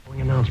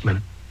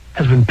announcement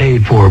has been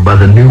paid for by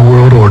the New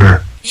World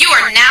Order. You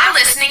are now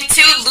listening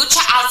to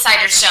Lucha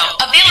Outsider Show,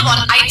 available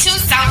on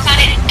iTunes, SoundCloud,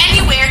 and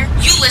anywhere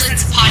you listen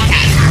to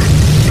podcasts.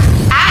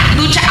 At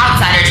Lucha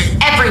Outsiders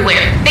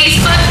everywhere: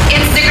 Facebook,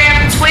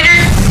 Instagram, Twitter,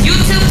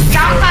 YouTube,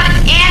 SoundCloud,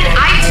 and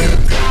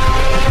iTunes.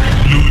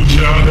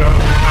 Lucha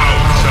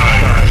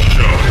Outsider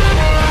Show.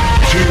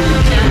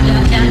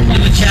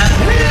 Lucha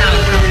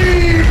Outsider.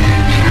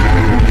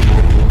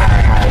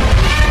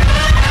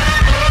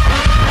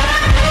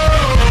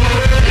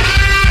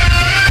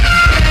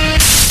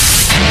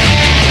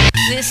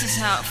 This is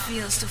how it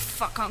feels to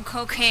fuck on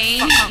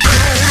cocaine.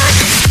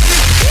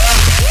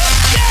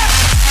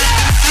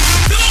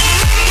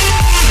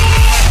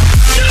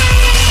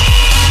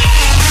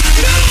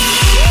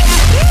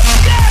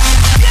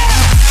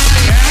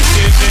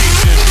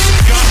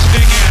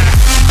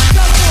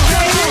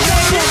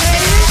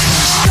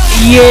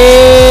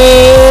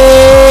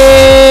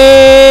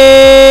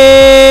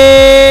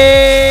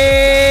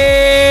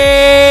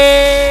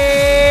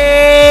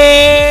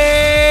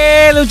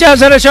 Lucha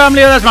Outsider Show. I'm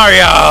Leo. That's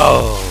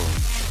Mario.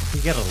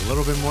 You get a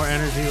little bit more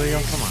energy,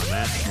 Leo. Come on,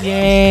 man.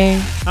 Yay.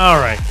 All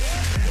right.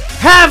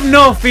 Have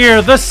no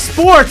fear. The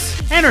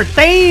sports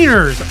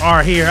entertainers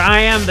are here. I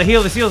am the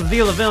heel, the seal, the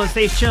deal, the villain,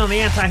 stays chilling, the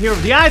anti-hero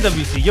of the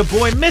IWC. Your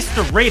boy,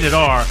 Mr. Rated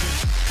R.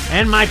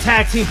 And my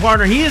tag team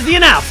partner, he is the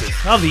analysis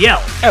of the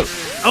L.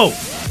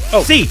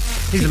 C.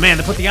 He's the man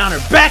that put the honor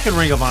back in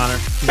Ring of Honor.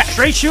 He's a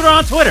straight shooter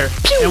on Twitter.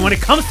 Pew. And when it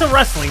comes to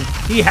wrestling,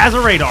 he has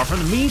a radar from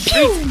the mean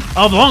streets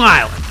of Long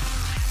Island.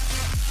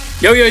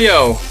 Yo, yo,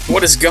 yo.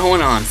 What is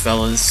going on,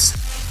 fellas?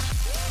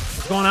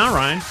 What's going on,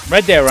 Ryan?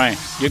 Right there, Ryan.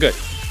 You're good.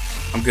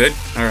 I'm good?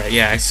 All right,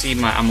 yeah, I see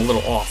I'm a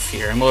little off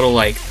here. I'm a little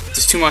like,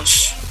 there's too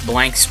much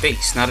blank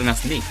space, not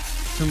enough me.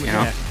 You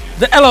know? Yeah.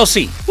 The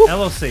LOC. Woo.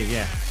 LOC,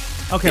 yeah.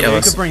 Okay, Yeah, well, you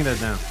let's- can bring that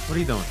down. What are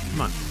you doing?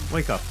 Come on,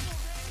 wake up.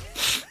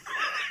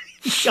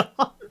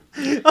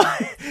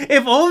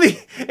 if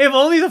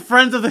only the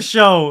friends of the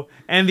show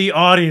and the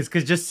audience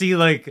could just see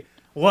like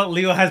what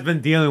Leo has been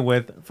dealing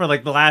with for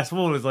like the last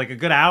a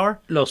good hour.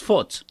 Los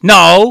Forts.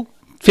 No,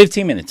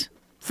 15 minutes.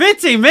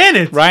 15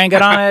 minutes. Ryan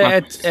got on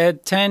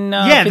at 10.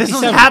 Yeah, this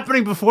was 57.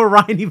 happening before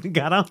Ryan even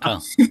got on. Oh,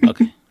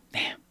 okay.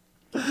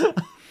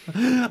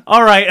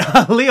 All right,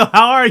 Leo,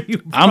 how are you?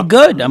 Bro? I'm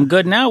good. I'm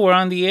good now. We're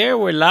on the air.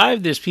 We're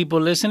live. There's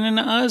people listening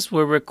to us.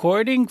 We're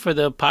recording for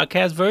the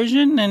podcast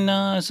version.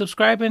 And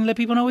subscribe and let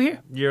people know we're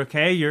here. You're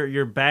okay?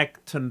 You're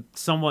back to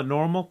somewhat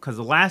normal? Because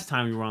the last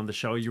time you were on the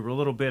show, you were a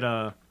little bit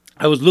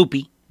I was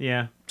loopy.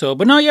 yeah. So,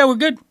 but no, yeah, we're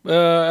good.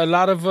 A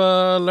lot of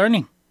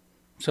learning.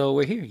 So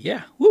we're here.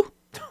 Yeah. Woo.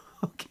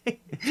 Okay.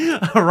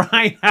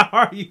 Ryan, how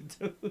are you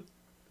doing?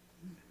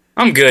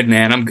 I'm good,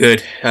 man. I'm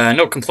good.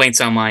 No complaints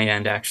on my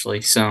end,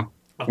 actually, so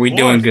we're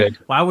doing good.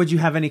 Why would you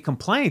have any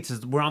complaints?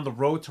 We're on the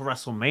road to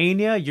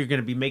WrestleMania. You're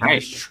going to be making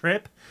this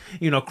trip,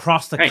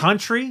 across the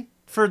country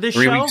for this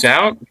 3 show. weeks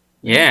out?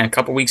 Yeah, a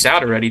couple weeks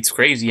out already. It's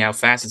crazy how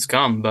fast it's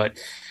come, but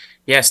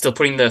yeah, still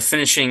putting the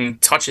finishing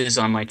touches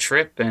on my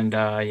trip, and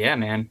yeah,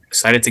 man,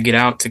 excited to get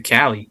out to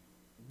Cali.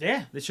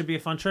 Yeah, this should be a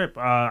fun trip.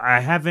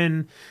 I've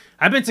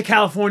been to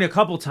California a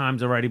couple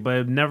times already,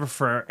 but never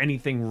for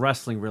anything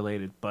wrestling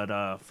related.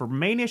 But for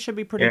Mania should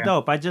be pretty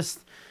dope. I just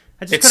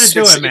couldn't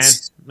do it, man.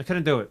 I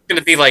couldn't do it. It's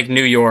gonna be like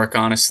New York,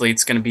 honestly.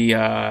 It's gonna be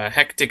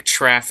hectic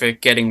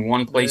traffic getting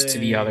one place to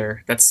the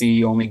other. That's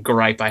the only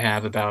gripe I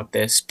have about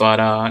this. But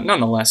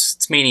nonetheless,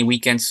 it's Mania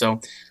weekend, so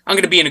I'm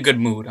gonna be in a good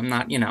mood. I'm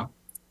not,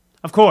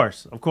 Of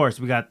course.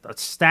 We got a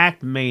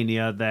stacked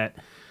Mania that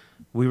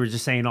we were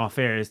just saying off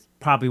air is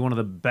probably one of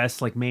the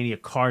best Mania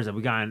cards that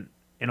we got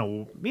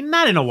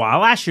not in a while.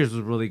 Last year's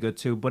was really good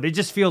too, but it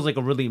just feels like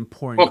a really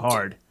important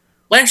card.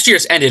 Last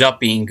year's ended up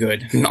being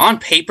good. On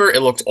paper,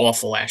 it looked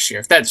awful last year.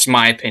 If that's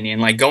my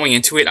opinion. Going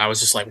into it, I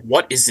was just like,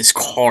 what is this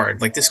card?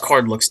 This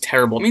card looks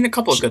terrible. I mean, a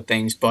couple of good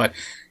things, but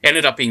it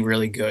ended up being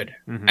really good.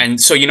 Mm-hmm. And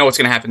so what's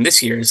going to happen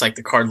this year is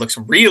the card looks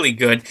really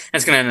good, and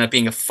it's going to end up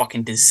being a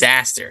fucking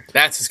disaster.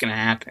 That's what's going to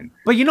happen.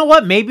 But you know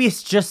what? Maybe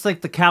it's just the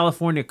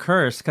California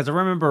curse, because I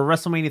remember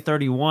WrestleMania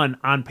 31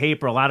 on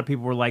paper, a lot of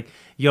people were like,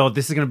 yo,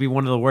 this is going to be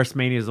one of the worst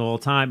Manias of all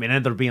time. It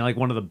ended up being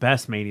one of the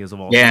best Manias of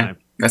all time.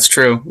 That's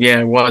true. Yeah,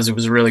 it was. It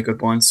was a really good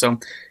one. So,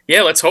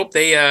 yeah, let's hope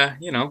they,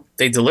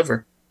 they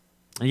deliver.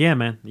 Yeah,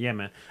 man.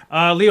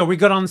 Leo, we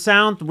good on the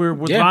sound? The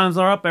volumes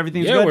are up?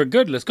 Everything's good? Yeah, we're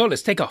good. Let's go.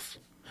 Let's take off.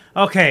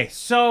 Okay,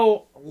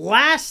 so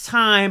last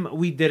time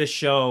we did a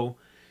show,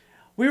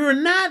 we were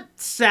not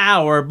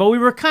sour, but we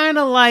were kind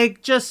of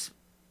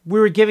we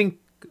were giving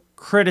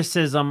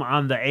criticism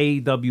on the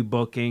AEW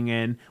booking,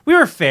 and we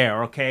were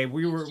fair, okay?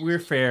 We were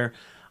fair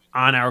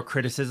on our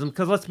criticism,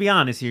 because let's be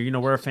honest here,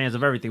 we're fans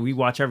of everything. We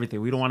watch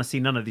everything. We don't want to see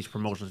none of these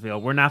promotions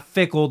fail. We're not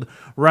fickle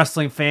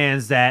wrestling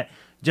fans that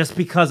just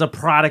because a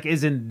product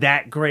isn't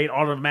that great,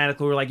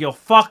 automatically we're like, yo,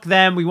 fuck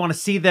them. We want to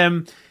see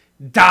them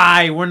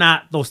die. We're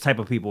not those type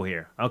of people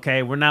here,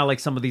 okay? We're not like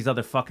some of these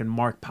other fucking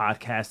Mark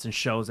podcasts and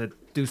shows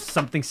that do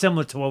something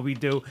similar to what we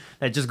do,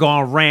 that just go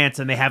on rants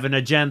and they have an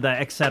agenda,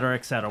 et cetera,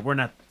 et cetera. We're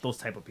not those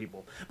type of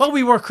people. But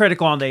we were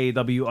critical on the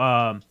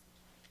AEW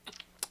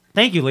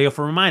Thank you, Leo,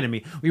 for reminding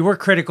me. We were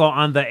critical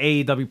on the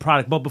AEW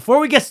product. But before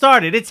we get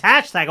started, it's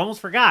hashtag. I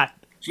almost forgot.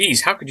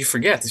 Jeez, how could you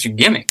forget? That's your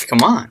gimmick.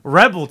 Come on.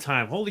 Rebel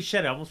time. Holy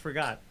shit, I almost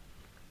forgot.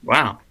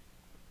 Wow.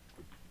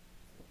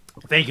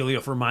 Thank you,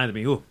 Leo, for reminding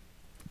me. Ooh,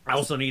 I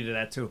also needed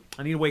that too.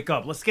 I need to wake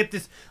up. Let's get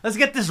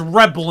this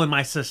Rebel in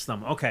my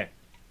system. Okay.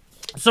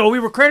 So we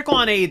were critical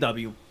on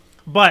AEW,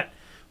 but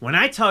when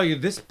I tell you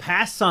this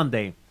past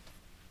Sunday,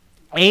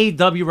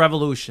 AEW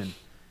Revolution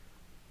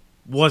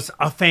was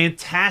a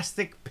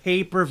fantastic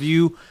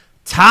pay-per-view,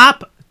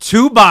 top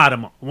to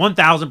bottom,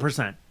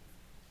 1,000%.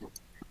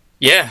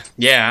 Yeah.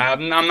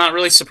 I'm not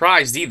really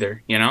surprised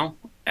either, you know?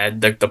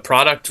 The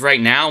product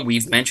right now,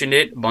 we've mentioned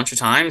it a bunch of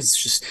times,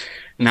 it's just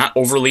not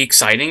overly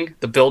exciting.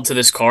 The build to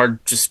this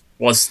card just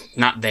was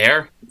not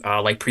there,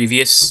 like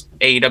previous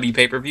AEW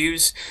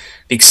pay-per-views.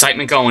 The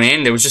excitement going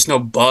in, there was just no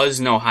buzz,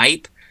 no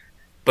hype.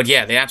 But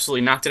yeah, they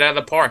absolutely knocked it out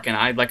of the park,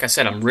 and like I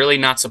said, I'm really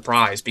not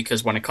surprised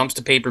because when it comes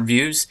to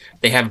pay-per-views,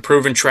 they have a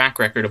proven track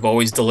record of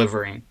always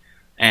delivering.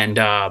 And,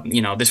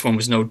 this one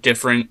was no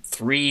different.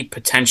 3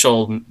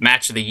 potential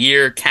match of the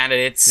year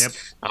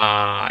candidates,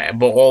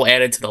 all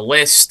added to the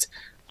list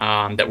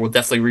that we'll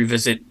definitely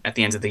revisit at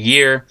the end of the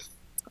year.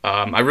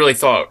 I really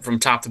thought from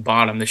top to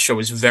bottom, this show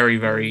was very,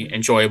 very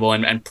enjoyable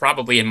and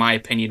probably, in my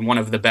opinion, one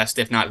of the best,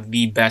 if not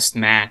the best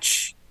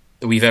match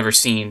that we've ever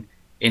seen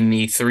in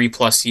the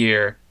 3+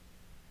 year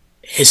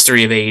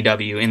history of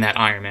AEW in that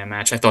Iron Man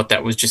match. I thought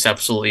that was just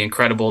absolutely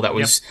incredible. That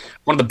was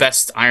one of the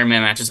best Iron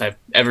Man matches I've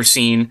ever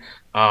seen.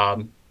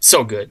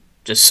 So good.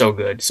 Just so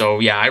good. So,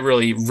 yeah, I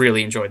really,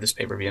 really enjoyed this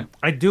pay-per-view.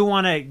 I do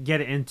want to get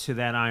into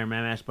that Iron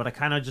Man match, but I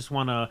kind of just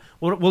want to...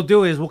 What we'll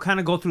do is we'll kind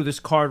of go through this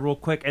card real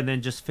quick and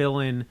then just fill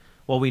in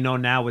what we know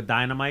now with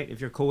Dynamite,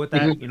 if you're cool with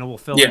that. Mm-hmm. We'll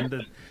fill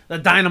in the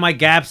Dynamite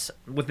gaps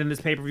within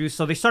this pay-per-view.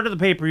 So they started the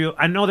pay-per-view.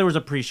 I know there was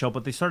a pre-show,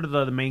 but they started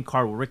the main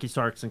card with Ricky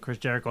Starks and Chris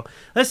Jericho.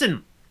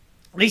 Listen...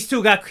 These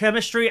two got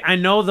chemistry. I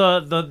know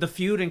the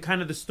feud and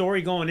kind of the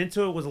story going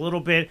into it was a little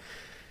bit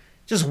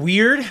just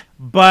weird,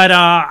 but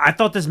I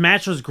thought this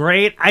match was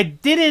great. I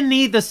didn't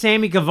need the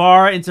Sammy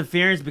Guevara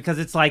interference because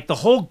it's like the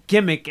whole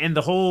gimmick and the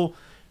whole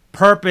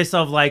purpose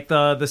of like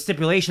the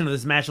stipulation of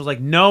this match was like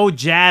no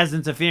jazz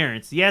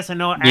interference. Yes, I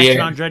know Action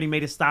Andretti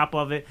made a stop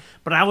of it,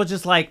 but I was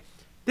just like,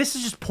 this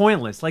is just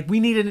pointless. Like we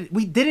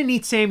didn't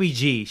need Sammy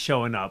G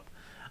showing up.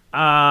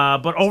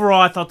 But overall,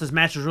 I thought this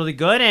match was really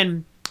good,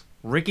 and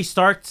Ricky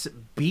Starks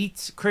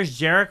beats Chris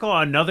Jericho,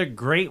 another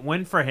great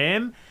win for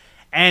him.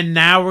 And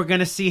now we're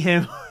going to see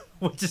him,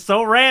 which is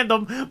so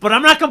random, but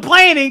I'm not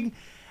complaining.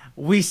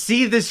 We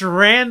see this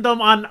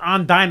random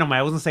on Dynamite.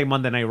 I was going to say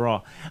Monday Night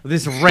Raw.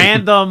 This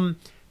random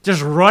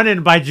just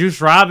running by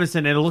Juice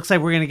Robinson, and it looks like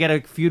we're going to get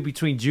a feud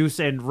between Juice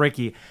and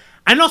Ricky.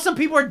 I know some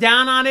people are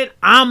down on it.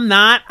 I'm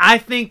not. I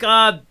think,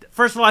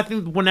 first of all, I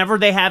think whenever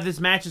they have this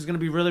match, it's going to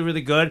be really,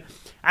 really good.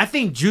 I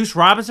think Juice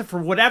Robinson, for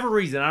whatever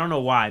reason, I don't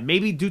know why,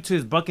 maybe due to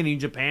his booking in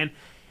Japan,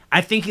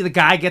 I think the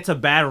guy gets a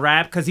bad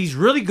rap because he's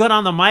really good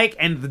on the mic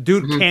and the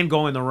dude can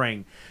go in the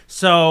ring.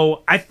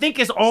 So I think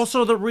it's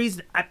also the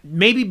reason,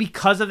 maybe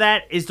because of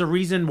that is the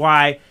reason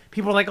why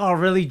people are like, oh,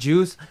 really,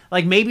 Juice?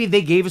 Like maybe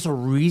they gave us a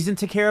reason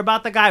to care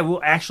about the guy.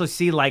 We'll actually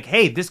see like,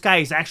 hey, this guy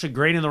is actually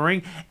great in the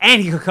ring and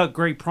he could cut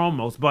great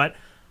promos. But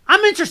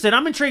I'm interested.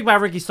 I'm intrigued by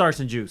Ricky Starks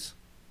and Juice.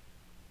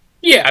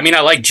 Yeah, I mean, I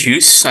like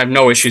Juice. I have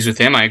no issues with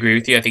him. I agree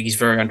with you. I think he's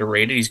very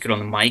underrated. He's good on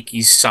the mic.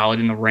 He's solid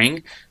in the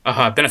ring.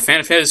 I've been a fan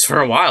of his for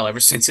a while,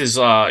 ever since his,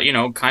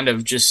 kind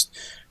of just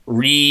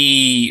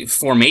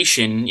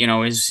reformation,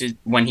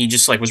 when he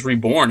just, was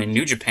reborn in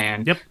New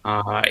Japan. Yep.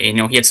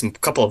 He had some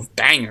couple of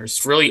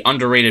bangers, really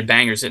underrated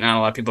bangers that not a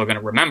lot of people are going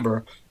to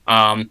remember.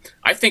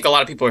 I think a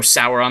lot of people are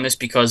sour on this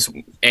because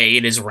A,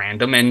 it is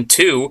random, and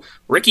 2,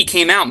 Ricky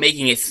came out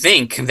making you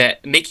think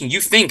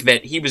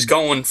that he was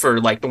going for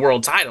the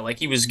world title, like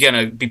he was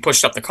gonna be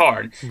pushed up the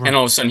card, right. And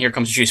all of a sudden here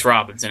comes Juice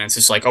Robinson, and it's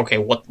just like, okay,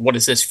 what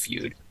is this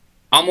feud?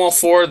 I'm all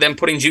for them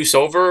putting Juice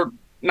over,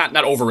 not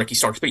over Ricky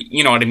Starks, but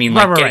you know what I mean,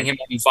 getting him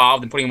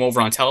involved and putting him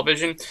over on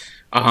television.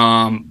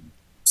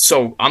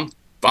 So I'm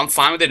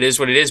fine with it. It is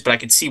what it is, but I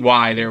could see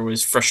why there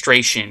was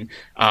frustration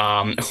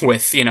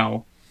with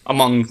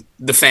among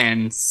the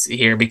fans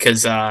here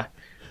because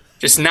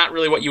just not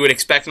really what you would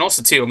expect. And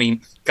also, too, I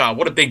mean, God,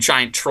 what a big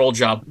giant troll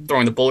job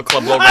throwing the Bullet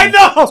Club logo. I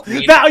know!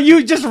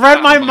 You just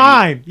read my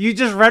mind. You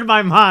just read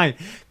my mind.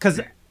 Because,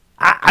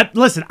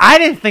 listen, I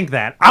didn't think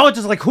that. I was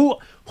just like, who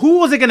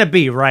was it going to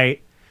be,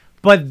 right?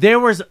 But there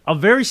was a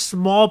very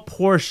small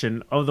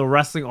portion of the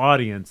wrestling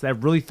audience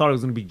that really thought it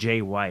was going to be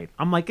Jay White.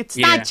 I'm like, it's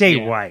not Jay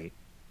White.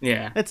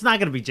 Yeah. It's not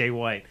going to be Jay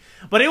White.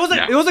 But it was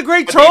a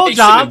great troll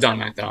job. Have done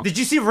that, though. Did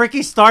you see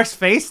Ricky Stark's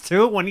face,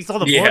 too, when he saw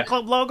the Bullet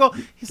Club logo?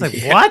 He's like,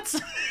 what?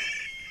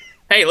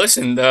 Hey,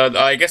 listen,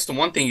 I guess the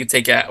one thing you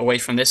take away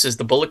from this is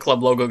the Bullet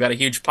Club logo got a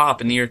huge pop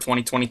in the year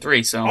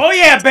 2023. So, oh,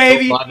 yeah,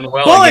 baby.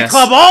 Bullet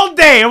Club all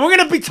day. And we're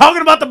going to be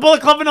talking about the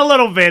Bullet Club in a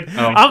little bit.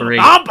 Oh, great.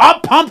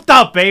 I'm pumped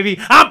up, baby.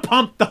 I'm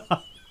pumped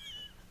up.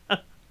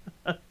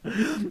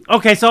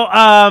 Okay, so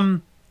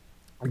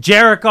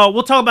Jericho,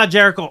 we'll talk about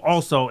Jericho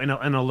also in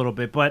a little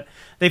bit, but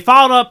they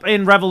followed up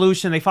in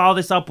Revolution. They followed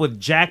this up with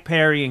Jack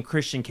Perry and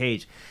Christian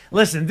Cage.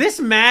 Listen, this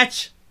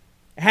match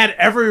had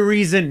every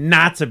reason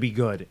not to be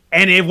good,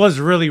 and it was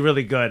really,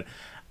 really good.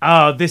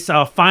 This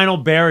final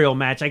burial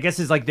match, I guess,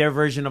 is like their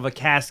version of a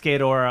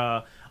casket or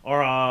a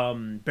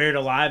buried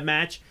alive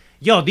match.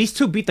 Yo, these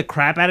two beat the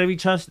crap out of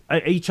each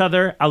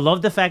other. I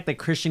love the fact that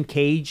Christian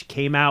Cage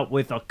came out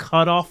with a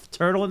cutoff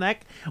turtleneck.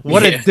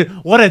 What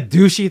a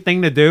douchey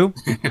thing to do.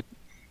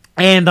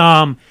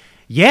 And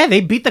yeah,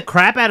 they beat the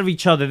crap out of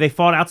each other. They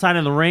fought outside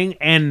in the ring,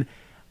 and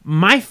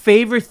my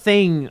favorite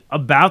thing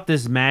about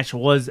this match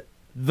was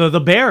the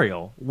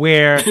burial,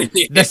 where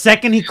the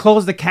second he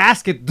closed the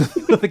casket,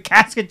 the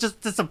casket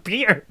just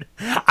disappeared.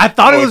 I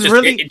thought it was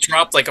it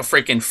dropped like a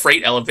freaking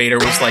freight elevator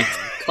was like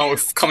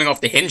coming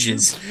off the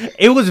hinges.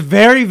 It was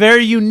very,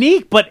 very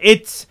unique, but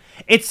it's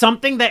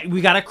something that we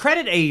gotta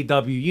credit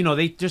AEW. You know,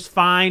 they just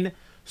find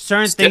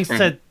certain things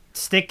to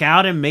stick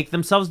out and make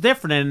themselves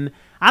different. And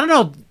I don't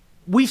know,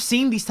 we've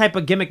seen these type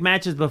of gimmick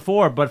matches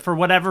before, but for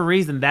whatever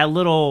reason, that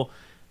little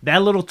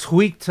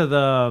tweak to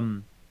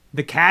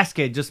the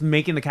casket, just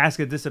making the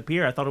casket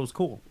disappear, I thought it was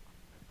cool.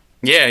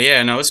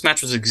 Yeah, no, this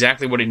match was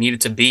exactly what it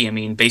needed to be. I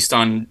mean, based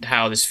on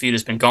how this feud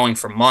has been going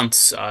for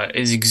months,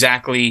 is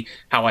exactly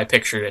how I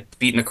pictured it,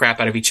 beating the crap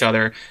out of each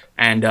other.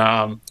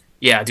 And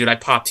yeah, dude, I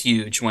popped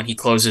huge when he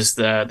closes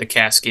the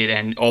casket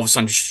and all of a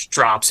sudden just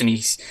drops and you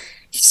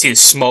see the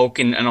smoke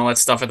and all that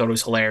stuff. I thought it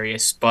was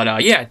hilarious.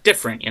 But yeah,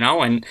 different, you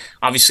know, and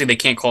obviously they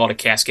can't call it a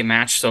casket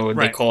match, so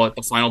they call it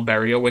the final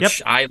burial,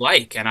 which I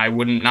like, and I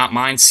wouldn't not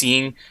mind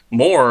seeing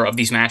more of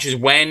these matches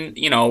when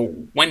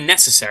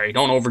necessary.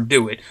 Don't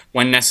overdo it.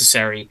 When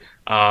necessary,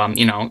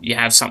 you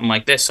have something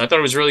like this. So I thought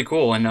it was really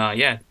cool, and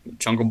yeah,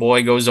 Jungle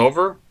Boy goes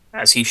over,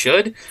 as he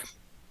should.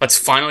 Let's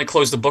finally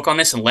close the book on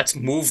this and let's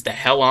move the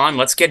hell on.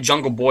 Let's get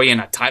Jungle Boy in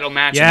a title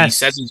match. Yes. And he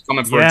says he's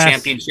coming for a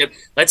championship.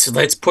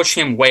 Let's push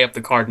him way up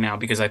the card now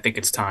because I think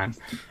it's time.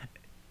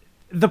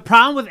 The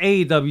problem with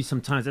AEW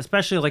sometimes,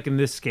 especially like in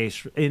this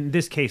case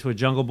with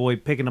Jungle Boy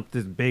picking up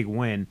this big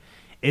win,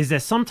 is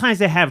that sometimes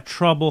they have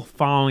trouble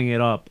following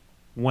it up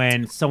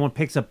when someone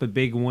picks up a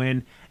big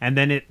win and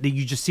then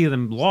you just see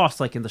them lost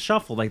like in the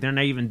shuffle. Like they're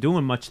not even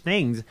doing much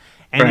things.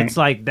 And it's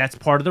like that's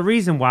part of the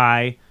reason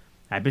why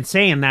I've been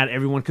saying that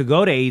everyone could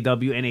go to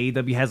AEW, and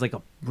AEW has like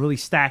a really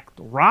stacked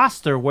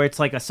roster where it's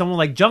like someone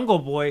like Jungle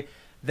Boy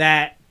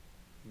that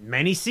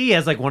many see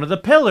as like one of the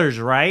pillars,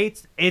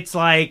 right? It's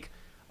like,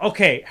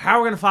 okay, how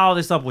are we going to follow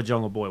this up with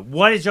Jungle Boy?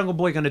 What is Jungle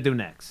Boy going to do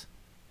next?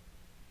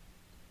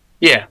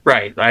 Yeah,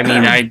 right. I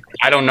mean,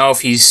 I don't know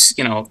if he's,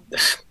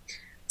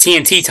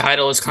 TNT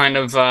title is kind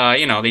of,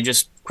 they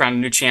just crowned a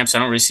new champ, so I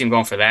don't really see him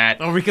going for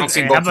that. Or we can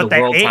see him going for the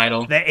world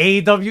title. The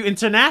AEW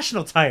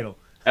International title.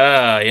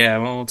 Yeah,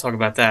 well, we'll talk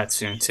about that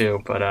soon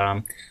too. But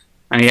yeah,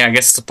 I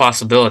guess it's a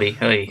possibility.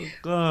 Hey.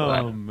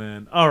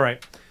 Man! All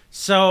right.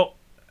 So,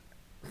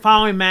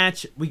 following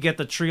match, we get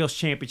the Trios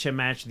Championship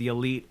match: the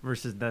Elite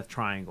versus Death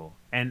Triangle.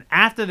 And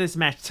after this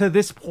match, to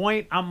this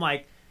point, I'm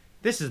like,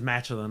 this is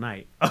match of the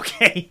night.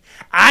 Okay,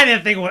 I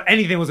didn't think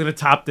anything was going to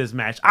top this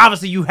match.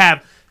 Obviously, you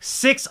have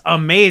 6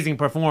 amazing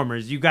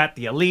performers. You got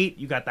the Elite.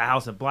 You got the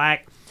House of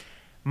Black.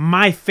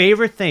 My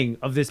favorite thing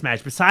of this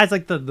match, besides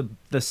like the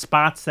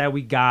spots that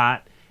we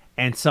got.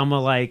 And some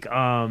of like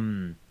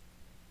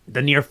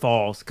the near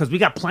falls, because we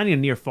got plenty of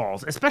near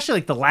falls, especially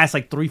like the last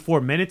like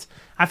 3-4 minutes.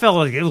 I felt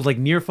like it was like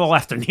near fall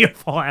after near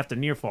fall after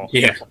near fall.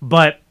 Yeah.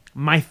 But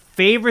my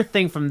favorite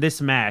thing from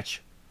this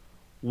match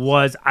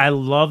was I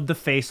loved the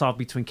face off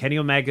between Kenny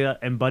Omega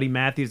and Buddy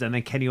Matthews, and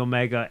then Kenny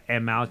Omega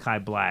and Malachi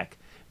Black.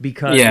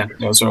 Because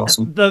those are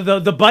awesome.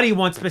 The Buddy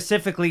one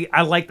specifically,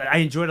 I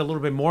enjoyed a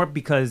little bit more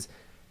because,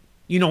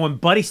 when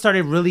Buddy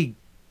started really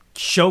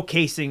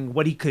showcasing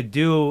what he could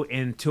do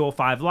in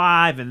 205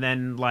 Live, and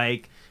then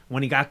like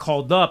when he got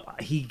called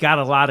up, he got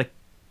a lot of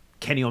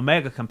Kenny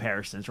Omega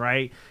comparisons,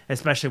 right?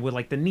 Especially with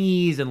like the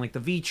knees and like the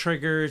V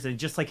triggers and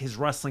just like his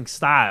wrestling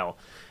style.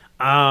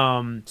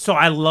 So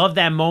I love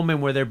that moment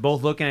where they're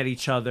both looking at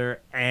each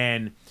other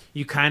and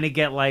you kind of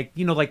get like,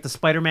 like the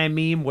Spider-Man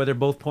meme where they're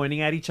both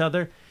pointing at each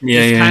other.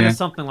 It's kind of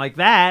something like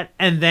that.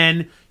 And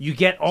then you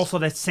get also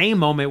that same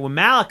moment with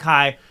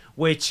Malachi,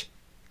 which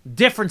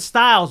different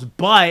styles,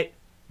 but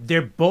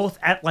they're both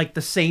at like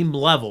the same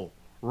level,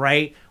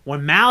 right?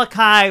 When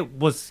Malachi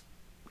was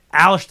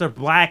Aleister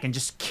Black and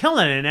just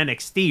killing it in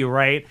NXT,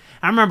 right?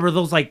 I remember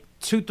those like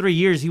 2-3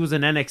 years he was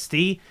in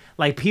NXT.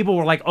 Like people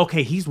were like,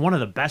 okay, he's one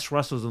of the best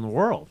wrestlers in the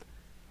world.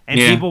 And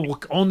people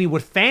only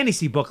would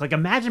fantasy book. Like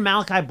imagine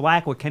Malachi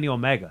Black with Kenny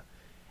Omega.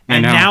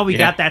 And now we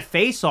got that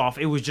face off.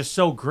 It was just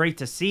so great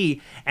to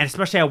see. And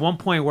especially at one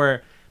point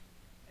where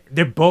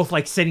they're both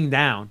like sitting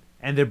down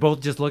and they're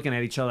both just looking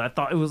at each other. I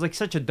thought it was like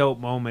such a dope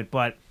moment,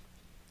 but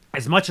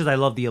as much as I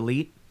love the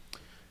Elite,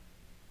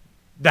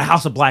 the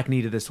House of Black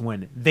needed this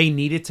win. They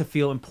needed to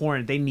feel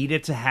important. They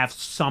needed to have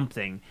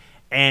something.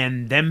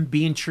 And them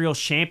being Trios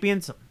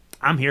champions,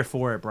 I'm here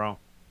for it, bro.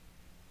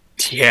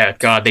 Yeah,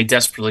 God, they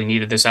desperately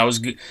needed this. I was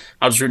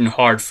rooting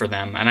hard for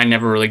them, and I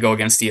never really go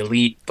against the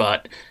Elite,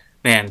 but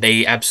man,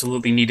 they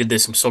absolutely needed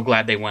this. I'm so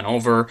glad they went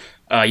over.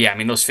 Yeah, I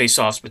mean, those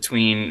face-offs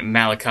between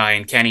Malachi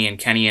and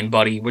Kenny and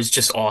Buddy was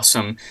just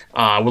awesome.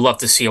 Would love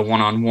to see a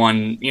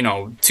one-on-one,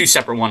 two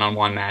separate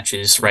one-on-one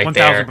matches right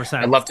there. 1000%.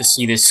 I'd love to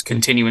see this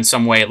continue in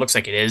some way. It looks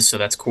like it is, so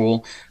that's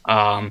cool.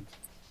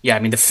 Yeah, I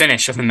mean, the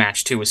finish of the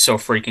match, too, was so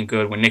freaking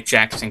good when Nick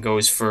Jackson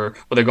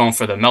they're going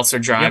for the Meltzer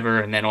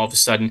driver, and then all of a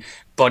sudden,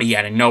 Buddy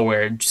out of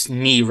nowhere, just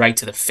knee right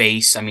to the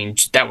face. I mean,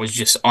 that was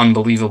just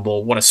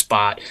unbelievable. What a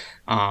spot.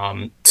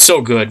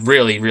 So good,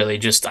 really, really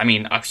just, I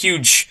mean, a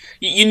huge,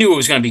 you knew it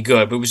was going to be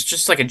good, but it was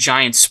just like a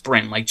giant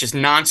sprint, like just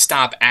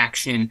nonstop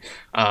action,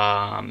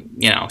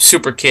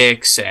 super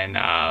kicks and,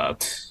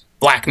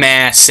 Black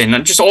Mass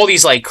and just all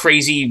these like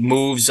crazy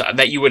moves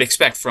that you would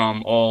expect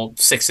from all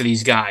 6 of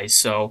these guys.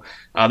 So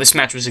this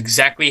match was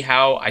exactly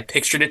how I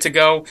pictured it to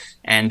go,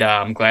 and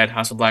I'm glad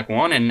House of Black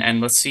won.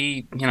 And let's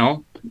see,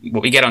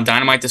 what we get on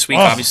Dynamite this week.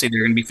 Oh. Obviously, they're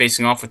going to be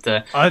facing off with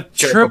the A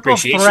Jericho triple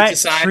Appreciation threat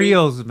Society.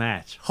 trios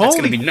match. That's Holy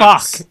going to be fuck.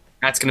 nuts.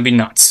 That's going to be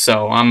nuts.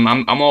 So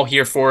I'm all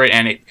here for it,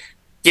 and it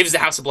gives the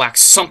House of Black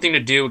something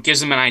to do. It gives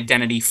them an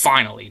identity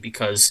finally,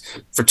 because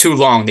for too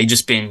long they've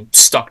just been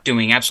stuck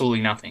doing absolutely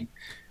nothing.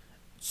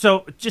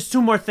 So just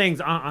 2 more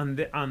things on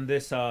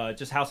this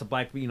just House of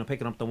Black,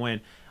 picking up the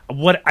win.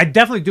 What I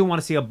definitely do want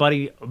to see a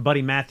Buddy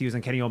Matthews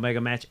and Kenny Omega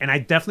match, and I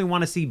definitely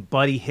want to see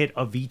Buddy hit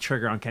a V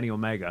trigger on Kenny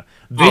Omega.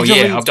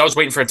 Visually, I was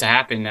waiting for it to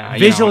happen.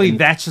 Visually,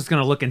 that's just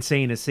gonna look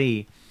insane to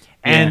see.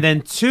 And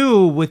then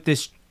 2, with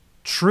this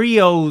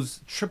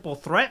trios triple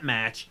threat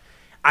match,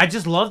 I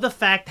just love the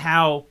fact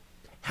how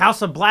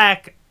House of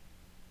Black,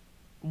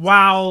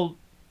 while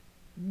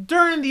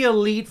during the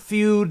Elite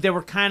feud they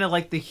were kind of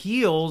like the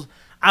heels,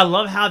 I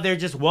love how they're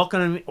just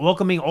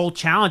welcoming old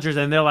challengers,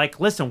 and they're like,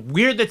 listen,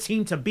 we're the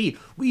team to beat.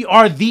 We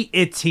are the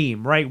it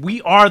team, right?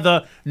 We are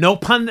the, no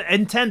pun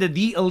intended,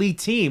 the elite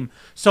team.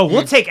 So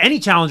we'll take any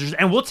challengers,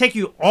 and we'll take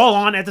you all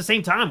on at the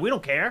same time. We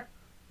don't care.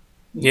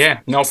 Yeah,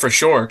 no, for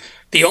sure.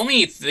 The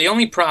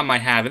only problem I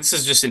have, and this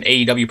is just an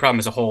AEW problem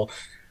as a whole,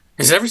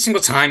 is every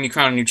single time you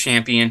crown a new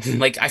champion,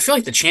 like, I feel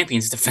like the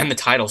champions defend the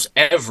titles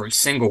every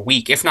single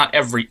week, if not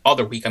every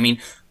other week. I mean,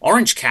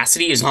 Orange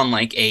Cassidy is on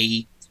like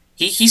a...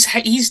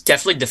 He's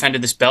definitely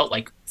defended this belt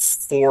like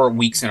 4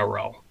 weeks in a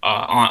row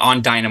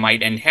on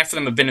Dynamite, and half of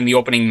them have been in the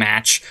opening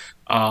match.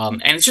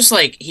 And it's just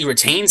like he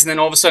retains, and then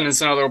all of a sudden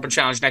it's another open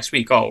challenge next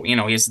week. Oh, he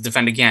has to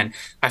defend again.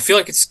 I feel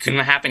like it's going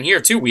to happen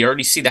here too. We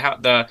already see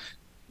the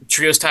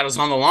trios titles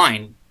on the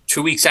line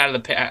 2 weeks out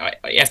of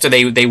after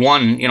they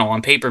won,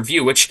 on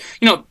pay-per-view. Which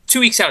 2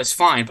 weeks out is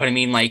fine, but I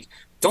mean, like,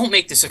 don't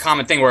make this a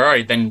common thing where, all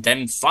right,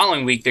 then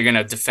following week they're going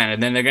to defend,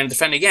 and then they're going to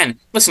defend again.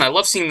 Listen, I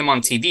love seeing them on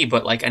TV,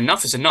 but, like,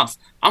 enough is enough.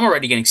 I'm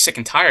already getting sick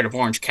and tired of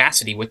Orange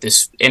Cassidy with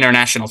this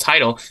international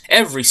title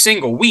every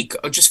single week,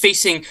 just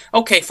facing,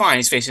 okay, fine,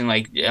 he's facing,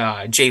 like,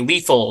 Jay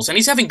Lethals, and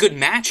he's having good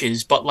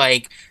matches, but,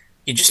 like,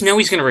 you just know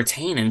he's going to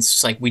retain, and it's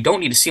just like, we don't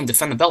need to see him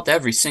defend the belt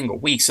every single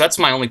week. So that's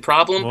my only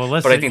problem. Well,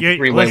 listen, but I think the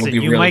three-way will be really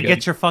good. You might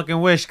get your fucking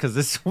wish, because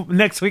this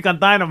next week on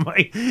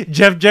Dynamite,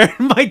 Jeff Jarrett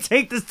might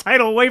take this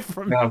title away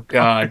from Oh,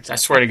 God. I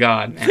swear to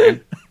God,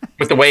 man.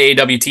 With the way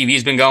AEW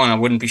TV's been going, I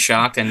wouldn't be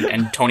shocked,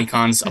 and Tony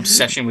Khan's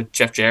obsession with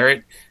Jeff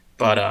Jarrett.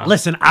 But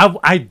listen,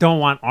 I don't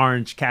want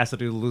Orange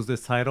Cassidy to lose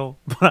this title,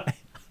 but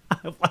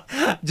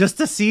just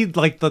to see,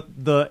 like,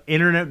 the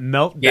internet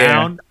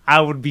meltdown,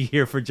 I would be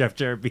here for Jeff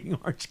Jarrett being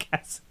Orange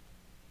Cassidy.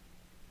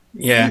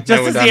 Yeah,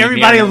 just to see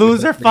everybody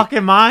lose their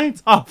fucking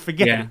minds. Oh,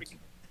 forget it.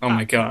 Oh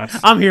my God.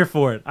 I'm here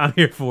for it.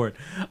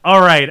 All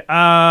right.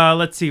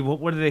 Let's see.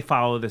 What do they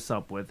follow this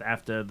up with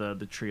after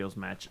the trios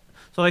match?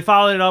 So they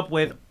followed it up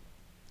with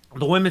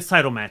the women's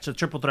title match, the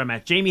triple threat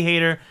match. Jamie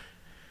Hayter,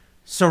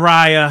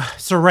 Saraya,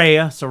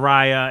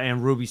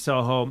 and Ruby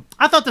Soho.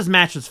 I thought this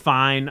match was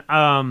fine.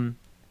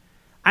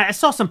 I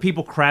saw some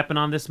people crapping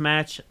on this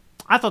match.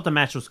 I thought the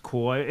match was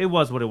cool. It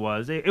was what it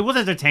was. It was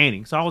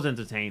entertaining, so I was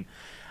entertained.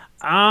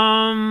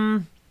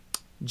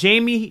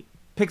 Jamie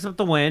picks up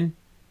the win.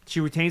 She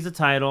retains the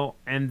title,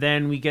 and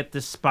then we get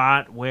this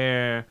spot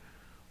where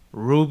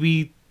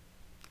Ruby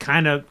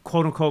kind of,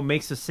 quote-unquote,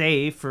 makes a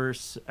save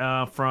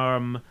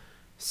from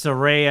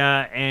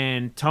Saraya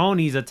and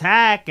Tony's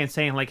attack and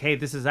saying, like, hey,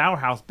 this is our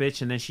house,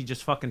 bitch, and then she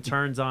just fucking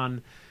turns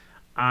on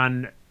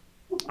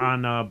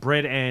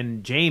Britt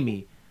and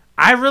Jamie.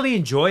 I really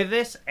enjoy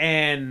this,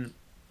 and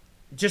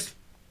just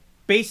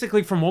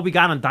basically from what we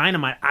got on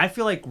Dynamite, I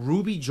feel like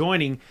Ruby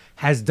joining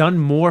has done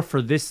more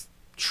for this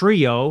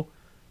trio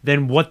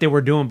than what they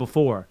were doing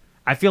before.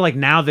 I feel like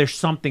now there's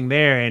something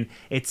there, and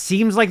it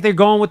seems like they're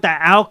going with the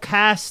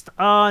Outcast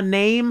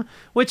name,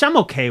 which I'm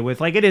okay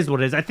with. Like, it is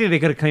what it is. I think they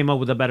could have came up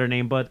with a better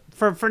name, but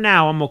for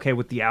now, I'm okay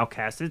with the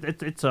Outcast.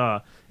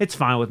 It's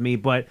fine with me,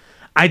 but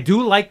I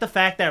do like the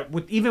fact that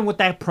even with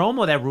that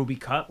promo that Ruby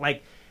cut,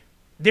 like,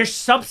 there's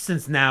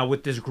substance now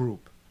with this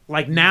group.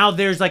 Like, now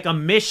there's, like, a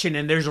mission,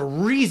 and there's a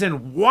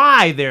reason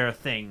why they're a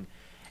thing.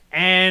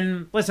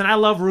 And, listen, I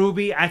love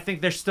Ruby. I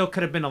think there still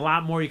could have been a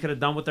lot more you could have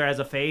done with her as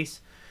a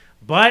face.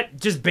 But,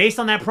 just based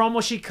on that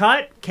promo she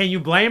cut, can you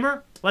blame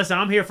her? Listen,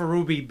 I'm here for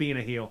Ruby being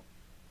a heel.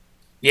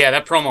 Yeah,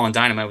 that promo on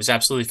Dynamite was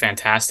absolutely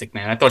fantastic,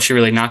 man. I thought she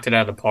really knocked it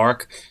out of the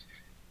park.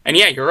 And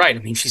yeah, you're right. I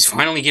mean, she's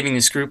finally giving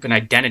this group an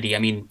identity. I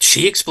mean,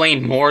 she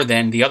explained more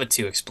than the other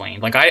two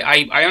explained. Like,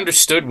 I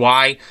understood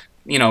why,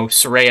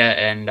 Saraya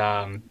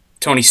and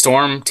Tony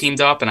Storm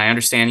teamed up, and I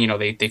understand,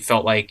 they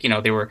felt like,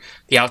 they were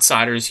the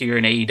outsiders here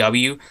in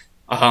AEW.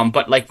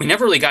 But like, we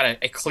never really got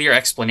a clear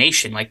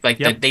explanation. They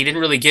didn't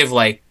really give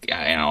like,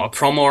 a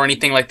promo or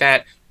anything like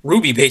that.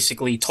 Ruby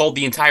basically told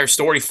the entire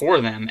story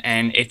for them,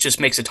 and it just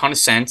makes a ton of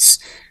sense.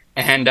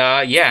 And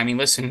yeah, I mean,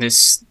 listen,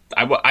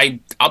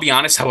 I'll be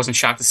honest, I wasn't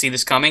shocked to see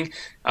this coming.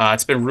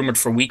 It's been rumored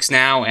for weeks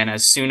now, and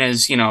as soon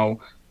as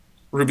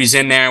Ruby's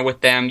in there with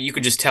them, you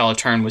could just tell a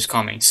turn was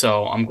coming.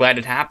 So I'm glad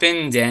it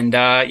happened, and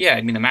yeah,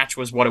 I mean, the match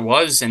was what it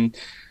was, and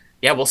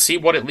yeah, we'll see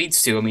what it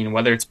leads to. I mean,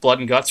 whether it's blood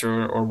and guts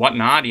or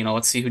whatnot,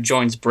 let's see who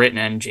joins Britt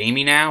and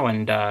Jamie now,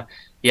 and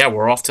yeah,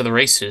 we're off to the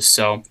races.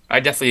 So I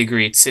definitely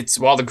agree. It's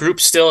while the group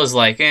still is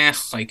like,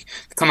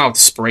 come out with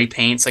spray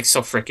paint. It's like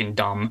so freaking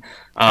dumb.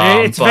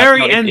 It's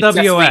very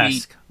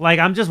NWO-esque. Like,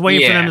 I'm just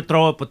waiting for them to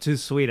throw up with Too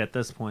Sweet at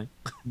this point.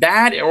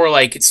 That, or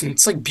like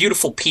it's like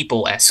Beautiful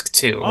People-esque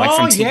too. Like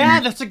from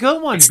that's a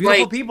good one.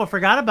 Beautiful People.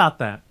 Forgot about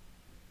that.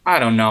 I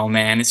don't know,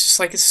 man. It's just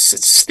like it's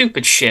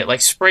stupid shit,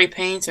 like spray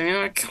paint. I mean,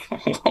 like,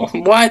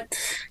 what?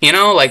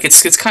 Like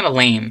it's kind of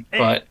lame.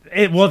 But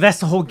well, that's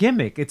the whole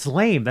gimmick. It's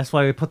lame. That's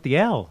why we put the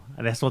L.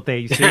 That's what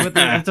they see with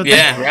that.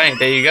 Right.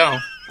 There you go.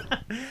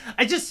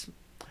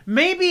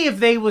 Maybe if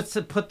they would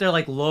put their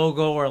like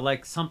logo or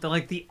like something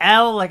like the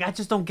L, like I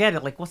just don't get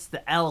it. Like, what's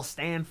the L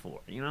stand for?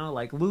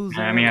 Like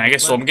loser. I mean, I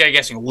guess I'm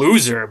guessing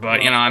loser,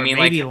 but I mean,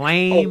 maybe like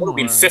lame. What are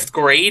we in 5th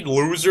grade?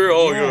 Loser?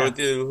 Oh, yeah.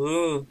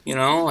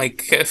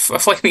 Like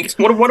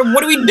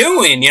what are we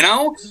doing?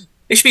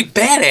 They should be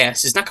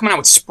badasses, not coming out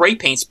with spray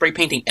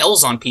painting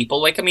L's on people.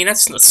 Like, I mean,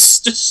 that's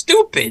just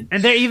stupid.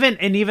 And they're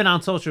even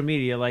on social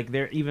media, like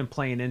they're even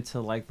playing into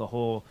like the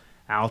whole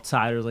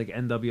outsiders like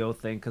NWO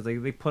thing, because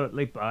they put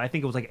I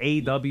think it was like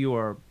AEW,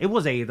 or it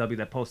was AEW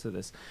that posted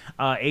this.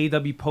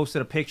 AEW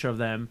posted a picture of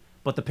them,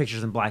 but the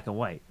picture's in black and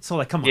white. So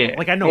like, come on,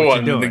 like I know what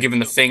you're doing. They're giving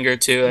the finger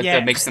too.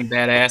 That makes them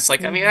badass.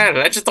 Like, I mean, I don't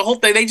know. That's just the whole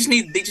thing. They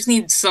just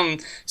need some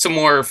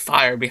more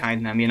fire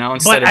behind them,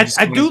 Instead but of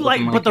just I do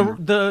like, but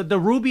the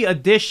Ruby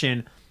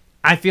edition,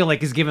 I feel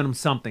like is giving them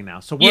something now.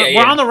 So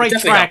we're on the right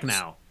track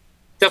now.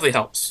 Definitely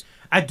helps.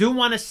 I do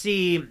want to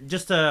see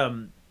just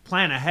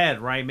plan ahead,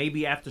 right?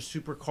 Maybe after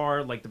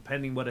Supercard, like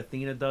depending what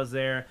Athena does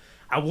there.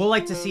 I would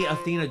like to see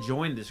Athena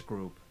join this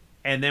group,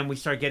 and then we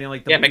start getting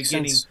like the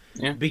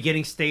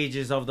beginning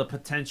stages of the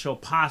potential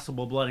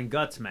possible blood and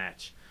guts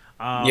match.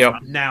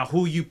 Now,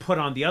 who you put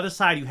on the other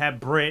side? You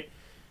have Britt,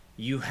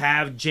 you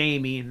have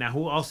Jamie. Now,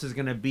 who else is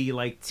gonna be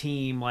like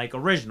team like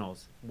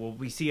originals? Will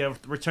we see a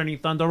returning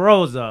Thunder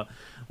Rosa?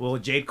 Will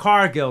Jade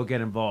Cargill get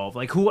involved?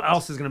 Like, who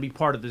else is gonna be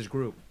part of this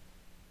group?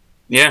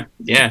 Yeah,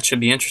 it should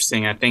be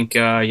interesting. I think,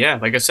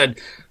 like I said,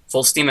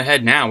 full steam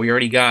ahead now. We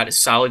already got a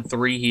solid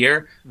 3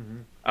 here.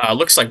 Mm-hmm.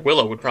 Looks like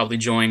Willow would probably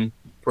join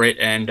Britt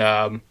and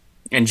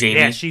Jamie.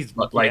 Yeah,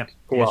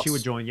 who else? She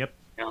would join. Yep.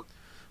 Yeah.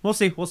 We'll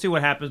see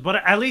what happens. But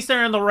at least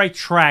they're on the right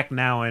track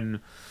now. And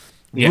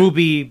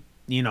Ruby,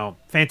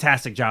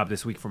 fantastic job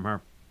this week from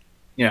her.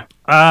 Yeah.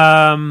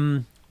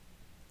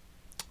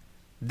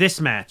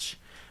 This match,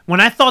 when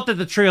I thought that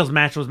the trios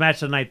match was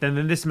match of the night,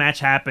 then this match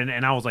happened,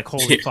 and I was like,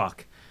 holy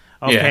fuck.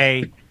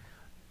 Okay,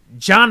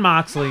 Jon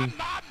Moxley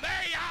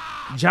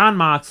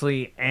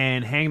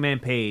and Hangman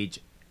Page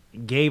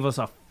gave us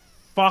a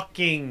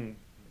fucking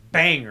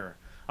banger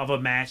of a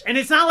match. And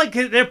it's not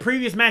like their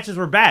previous matches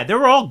were bad. They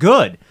were all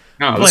good.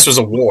 No, this was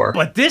a war.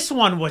 But this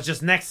one was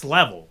just next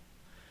level.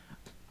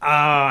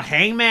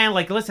 Hangman,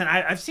 like, listen,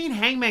 I've seen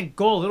Hangman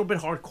go a little bit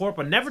hardcore,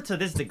 but never to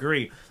this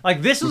degree.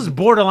 Like, this was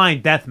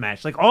borderline death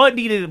match. Like, all it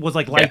needed was,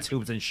 like, light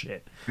tubes and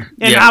shit.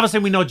 And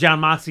obviously we know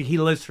Jon Moxley, he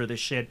lives for this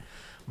shit.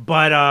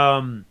 But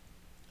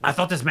I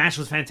thought this match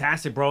was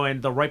fantastic, bro,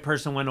 and the right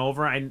person went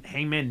over, and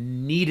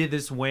Hangman needed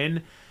this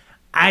win.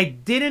 I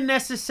didn't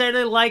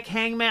necessarily like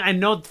Hangman. I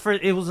know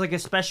it was like a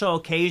special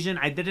occasion.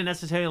 I didn't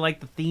necessarily like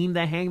the theme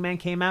that Hangman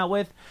came out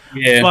with.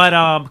 Yeah.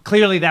 But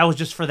clearly that was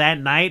just for that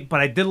night.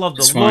 But I did love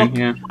the look.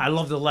 Yeah. I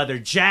love the leather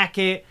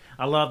jacket.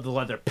 I love the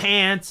leather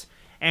pants.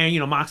 And,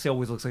 Moxley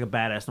always looks like a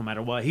badass no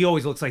matter what. He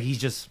always looks like he's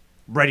just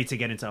ready to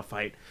get into a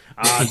fight.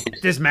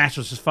 This match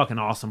was just fucking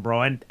awesome,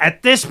 bro. And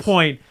at this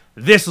point,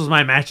 this was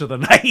my match of the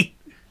night.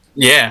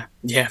 Yeah,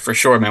 for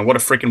sure, man. What a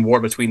freaking war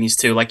between these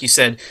two. Like you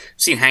said,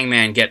 I've seen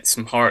Hangman get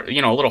some a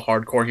little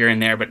hardcore here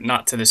and there, but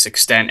not to this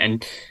extent.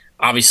 And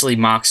obviously,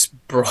 Mox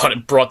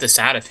brought this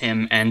out of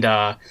him. And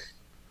I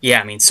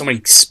mean, so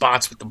many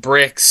spots with the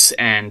bricks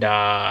and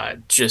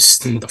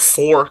just the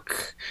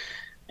fork,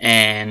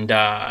 and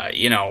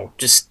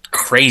just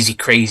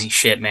crazy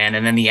shit, man.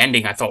 And then the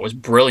ending I thought was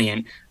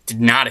brilliant.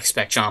 Did not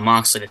expect Jon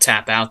Moxley to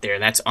tap out there.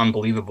 That's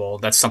unbelievable.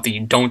 That's something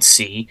you don't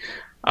see.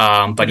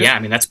 But yeah, I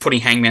mean, that's putting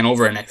Hangman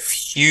over in a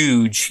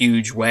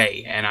huge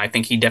way, and I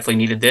think he definitely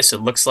needed this. It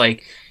looks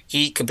like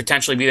he could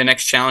potentially be the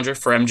next challenger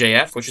for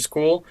MJF, which is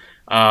cool.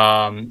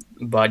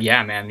 But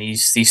yeah, man,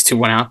 these two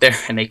went out there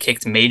and they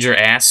kicked major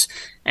ass.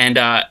 And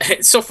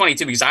it's so funny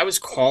too because I was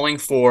calling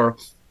for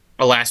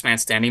a last man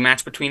standing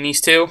match between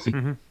these two,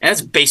 and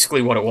that's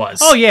basically what it was.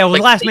 Oh yeah, it was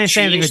Like, last they man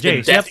standing with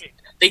changed Jace. the Yep.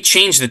 They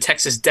changed the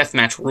Texas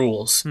Deathmatch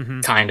rules,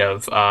 kind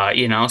of,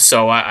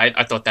 So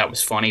I thought that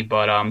was funny,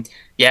 but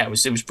yeah, it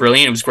was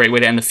brilliant. It was a great way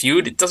to end the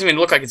feud. It doesn't even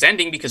look like it's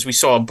ending because we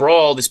saw a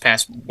brawl this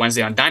past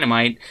Wednesday on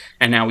Dynamite,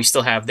 and now we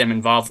still have them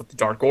involved with the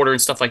Dark Order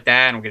and stuff like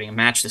that. And we're getting a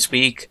match this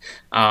week.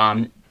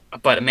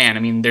 But man, I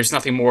mean, there's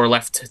nothing more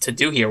left to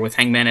do here with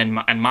Hangman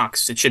and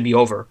Mox. It should be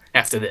over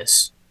after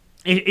this.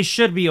 It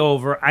should be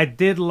over. I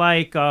did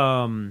like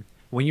when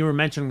you were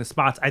mentioning the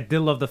spots. I did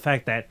love the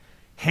fact that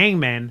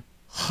Hangman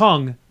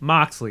hung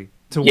Moxley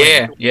to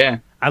win. Yeah.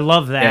 I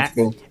love that. That's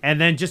cool.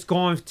 And then just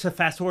going to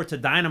fast forward to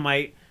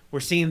Dynamite, we're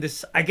seeing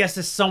this. I guess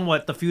this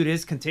somewhat the feud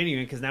is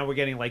continuing because now we're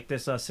getting like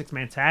this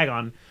 6-man tag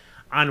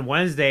on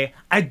Wednesday.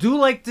 I do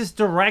like this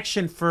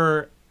direction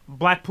for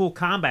Blackpool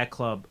Combat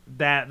Club.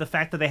 That the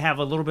fact that they have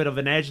a little bit of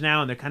an edge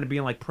now and they're kind of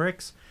being like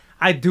pricks.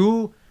 I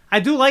do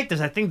like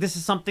this. I think this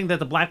is something that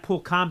the Blackpool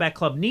Combat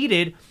Club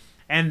needed.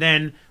 And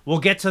then we'll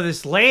get to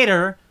this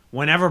later.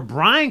 Whenever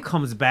Brian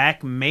comes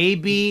back,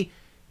 maybe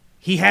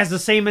he has the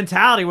same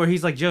mentality where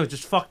he's like, Joe,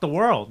 just fuck the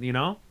world, you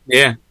know?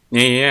 Yeah,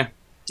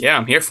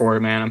 I'm here for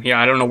it, man. I'm here.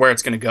 I don't know where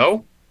it's gonna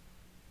go.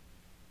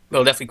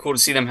 But definitely cool to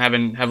see them have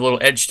a little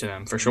edge to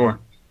them for sure.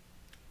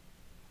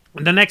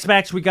 The next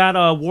match we got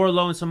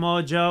Wardlow and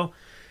Samoa Joe.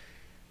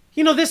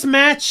 You know, this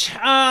match,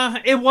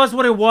 it was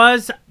what it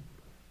was.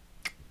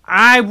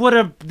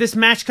 This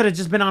match could have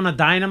just been on a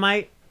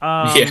Dynamite.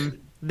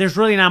 There's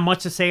really not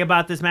much to say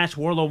about this match.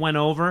 Wardlow went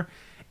over.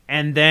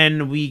 And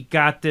then we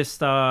got this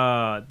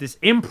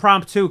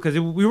impromptu, because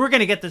we were going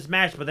to get this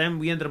match, but then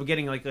we ended up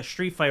getting like a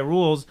street fight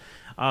rules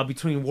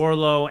between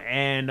Wardlow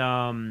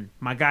and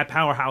my guy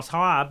Powerhouse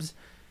Hobbs.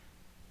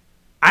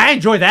 I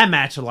enjoyed that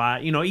match a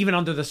lot, you know, even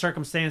under the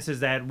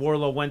circumstances that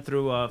Wardlow went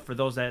through. For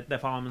those that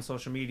follow him on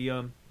social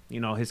media, you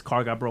know, his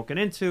car got broken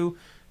into,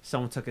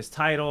 someone took his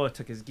title,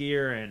 took his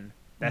gear, and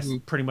that's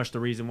pretty much the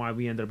reason why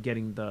we ended up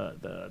getting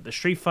the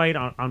street fight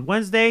on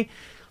Wednesday.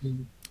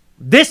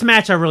 This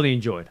match I really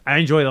enjoyed. I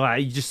enjoyed it a lot.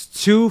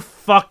 Just two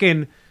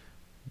fucking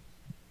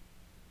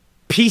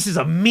pieces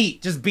of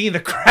meat just beating the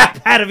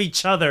crap out of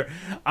each other.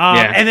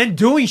 And then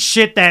doing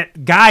shit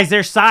that guys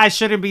their size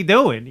shouldn't be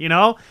doing, you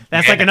know?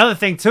 That's like another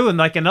thing too, and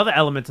like another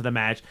element to the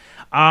match.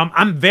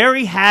 I'm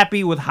very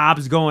happy with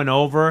Hobbs going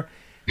over.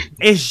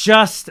 It's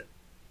just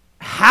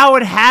how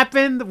it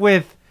happened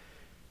with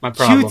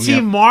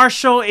QT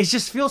Marshall. It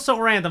just feels so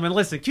random. And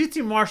listen,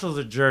 QT Marshall's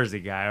a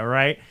Jersey guy, all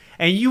right?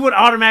 And you would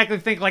automatically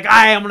think like,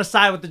 I'm going to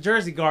side with the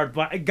Jersey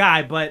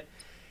guy. But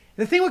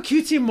the thing with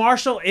QT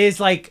Marshall is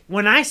like,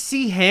 when I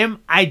see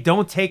him, I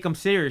don't take him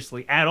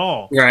seriously at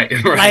all. Right.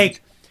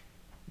 Like,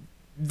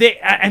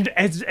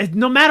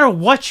 no matter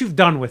what you've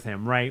done with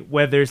him, right?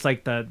 Whether it's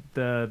like the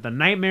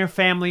Nightmare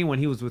Family when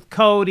he was with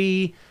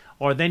Cody,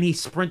 or then he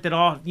sprinted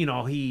off, you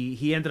know,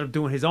 he ended up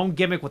doing his own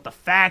gimmick with the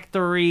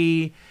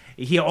Factory.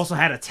 He also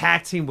had a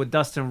tag team with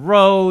Dustin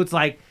Rhodes.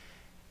 Like,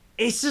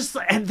 it's just,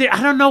 and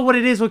I don't know what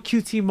it is with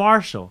QT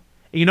Marshall,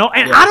 you know,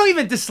 and I don't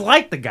even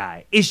dislike the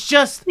guy. It's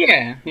just,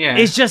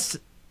 it's just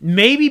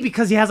maybe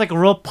because he has like a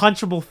real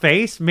punchable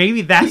face.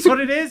 Maybe that's what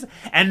it is.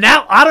 And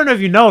now, I don't know if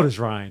you noticed,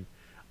 Ryan,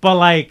 but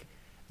like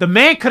the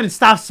man couldn't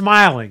stop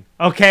smiling,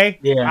 okay?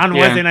 On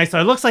Wednesday night.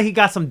 So it looks like he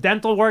got some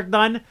dental work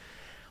done.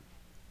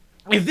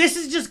 If this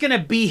is just going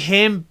to be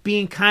him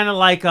being kind of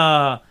like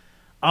a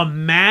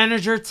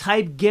manager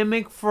type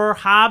gimmick for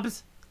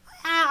Hobbs,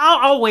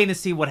 I'll wait and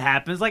see what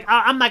happens. Like,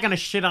 I'm not going to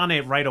shit on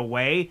it right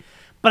away,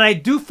 but I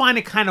do find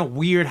it kind of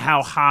weird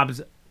how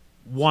Hobbs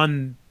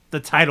won the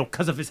title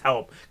because of his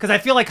help. Because I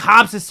feel like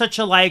Hobbs is such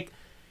a, like,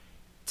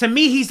 to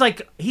me, he's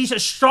a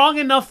strong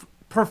enough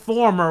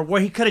performer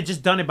where he could have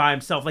just done it by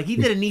himself. Like, he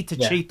didn't need to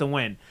cheat to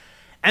win.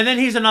 And then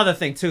here's another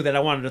thing, too, that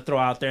I wanted to throw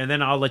out there, and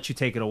then I'll let you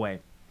take it away.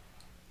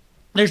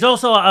 There's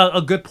also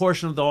a good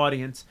portion of the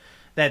audience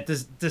that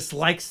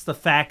dislikes the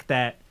fact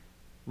that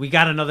we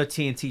got another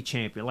TNT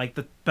champion. Like,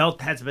 the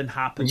belt has been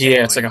hot potato.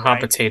 Yeah, it's like a hot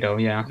potato,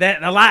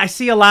 I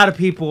see a lot of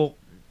people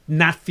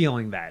not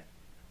feeling that.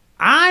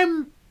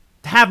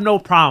 Have no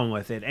problem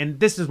with it, and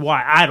this is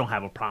why I don't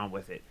have a problem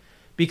with it.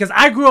 Because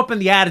I grew up in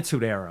the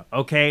Attitude Era,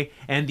 okay?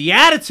 And the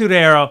Attitude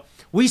Era,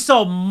 we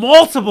saw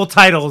multiple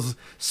titles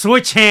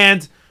switch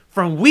hands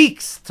from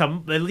weeks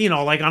to, you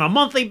know, like on a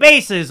monthly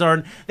basis,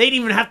 or they'd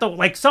even have to,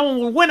 like, someone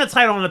would win a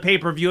title on the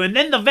pay-per-view, and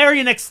then the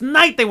very next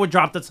night they would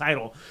drop the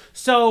title.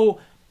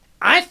 So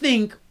I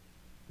think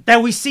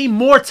that we see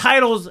more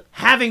titles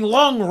having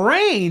long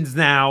reigns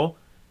now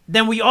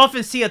than we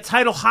often see a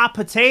title hot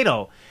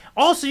potato.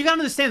 Also, you gotta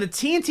understand the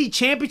TNT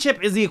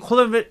Championship is the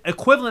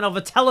equivalent of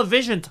a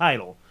television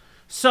title.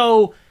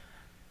 So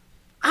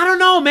I don't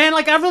know, man.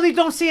 Like, I really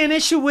don't see an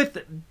issue with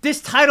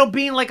this title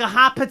being like a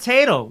hot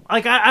potato.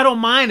 Like, I don't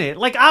mind it.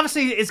 Like,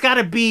 obviously, it's got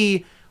to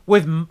be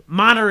with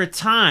moderate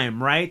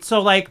time, right? So,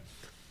 like,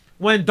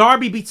 when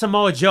Darby beat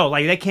Samoa Joe,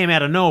 like, they came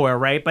out of nowhere,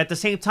 right? But at the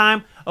same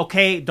time,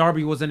 okay,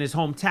 Darby was in his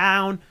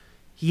hometown.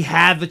 He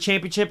had the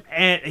championship,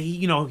 and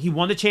he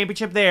won the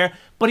championship there.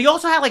 But he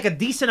also had like a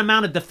decent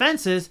amount of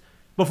defenses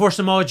before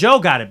Samoa Joe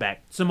got it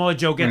back. Samoa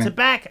Joe gets it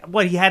back.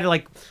 He had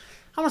like,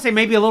 I want to say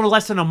maybe a little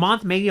less than a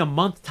month, maybe a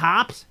month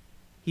tops.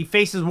 He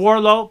faces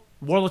Wardlow.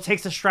 Wardlow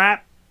takes the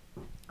strap.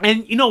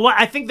 And you know what?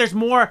 I think there's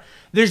more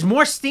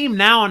steam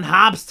now on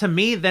Hobbs to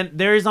me than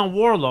there is on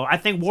Wardlow. I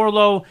think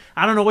Wardlow,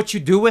 I don't know what you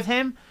do with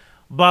him,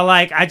 but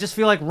like I just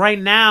feel like right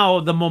now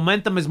the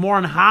momentum is more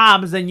on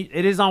Hobbs than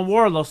it is on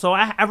Wardlow. So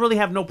I really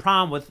have no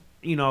problem with,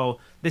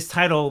 this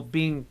title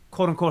being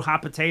quote unquote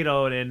hot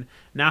potatoed and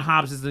now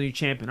Hobbs is the new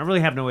champion. I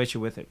really have no issue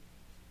with it.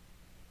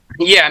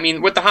 Yeah, I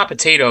mean, with the hot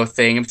potato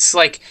thing, it's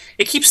like,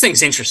 it keeps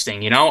things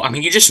interesting, I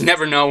mean, you just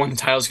never know when the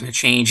title's going to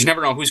change. You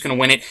never know who's going to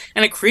win it.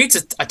 And it creates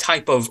a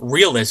type of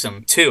realism,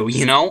 too,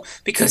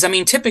 Because, I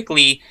mean,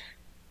 typically,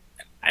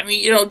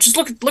 just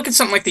look at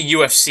something like the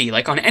UFC.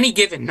 Like, on any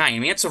given night, I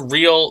mean, that's a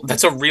real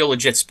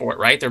legit sport,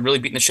 right? They're really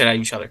beating the shit out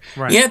of each other.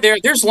 Right. Yeah,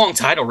 there's long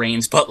title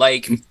reigns, but,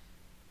 like,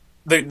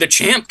 the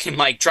champ can,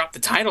 like, drop the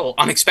title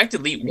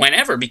unexpectedly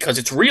whenever because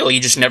it's real. You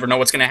just never know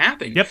what's going to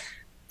happen. Yep.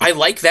 I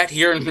like that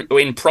here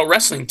in pro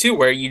wrestling too,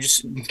 where you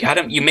just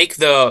you make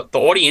the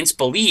audience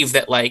believe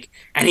that like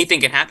anything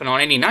can happen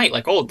on any night.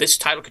 Like, oh, this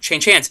title could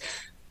change hands.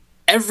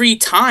 Every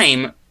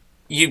time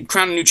you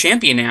crown a new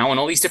champion now in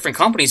all these different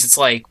companies, it's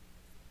like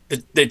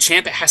the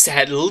champ has to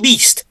at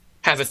least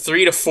have a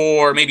 3 to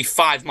 4, maybe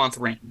 5 month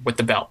reign with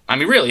the belt. I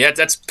mean, really,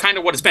 that's kind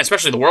of what it's been,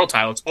 especially the world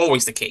title. It's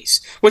always the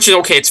case, which is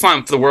okay. It's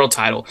fine for the world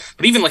title,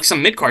 but even like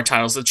some mid card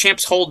titles, the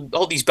champs hold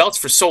these belts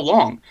for so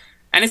long.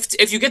 And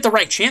if you get the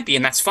right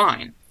champion, that's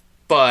fine.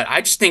 But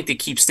I just think that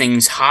keeps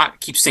things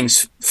hot, keeps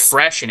things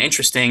fresh and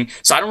interesting.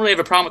 So I don't really have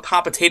a problem with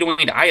hot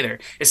potatoing either.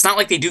 It's not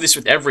like they do this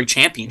with every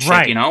championship,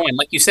 right. And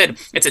like you said,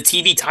 it's a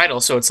TV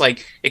title, so it's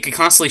like it could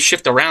constantly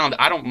shift around.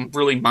 I don't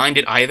really mind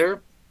it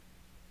either.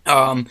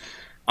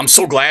 I'm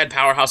so glad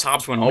Powerhouse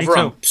Hobbs went over.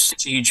 I'm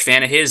such a huge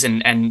fan of his,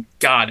 and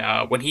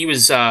God, when he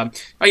was,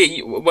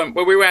 when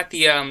we were at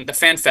the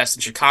Fan Fest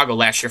in Chicago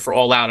last year for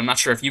All Out, I'm not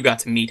sure if you got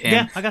to meet him.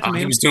 Yeah, I got to meet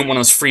him. He was doing one of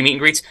those free meet and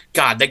greets.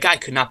 God, that guy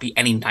could not be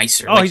any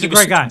nicer. Oh, he's a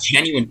great guy.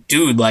 Genuine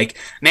dude. Like,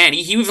 man,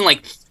 he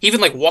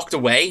even walked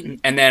away,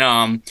 and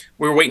then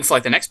we were waiting for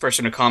like the next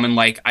person to come, and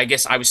like I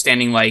guess I was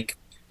standing like,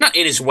 not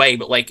in his way,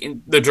 but like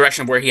in the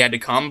direction of where he had to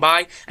come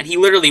by. And he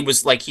literally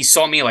was like, he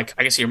saw me, like,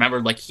 I guess he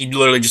remembered, like, he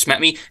literally just met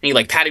me and he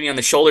like patted me on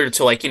the shoulder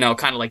to like,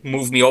 kind of like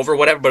move me over or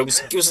whatever. But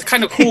it was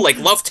kind of cool, like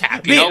love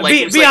tap, Be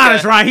like,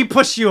 honest, Ryan, he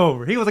pushed you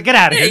over. He was like, get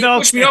out of here. He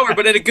pushed me over,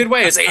 but in a good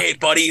way. I was like, hey,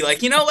 buddy,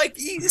 like, like,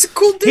 he's a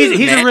cool dude.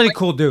 He's a really like,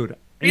 cool dude.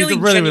 Really, he's a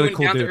really, genuine, really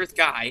cool down-to-earth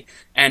guy,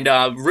 and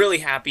really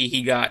happy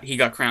he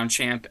got crowned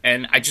champ.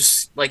 And I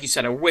just, like you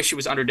said, I wish it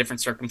was under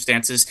different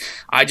circumstances.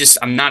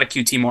 I'm not a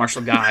QT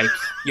Marshall guy.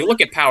 You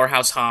look at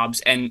Powerhouse Hobbs,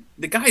 and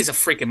the guy is a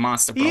freaking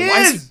monster, bro.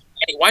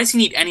 Why does he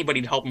need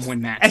anybody to help him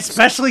win matches?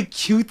 Especially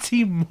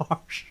QT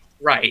Marshall.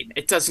 Right.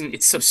 It doesn't.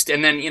 It's so.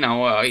 And then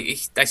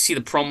I see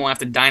the promo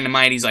after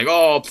Dynamite. He's like,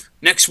 "Oh,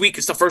 next week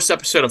is the first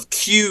episode of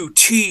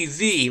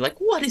QTV." Like,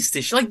 what is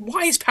this? Like,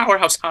 why is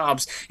Powerhouse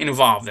Hobbs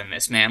involved in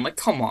this, man? Like,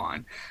 come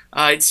on.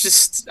 It's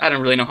just I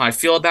don't really know how I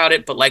feel about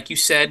it. But like you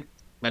said,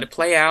 let it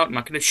play out. I'm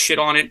not gonna shit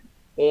on it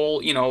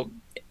all,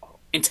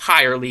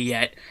 entirely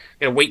yet.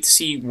 Gotta wait to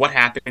see what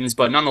happens.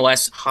 But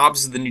nonetheless,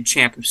 Hobbs is the new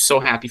champ. I'm so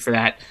happy for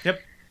that. Yep.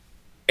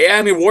 Yeah,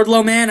 I mean,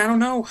 Wardlow, man, I don't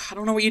know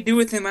what you do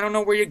with him. I don't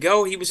know where you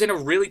go. He was in a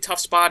really tough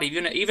spot.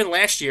 Even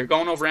last year,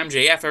 going over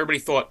MJF, everybody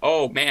thought,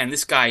 oh, man,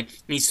 this guy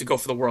needs to go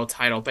for the world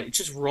title. But it's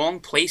just wrong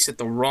place at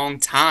the wrong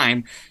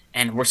time.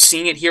 And we're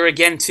seeing it here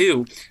again,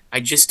 too.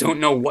 I just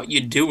don't know what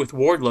you do with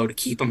Wardlow to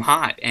keep him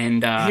hot.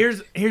 And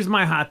here's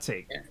my hot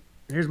take. Yeah.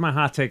 Here's my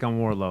hot take on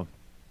Wardlow.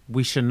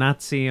 We should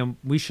not see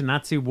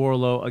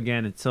Wardlow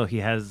again until he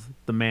has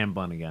the man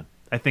bun again.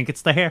 I think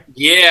it's the hair.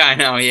 Yeah, I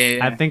know.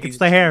 Yeah. I think it's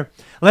the hair.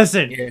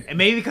 Listen, Yeah. and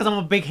maybe because I'm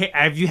a big hair.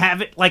 If you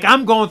have it, like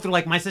I'm going through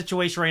like my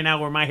situation right now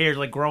where my hair is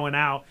like growing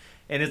out,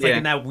 and it's like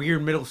in that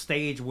weird middle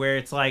stage where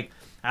it's like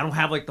I don't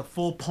have like the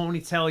full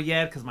ponytail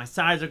yet because my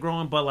sides are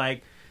growing, but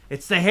like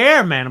it's the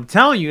hair, man. I'm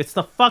telling you, it's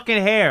the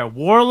fucking hair.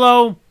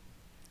 Wardlow.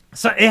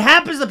 So it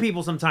happens to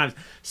people sometimes.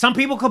 Some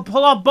people can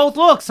pull off both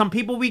looks. Some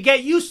people we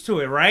get used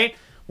to it, right?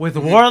 With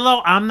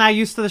Wardlow, I'm not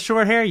used to the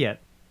short hair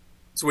yet.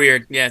 It's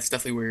weird. Yeah, it's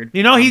definitely weird.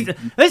 He's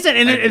listen,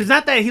 and it's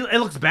not that it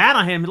looks bad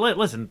on him.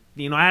 Listen,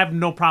 I have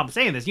no problem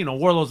saying this.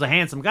 Wardlow's a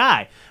handsome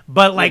guy,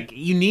 but like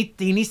he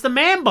needs the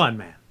man bun,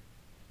 man.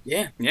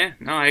 Yeah.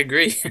 No, I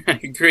agree. I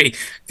agree.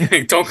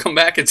 Don't come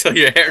back until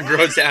your hair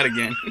grows out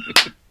again.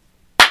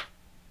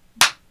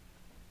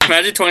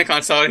 Imagine Tony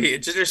Khan saw it.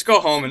 Just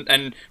go home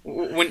and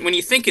when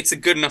you think it's a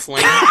good enough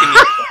length.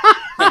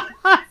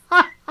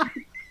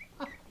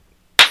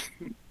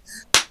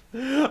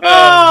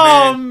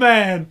 Oh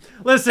man!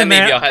 Listen,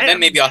 then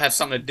maybe I'll have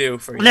something to do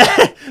for you.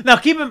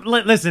 Now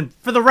listen.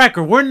 For the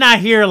record, we're not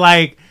here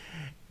like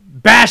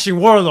bashing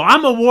Wardlow.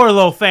 I'm a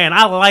Wardlow fan.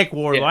 I like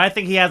Wardlow. Yeah. I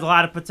think he has a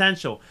lot of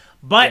potential.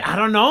 But I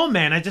don't know,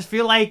 man. I just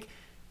feel like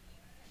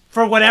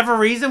for whatever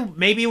reason,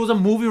 maybe it was a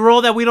movie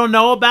role that we don't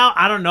know about.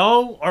 I don't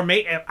know. Or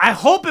I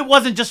hope it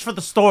wasn't just for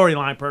the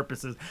storyline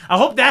purposes. I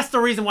hope that's the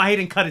reason why he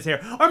didn't cut his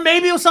hair. Or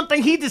maybe it was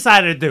something he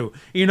decided to do.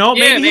 You know?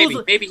 Yeah, maybe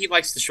maybe he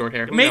likes the short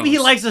hair. Who maybe he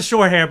knows? likes the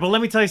short hair. But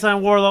let me tell you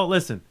something, Warlow.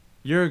 Listen,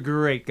 you're a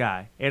great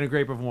guy and a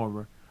great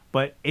performer.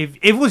 But if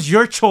it was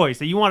your choice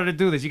that you wanted to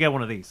do this, you get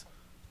one of these.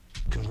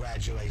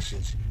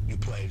 Congratulations, you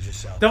played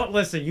yourself. Don't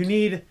listen.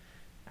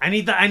 I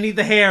need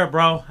the hair,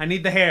 bro. I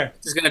need the hair.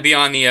 This is going to be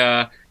on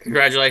the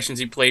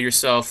congratulations, you played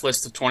yourself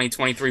list of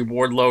 2023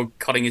 Wardlow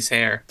cutting his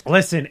hair.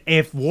 Listen,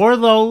 if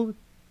Wardlow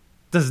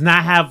does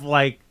not have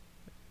like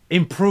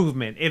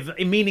improvement,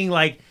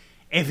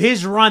 if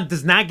his run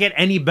does not get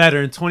any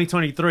better in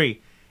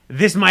 2023,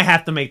 this might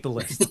have to make the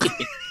list.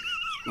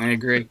 I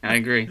agree.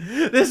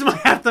 This might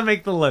have to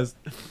make the list.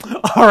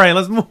 All right,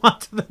 let's move on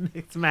to the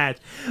next match.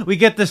 We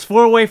get this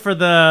 4-way for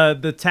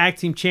the tag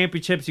team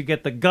championships. You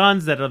get the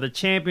Guns that are the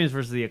champions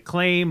versus the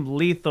Acclaim,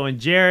 Lethal and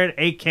Jarrett,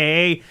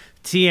 a.k.a.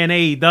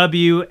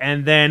 TNAEW.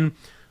 And then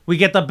we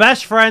get the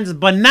Best Friends,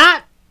 but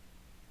not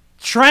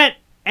Trent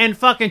and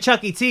fucking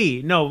Chucky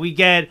T. No, we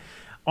get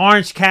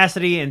Orange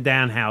Cassidy and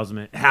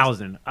Danhausen.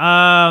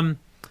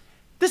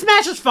 This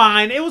match was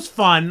fine. It was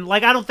fun.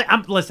 Like, I don't think...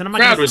 I'm not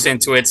Crowd was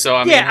into it, so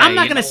I mean... Yeah, I'm hey,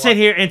 not going to sit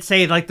here and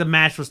say, like, the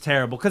match was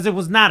terrible, because it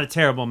was not a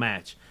terrible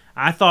match.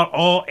 I thought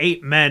all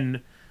 8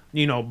 men,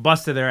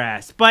 busted their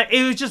ass. But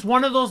it was just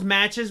one of those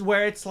matches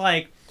where it's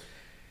like...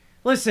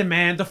 Listen,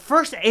 man, the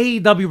first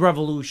AEW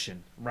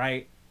Revolution,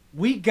 right?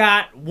 We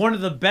got one of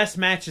the best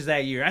matches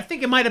that year. I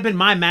think it might have been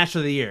my match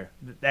of the year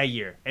that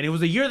year. And it was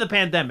the year of the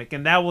pandemic,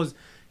 and that was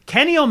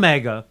Kenny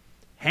Omega,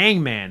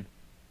 Hangman,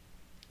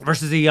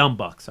 versus the Young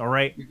Bucks, all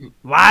right?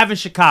 Live in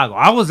Chicago.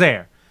 I was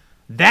there.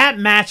 That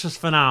match was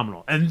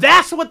phenomenal. And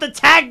that's what the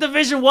tag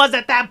division was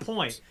at that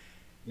point.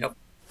 Yep.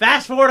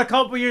 Fast forward a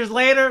couple years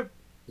later,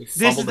 this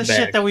is the bag.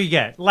 shit that we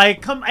get.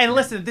 Like, come and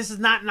listen, this is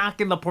not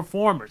knocking the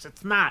performers.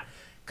 It's not.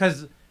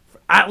 Because,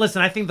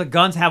 I think the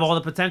Guns have all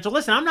the potential.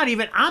 Listen, I'm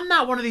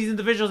not one of these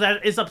individuals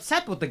that is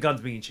upset with the Guns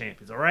being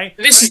champions, all right?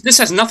 This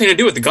has nothing to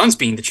do with the Guns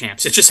being the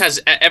champs. It just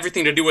has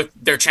everything to do with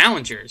their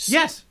challengers.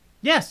 Yes.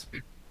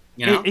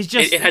 You know, It's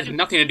just- it has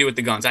nothing to do with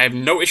the Guns. I have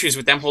no issues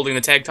with them holding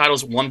the tag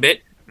titles one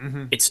bit.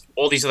 Mm-hmm. It's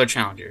all these other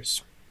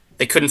challengers.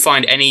 They couldn't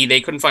find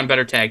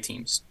better tag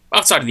teams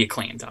outside of the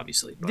Acclaimed,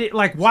 obviously. But.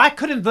 Like, why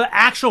couldn't the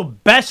actual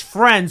Best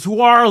Friends,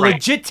 who are a Right.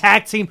 legit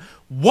tag team,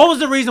 what was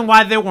the reason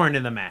why they weren't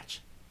in the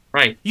match?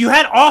 Right. You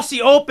had Aussie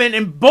Open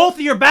in both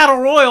of your Battle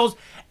Royals,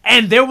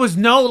 and there was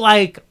no,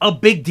 like, a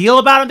big deal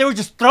about it. They were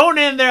just thrown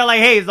in there like,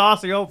 hey, it's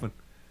Aussie Open.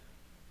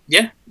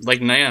 Yeah,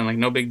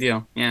 no big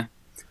deal. Yeah.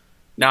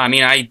 No, I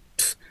mean,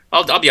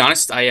 I'll be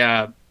honest.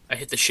 I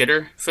hit the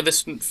shitter for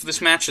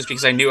this match just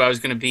because I knew I was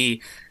going to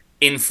be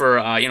in for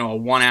a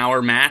 1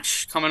 hour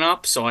match coming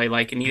up. So I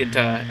needed to.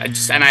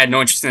 And I had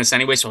no interest in this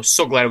anyway. So I was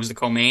so glad it was the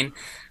co-main.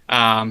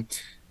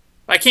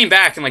 I came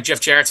back and Jeff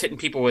Jarrett's hitting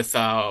people with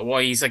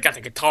he's got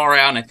the guitar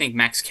out, and I think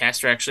Max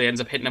Caster actually ends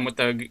up hitting him with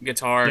the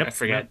guitar. Yep, I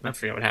forget yep.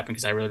 what happened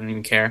because I really didn't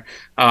even care.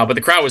 But the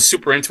crowd was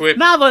super into it.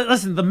 No, but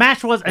listen, the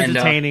match was And,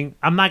 entertaining.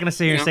 I'm not going to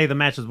sit here and say the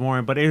match was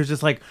boring, but it was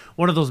just like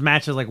one of those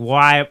matches, like,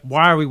 why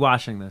are we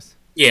watching this?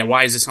 Yeah,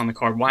 why is this on the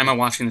card? Why am I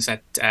watching this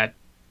at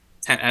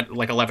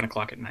 11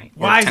 o'clock at night?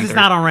 or Why is this 10:30?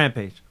 not on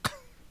Rampage?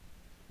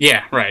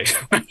 Yeah, right.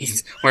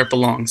 Where it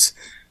belongs.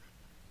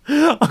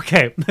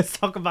 Okay, let's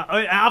talk about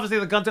obviously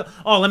the Guns.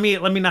 Oh, let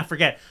me not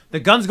forget. The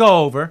Guns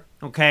go over.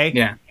 Okay.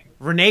 Yeah.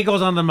 Renee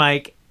goes on the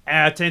mic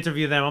to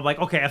interview them. I'm like,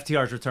 okay,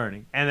 FTR's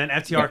returning, and then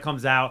FTR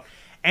comes out,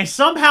 and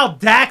somehow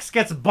Dax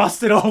gets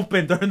busted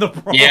open during the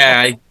promo.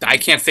 Yeah, I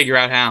can't figure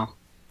out how.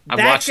 I've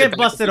Dax watched it get back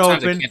busted a few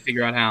times, open. I can't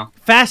figure out how.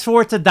 Fast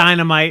forward to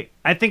Dynamite.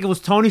 I think it was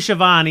Tony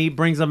Schiavone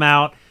brings him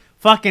out.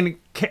 Fucking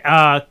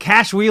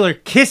Cash Wheeler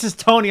kisses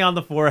Tony on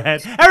the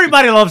forehead.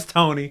 Everybody loves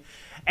Tony,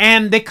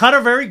 and they cut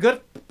a very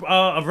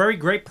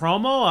great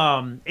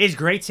promo. It's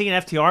great seeing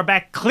FTR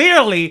back.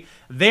 Clearly,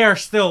 they are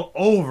still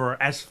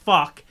over as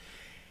fuck.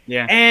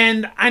 Yeah.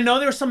 And I know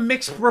there were some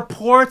mixed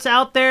reports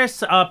out there.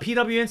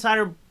 PW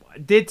Insider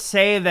did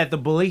say that the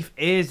belief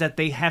is that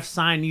they have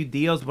signed new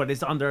deals, but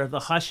it's under the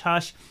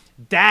hush-hush.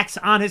 Dax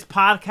on his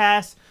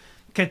podcast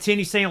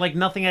continues saying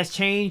nothing has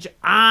changed.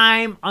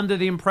 I'm under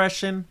the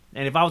impression,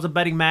 and if I was a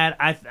betting man,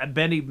 I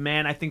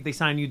think they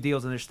signed new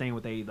deals and they're staying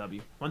with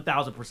AEW.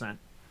 1,000%.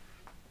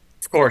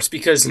 Of course,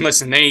 because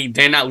listen,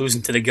 they're not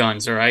losing to the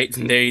Guns, all right?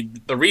 The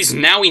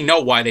reason now we know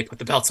why they put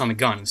the belts on the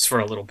Guns for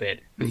a little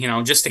bit,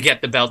 just to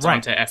get the belts Right.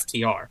 onto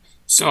FTR.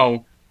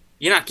 So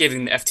you're not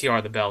giving the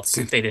FTR the belts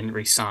if they didn't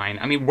re-sign.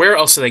 I mean, where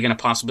else are they going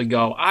to possibly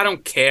go? I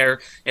don't care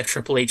if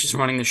Triple H is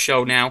running the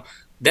show now.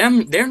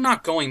 they're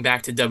not going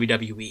back to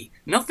WWE.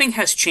 Nothing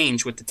has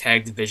changed with the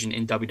tag division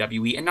in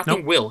WWE, and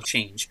nothing will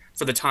change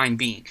for the time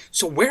being.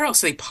 So where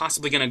else are they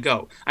possibly going to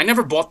go? I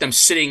never bought them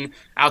sitting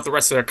out the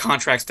rest of their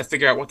contracts to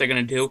figure out what they're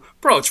going to do.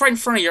 Bro, it's right in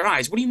front of your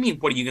eyes. What do you mean,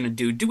 what are you going to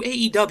do? Do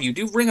AEW,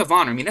 do Ring of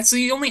Honor. I mean, that's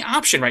the only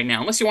option right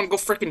now, unless you want to go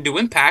freaking do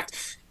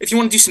Impact. If you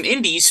want to do some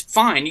indies,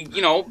 fine.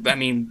 You know, I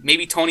mean,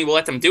 maybe Tony will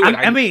let them do it.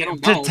 I mean,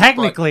 don't know,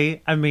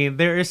 technically, I mean,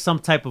 there is some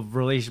type of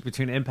relationship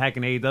between Impact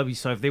and AEW,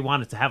 so if they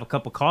wanted to have a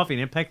cup of coffee in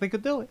Impact, they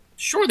could do it.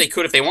 Sure, they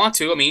could if they want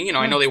to. I mean, you know,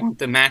 I know they want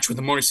the match with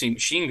the Motor City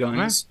Machine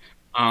Guns.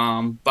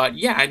 But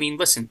yeah, I mean,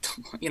 listen,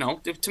 you know,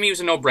 to me it was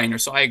a no-brainer,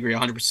 so I agree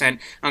 100%. I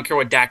don't care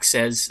what Dax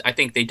says. I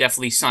think they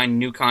definitely signed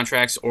new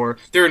contracts, or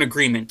they're in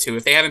agreement to.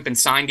 If they haven't been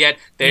signed yet,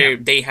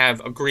 they have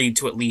agreed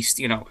to at least,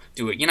 you know,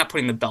 do it. You're not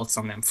putting the belts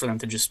on them for them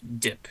to just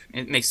dip.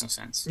 It makes no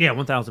sense. Yeah,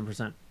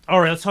 1,000%. All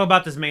right, let's talk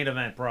about this main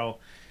event, bro.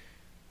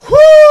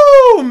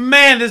 Whoo,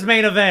 man, this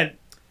main event.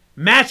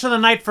 Match of the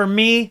night for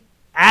me.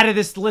 Added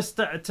this list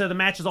to the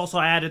matches. Also,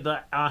 I added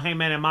the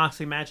Hangman and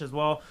Moxley match as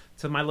well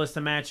to my list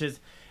of matches.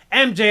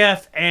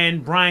 MJF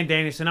and Bryan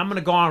Danielson. I'm going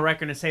to go on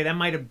record and say that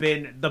might have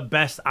been the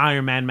best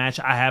Iron Man match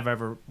I have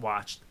ever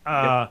watched.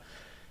 The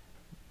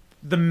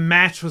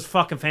match was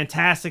fucking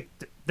fantastic.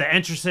 The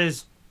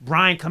entrances,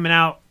 Bryan coming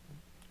out,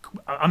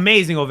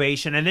 amazing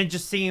ovation. And then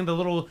just seeing the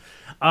little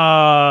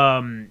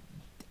gimmicked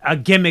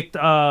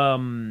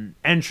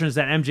entrance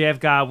that MJF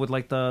got with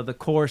like the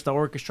chorus, the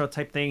orchestra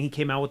type thing. He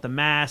came out with the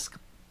mask.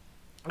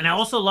 And I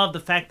also love the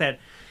fact that,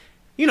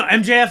 you know,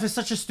 MJF is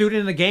such a student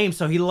in the game,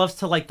 so he loves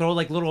to like throw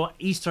like little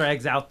Easter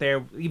eggs out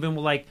there. Even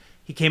with, like,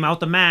 he came out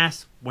the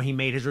mask when he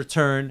made his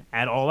return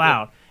at All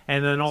Out,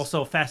 and then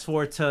also fast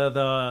forward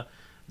to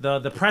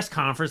the press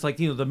conference, like,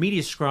 you know, the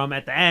media scrum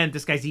at the end.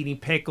 This guy's eating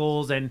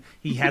pickles and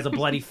he has a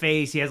bloody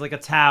face. He has like a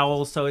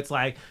towel, so it's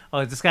like,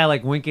 oh, this guy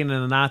like winking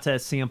in the nod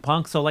at CM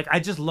Punk. So like, I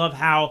just love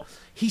how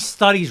he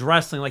studies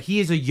wrestling. Like, he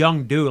is a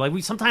young dude.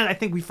 Like, sometimes I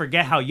think we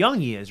forget how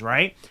young he is,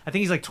 right? I think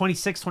he's like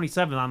 26,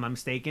 27, if I'm not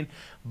mistaken,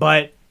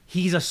 but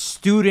he's a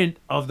student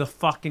of the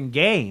fucking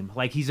game.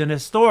 Like, he's an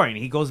historian.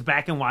 He goes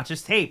back and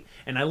watches tape,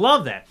 and I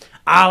love that.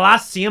 A la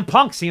CM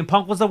Punk. CM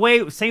Punk was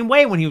the same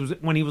way when he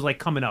was like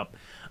coming up.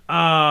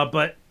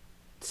 But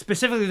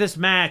specifically this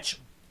match,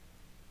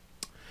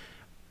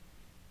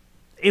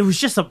 it was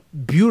just a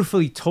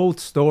beautifully told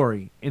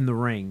story in the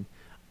ring.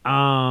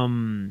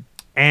 And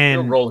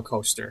a roller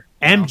coaster.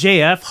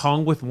 MJF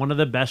hung with one of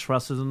the best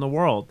wrestlers in the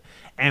world.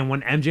 And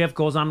when MJF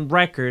goes on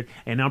record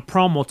and on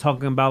promo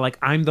talking about, like,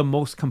 I'm the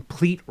most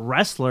complete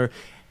wrestler,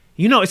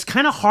 you know, it's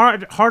kind of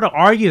hard to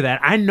argue that.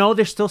 I know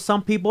there's still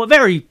some people, a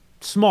very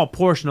small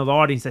portion of the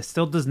audience, that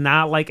still does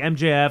not like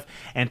MJF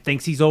and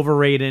thinks he's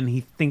overrated, and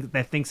he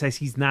thinks that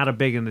he's not a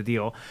big in the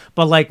deal.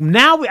 But like,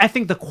 now I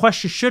think the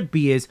question should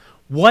be is,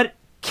 what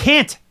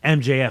can't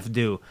MJF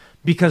do?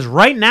 Because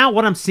right now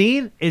what I'm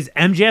seeing is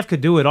MJF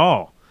could do it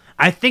all.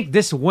 I think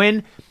this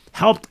win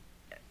helped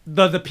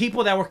the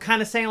people that were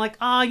kind of saying like,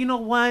 oh, you know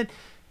what,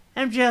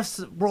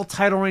 MJF's world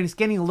title reign is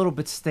getting a little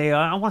bit stale.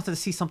 I wanted to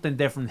see something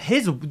different.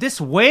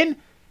 This win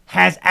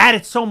has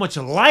added so much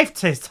life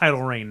to his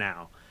title reign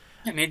now.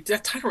 I mean,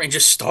 that title reign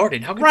just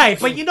started. Right,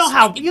 but you know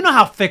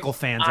how fickle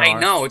fans are. I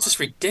know, it's just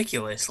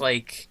ridiculous.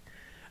 Like,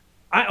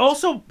 I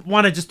also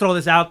want to just throw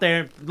this out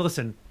there.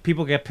 Listen,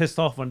 people get pissed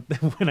off when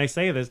I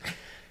say this.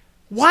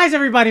 Why is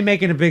everybody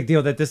making a big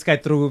deal that this guy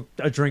threw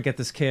a drink at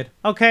this kid?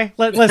 Okay,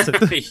 listen.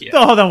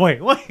 Yeah. Hold on, wait.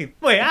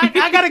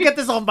 I gotta get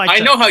this off my chest.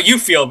 I know how you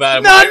feel about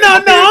it. No.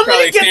 I'm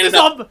gonna get this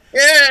off.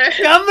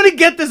 I'm gonna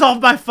get this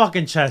off my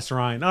fucking chest,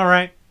 Ryan. All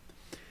right,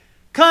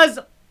 because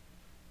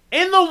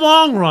in the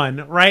long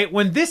run, right,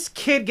 when this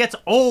kid gets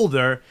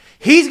older,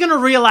 he's gonna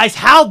realize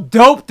how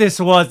dope this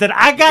was, that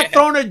I got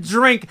thrown a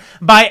drink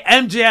by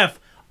MJF.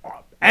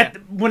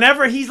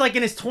 Whenever he's like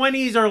in his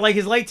 20s or like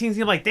his late teens,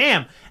 he's like,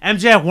 damn,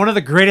 MJF, one of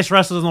the greatest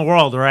wrestlers in the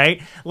world, right?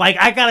 Like,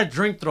 I got a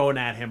drink thrown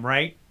at him,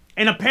 right?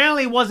 And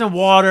apparently it wasn't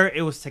water,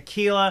 it was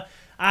tequila.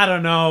 I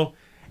don't know.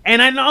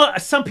 And I know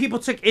some people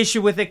took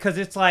issue with it because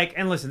it's like,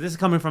 and listen, this is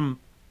coming from,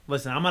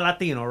 I'm a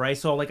Latino, right?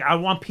 So like, I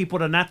want people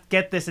to not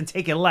get this and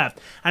take it left.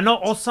 I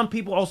know some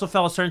people also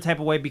felt a certain type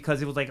of way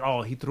because it was like,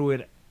 oh, he threw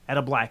it at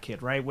a black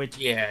kid, right? Which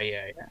Yeah.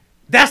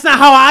 That's not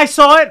how I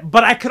saw it,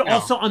 but I could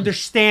also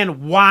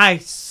understand why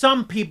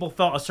some people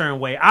felt a certain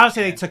way.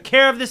 Obviously, they took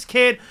care of this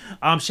kid.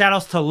 Shout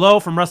outs to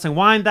Lo from Wrestling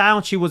Wine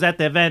Down. She was at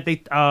the event.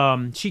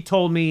 She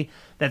told me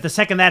that the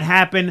second that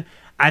happened,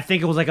 I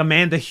think it was like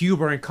Amanda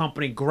Huber and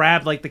company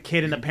grabbed like the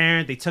kid and the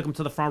parent. They took him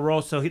to the front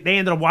row. So they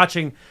ended up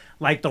watching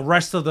like the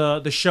rest of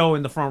the show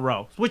in the front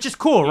row, which is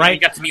cool, right? You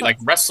got to meet like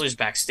wrestlers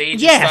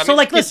backstage. Yeah, and so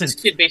like, listen, this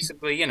kid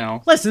basically, you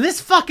know. Listen, this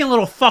fucking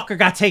little fucker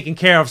got taken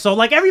care of. So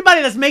like,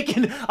 everybody that's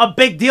making a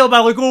big deal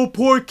about like, oh,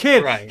 poor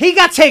kid, right, he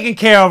got taken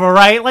care of, all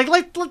right?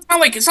 It's not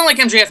like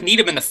MJF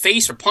kneed him in the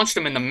face or punched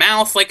him in the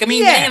mouth. Like, I mean,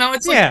 you know,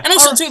 it's like, and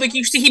also too, like,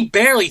 you see, he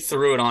barely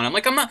threw it on him.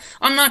 Like, I'm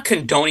not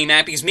condoning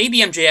that because maybe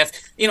MJF,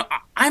 you know,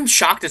 I'm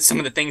shocked at some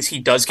of the things he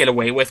does get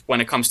away with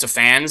when it comes to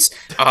fans.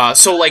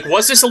 So like,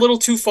 was this a little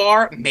too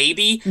far?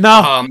 Maybe. No.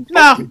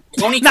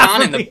 Tony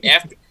Khan in the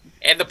after.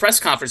 at the press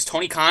conference,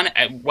 Tony Khan,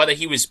 whether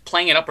he was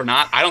playing it up or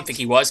not, I don't think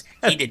he was.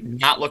 He did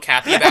not look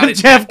happy about it.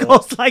 Jeff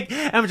goes like,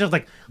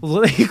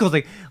 he goes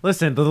like,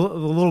 listen, the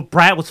little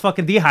brat was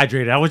fucking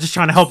dehydrated. I was just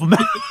trying to help him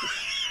out.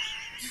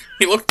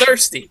 He looked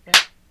thirsty.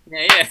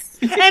 Yeah.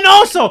 And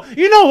also,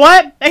 you know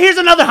what? And here's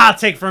another hot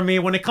take from me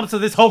when it comes to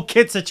this whole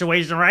kid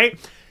situation, right?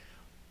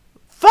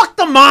 Fuck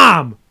the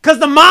mom. Because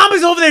the mom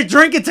is over there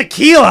drinking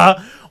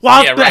tequila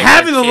while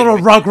having the little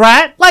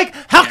rugrat. Like,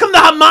 how come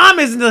the mom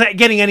isn't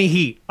getting any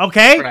heat?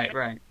 Okay?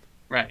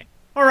 Right.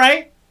 All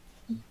right.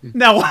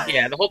 No.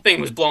 Yeah, the whole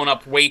thing was blown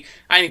up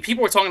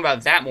people were talking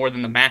about that more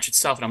than the match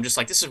itself, and I'm just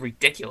like, this is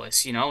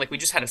ridiculous, you know? Like, we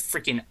just had a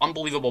freaking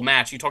unbelievable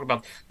match. You talk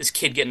about this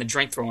kid getting the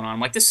drink thrown on him.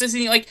 Like, this is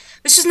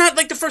not,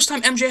 like, the first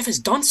time MJF has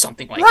done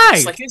something like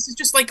this. Like, this is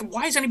just, like,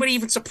 why is anybody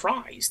even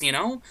surprised, you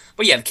know?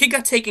 But, yeah, the kid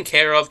got taken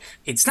care of.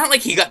 It's not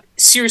like he got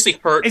seriously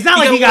hurt. It's not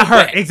like he got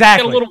hurt. Wet.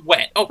 Exactly. He got a little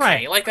wet. Okay,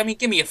 right. Like, I mean,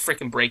 give me a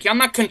freaking break. I'm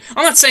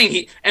not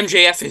saying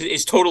MJF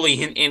is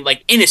totally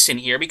like, innocent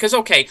here, because,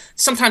 okay,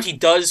 sometimes he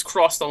does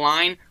cross the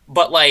line,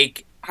 but,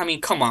 like, I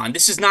mean, come on.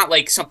 This is not,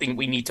 like, something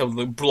we need to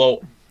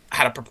blow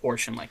out of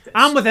proportion like this.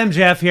 I'm with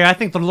MJF here. I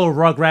think the little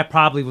rugrat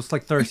probably was,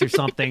 like, thirsty or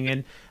something,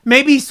 and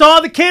maybe he saw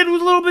the kid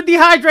was a little bit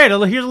dehydrated.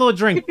 Here's a little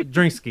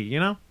drinkski, you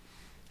know?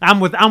 I'm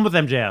with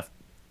MJF.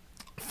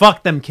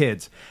 Fuck them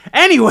kids.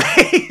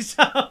 Anyway,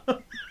 so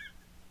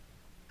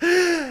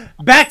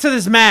back to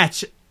this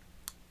match.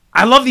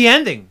 I love the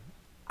ending.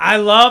 I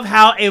love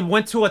how it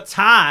went to a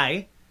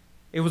tie.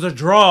 It was a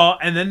draw,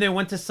 and then they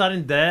went to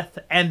sudden death,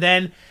 and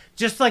then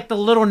just like the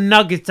little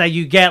nuggets that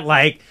you get,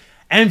 like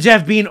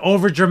MJF being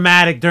over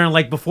dramatic during,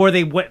 like, before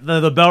they went,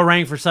 the bell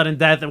rang for sudden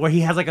death, where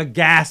he has like a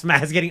gas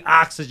mask getting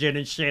oxygen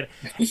and shit,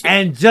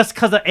 and just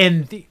because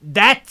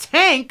that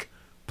tank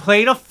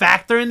played a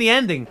factor in the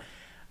ending.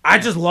 I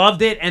just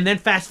loved it. And then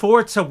fast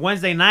forward to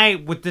Wednesday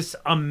night with this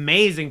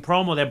amazing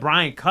promo that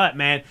Brian cut,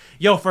 man.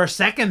 Yo, for a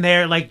second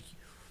there, like,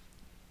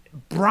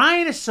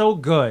 Brian is so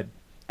good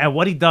at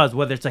what he does,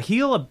 whether it's a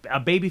heel, a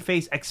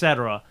babyface,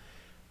 etc.,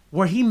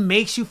 where he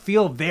makes you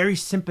feel very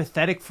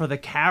sympathetic for the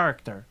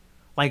character.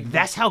 Like,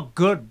 that's how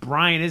good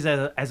Brian is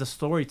as a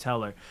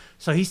storyteller.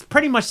 So he's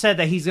pretty much said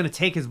that he's going to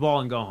take his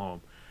ball and go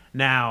home.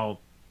 Now,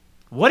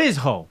 what is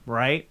home,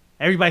 right?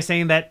 Everybody's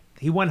saying that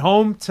he went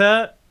home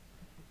to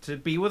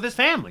be with his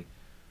family.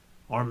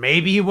 Or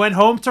maybe he went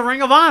home to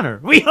Ring of Honor.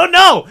 We don't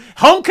know.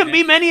 Home can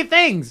be many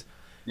things.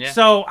 Yeah.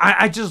 So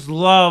I just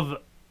love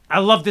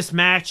this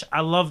match.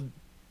 I love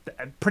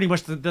pretty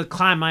much the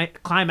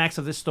climax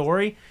of this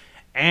story.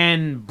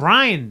 And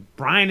Brian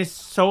is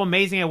so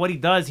amazing at what he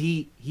does.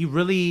 He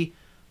really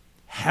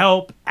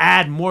helped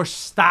add more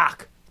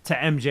stock to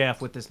MJF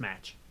with this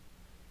match.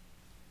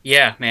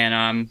 Yeah,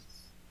 man.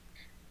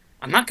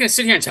 I'm not going to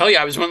sit here and tell you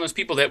I was one of those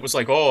people that was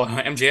like, oh,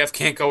 MJF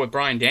can't go with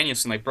Bryan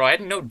Danielson. Like, bro, I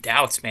had no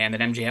doubts, man,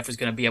 that MJF was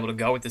going to be able to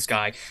go with this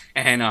guy.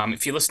 And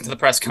if you listen to the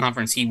press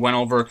conference, he went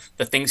over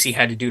the things he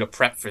had to do to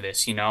prep for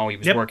this. You know, he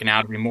was working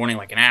out every morning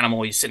like an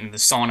animal. He was sitting in the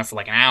sauna for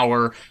like an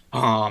hour.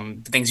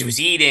 The things he was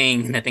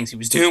eating, the things he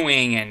was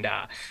doing. And,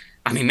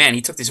 I mean, man,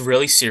 he took this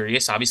really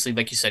serious. Obviously,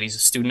 like you said, he's a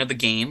student of the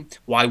game.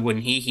 Why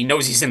wouldn't he? He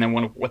knows he's in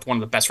there with one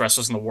of the best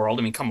wrestlers in the world.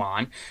 I mean, come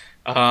on.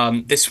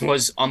 This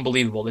was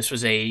unbelievable. This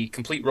was a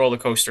complete roller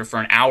coaster for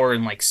an hour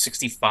and like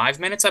 65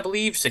 minutes, I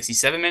believe,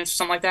 67 minutes or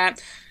something like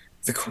that.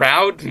 The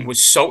crowd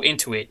was so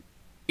into it,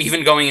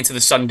 even going into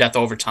the sudden death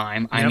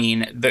overtime. Yep.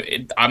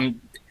 I mean,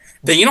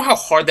 you know how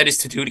hard that is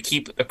to do, to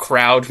keep the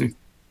crowd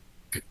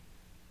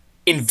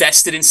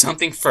invested in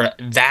something for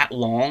that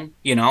long,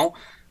 you know?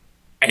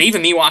 And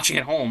even me watching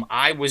at home,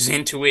 I was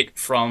into it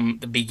from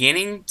the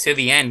beginning to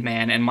the end,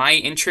 man, and my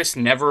interest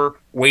never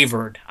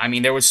wavered. I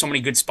mean, there was so many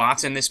good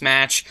spots in this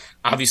match.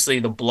 Obviously,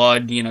 the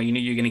blood, you knew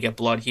you're going to get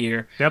blood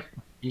here. Yep.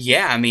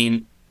 Yeah, I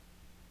mean,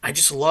 I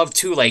just love,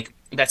 too, like,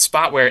 that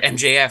spot where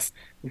MJF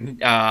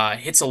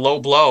hits a low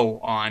blow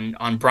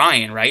on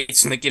Brian, right?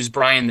 So that gives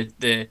Brian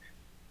the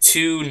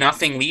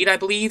 2-0 lead, I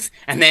believe,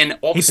 and then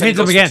all of a sudden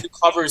he goes 2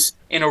 covers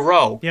in a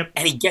row,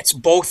 and he gets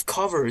both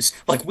covers.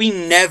 Like, we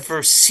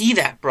never see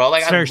that, bro.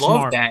 Like, I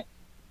love that.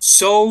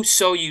 So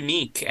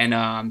unique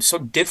and so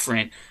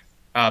different.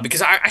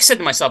 Because I said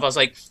to myself, I was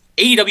like,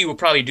 AEW will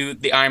probably do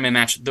the Iron Man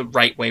match the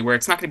right way, where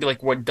it's not going to be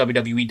like what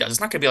WWE does. It's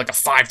not going to be like a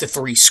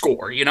 5-3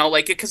 score, you know,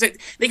 like, because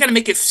they got to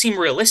make it seem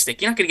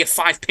realistic. You're not going to get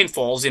 5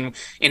 pinfalls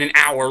in an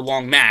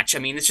hour-long match. I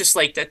mean, it's just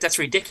like that's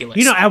ridiculous.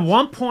 You know, at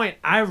one point,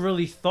 I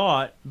really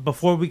thought,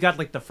 before we got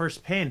like the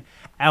first pin,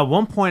 at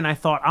one point I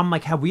thought, I'm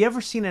like, have we ever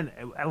seen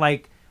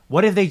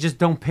what if they just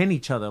don't pin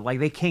each other? Like,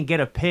 they can't get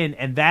a pin,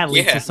 and that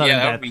leads to sudden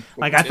death. Cool,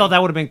 like, I thought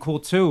that would have been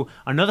cool too.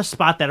 Another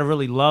spot that I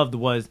really loved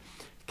was,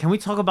 can we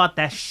talk about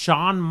that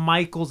Shawn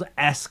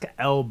Michaels-esque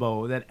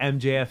elbow that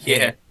MJF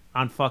hit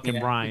on fucking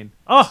Brian?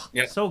 Oh,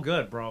 so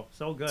good, bro.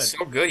 So good.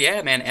 So good,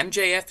 yeah, man.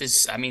 MJF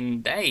is, I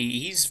mean, hey,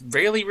 he's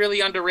really,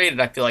 really underrated,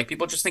 I feel like.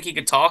 People just think he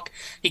could talk.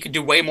 He could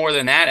do way more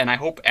than that, and I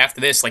hope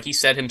after this, like he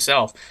said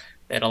himself,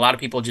 that a lot of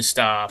people just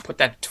put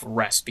that to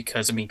rest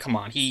because, I mean, come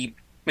on. He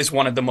is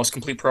one of the most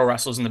complete pro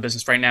wrestlers in the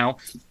business right now.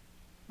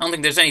 I don't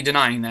think there's any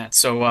denying that.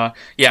 So,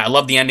 yeah, I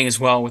love the ending as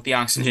well with the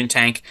oxygen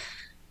tank.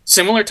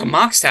 Similar to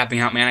Mox tapping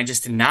out, man, I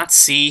just did not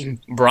see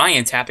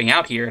Brian tapping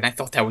out here, and I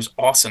thought that was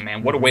awesome,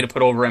 man. What a way to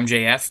put over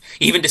MJF,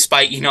 even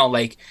despite,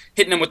 like,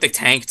 hitting him with the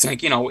tank. It's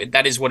like,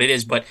 that is what it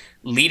is, but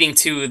leading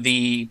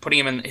to putting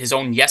him in his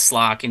own yes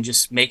lock and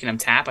just making him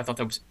tap, I thought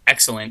that was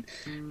excellent.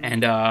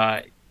 And,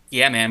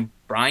 yeah, man,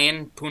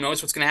 Brian, who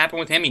knows what's going to happen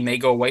with him? He may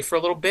go away for a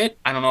little bit.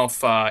 I don't know if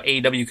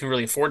AEW can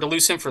really afford to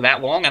lose him for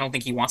that long. I don't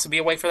think he wants to be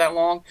away for that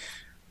long.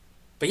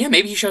 But yeah,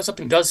 maybe he shows up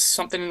and does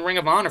something in Ring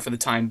of Honor for the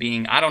time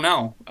being. I don't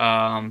know.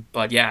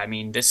 But yeah, I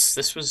mean,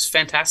 this was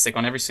fantastic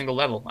on every single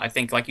level. I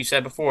think, like you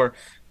said before,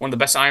 one of the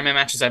best Iron Man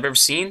matches I've ever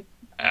seen.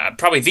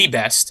 Probably the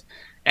best.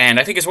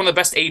 And I think it's one of the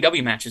best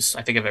AEW matches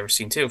I think I've ever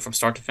seen, too, from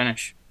start to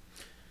finish.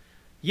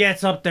 Yeah,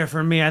 it's up there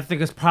for me. I think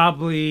it's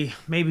probably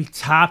maybe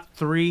top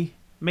 3.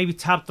 Maybe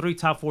top 3,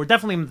 top 4.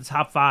 Definitely in the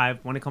top 5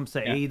 when it comes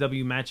to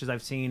AEW matches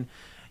I've seen.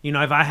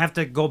 If I have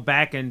to go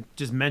back and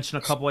just mention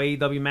a couple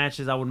AEW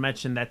matches, I would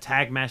mention that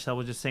tag match that I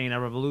was just saying at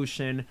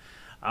Revolution.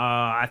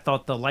 I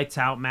thought the lights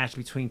out match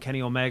between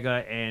Kenny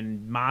Omega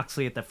and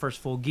Moxley at the first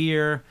Full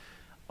Gear.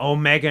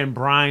 Omega and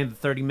Bryan, the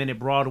 30-minute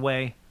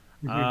Broadway.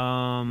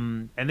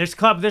 And there's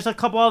a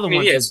couple other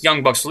ones. Yeah, it's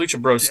Young Bucks, Lucha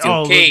Bros,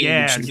 Steel Cage.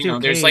 Yeah,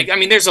 there's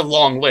there's a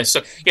long list. So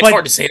it's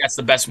hard to say that's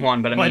the best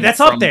one, but I mean, that's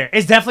up there.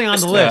 It's definitely on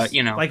the list.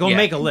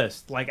 Make a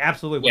list,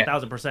 absolutely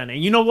 1,000%.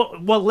 And you know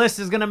what list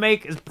is gonna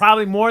make is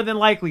probably more than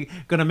likely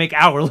gonna make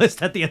our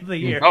list at the end of the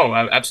year. Oh,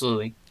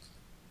 absolutely.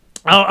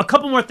 A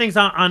couple more things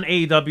on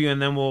AEW, and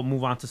then we'll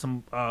move on to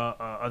some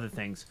other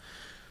things.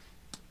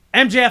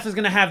 MJF is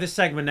gonna have this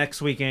segment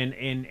next week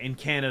in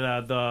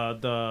Canada.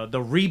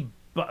 The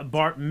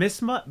Bart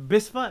Bisma,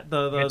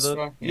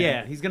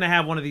 yeah, he's gonna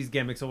have one of these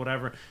gimmicks or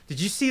whatever. Did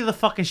you see the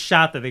fucking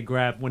shot that they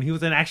grabbed when he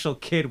was an actual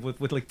kid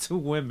with like 2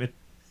 women?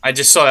 I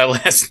just saw that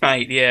last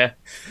night. Yeah,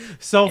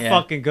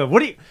 fucking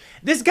good.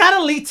 This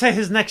gotta lead to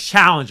his next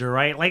challenger,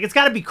 right? Like it's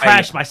gotta be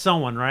crashed by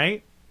someone,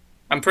 right?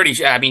 I'm pretty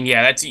sure. I mean,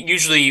 yeah, that's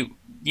usually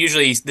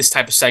this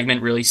type of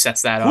segment really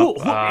sets that up.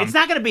 It's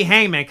not gonna be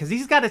Hangman because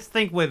he's got to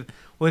think with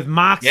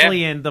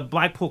Moxley and the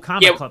Blackpool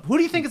Combat Club. Who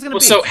do you think is going to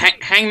be? So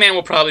Hangman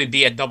will probably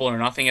be at Double or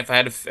Nothing if I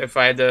had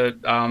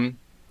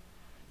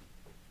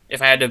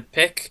to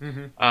pick.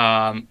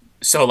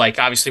 So like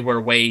obviously we're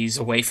ways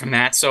away from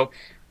that. So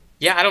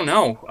yeah, I don't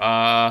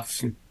know.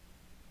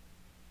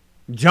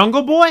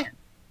 Jungle Boy?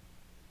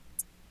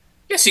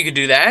 Guess you could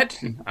do that.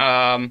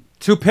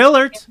 2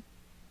 Pillars.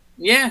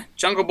 Yeah,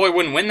 Jungle Boy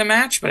wouldn't win the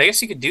match, but I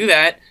guess you could do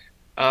that.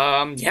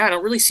 I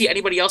don't really see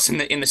anybody else in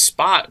the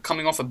spot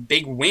coming off a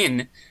big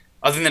win.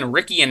 Other than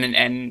Ricky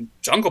and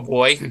Jungle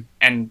Boy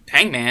and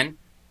Hangman,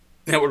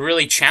 that would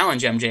really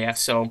challenge MJF.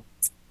 So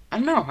I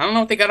don't know. I don't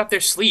know what they got up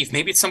their sleeve.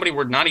 Maybe it's somebody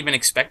we're not even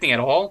expecting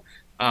at all.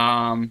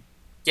 I'm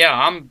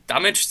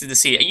interested to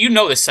see.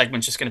 This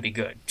segment's just going to be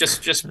good.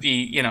 Just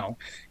be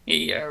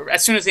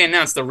as soon as they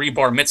announce the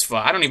Rebar Mitzvah,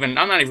 I'm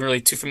not even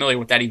really too familiar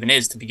with what that even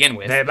is to begin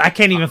with. I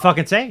can't even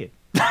fucking say it.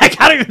 I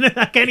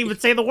can't even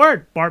say the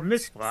word Bar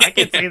Mitzvah. I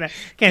can't say that.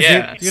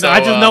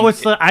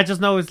 I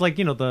just know it's like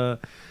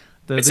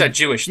it's a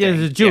Jewish thing.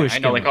 Yeah, it's a Jewish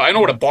thing. I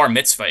know what a bar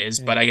mitzvah is,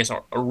 but I guess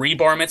a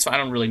rebar mitzvah, I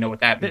don't really know what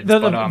that means.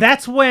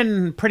 That's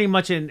when pretty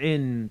much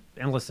and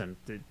listen,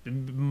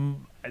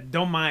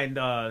 don't mind,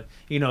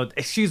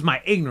 excuse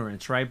my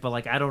ignorance, right?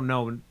 But I don't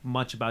know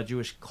much about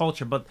Jewish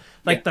culture, but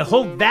that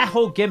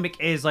whole gimmick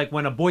is like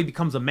when a boy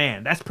becomes a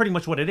man. That's pretty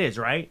much what it is,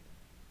 right?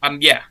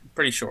 Yeah,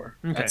 pretty sure.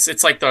 Okay.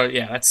 It's like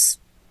that's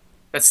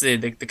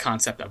the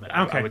concept of it.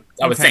 Okay.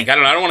 I would think. I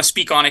don't want to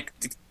speak on it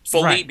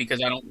fully because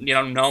I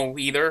don't know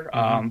either.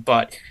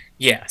 But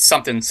yeah,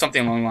 something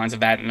along the lines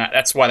of that, and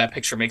that's why that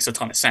picture makes a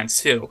ton of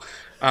sense too.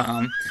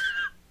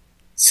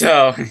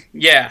 So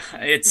yeah,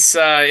 it's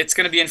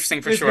going to be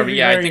interesting for sure. But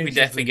yeah, I think we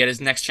definitely get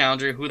his next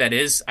challenger. Who that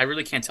is, I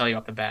really can't tell you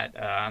off the bat.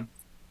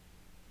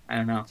 I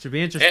don't know. Should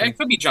be interesting. It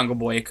could be Jungle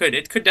Boy. It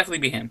could definitely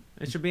be him.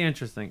 It should be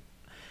interesting.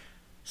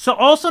 So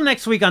also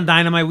next week on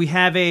Dynamite we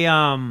have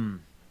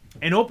an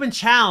open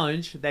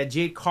challenge that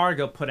Jade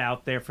Cargill put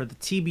out there for the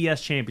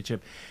TBS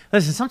Championship.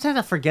 Listen, sometimes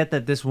I forget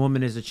that this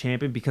woman is a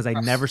champion because I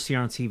never see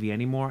her on TV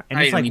anymore. And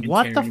it's like,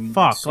 what the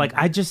fuck? So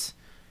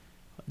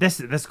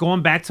this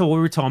going back to what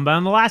we were talking about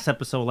in the last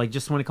episode,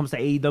 just when it comes to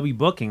AEW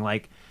booking,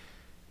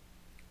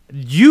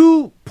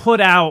 you put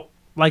out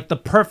the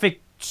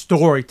perfect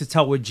story to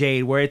tell with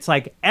Jade where it's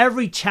like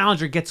every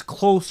challenger gets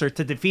closer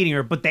to defeating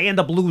her, but they end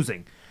up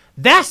losing.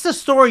 That's the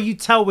story you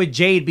tell with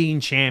Jade being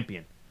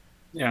champion.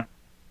 Yeah.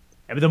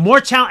 The more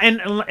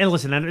and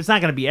listen, it's not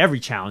going to be every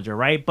challenger,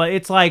 right? But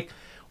it's like,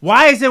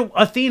 why is it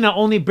Athena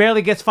only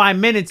barely gets 5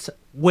 minutes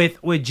with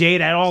Jade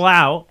at All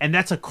Out, and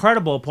that's a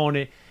credible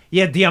opponent?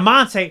 Yet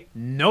Diamante,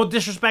 no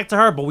disrespect to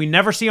her, but we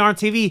never see her on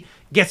TV,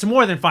 gets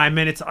more than 5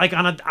 minutes,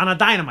 on a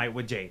Dynamite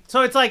with Jade.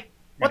 So it's like,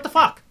 what the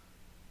fuck?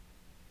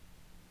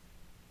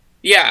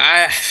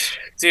 Yeah,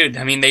 dude.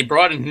 I mean, they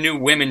brought a new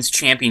women's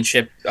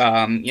championship,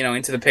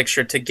 into the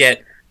picture to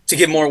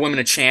give more women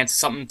a chance,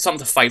 something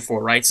to fight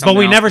for, right? But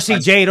we never see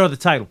Jade or the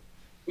title.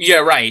 Yeah,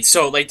 right.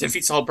 So like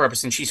defeats the whole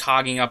purpose, and she's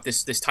hogging up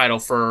this title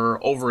for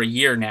over a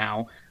year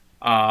now,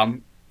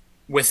 um,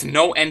 with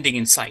no ending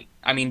in sight.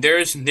 I mean,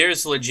 there's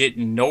legit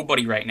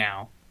nobody right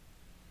now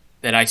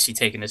that I see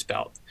taking this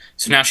belt.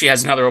 So now she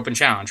has another open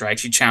challenge, right?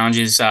 She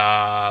challenges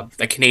a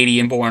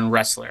Canadian-born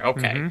wrestler.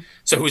 Okay,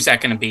 so who's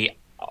that going to be?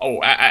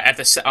 Oh, at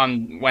the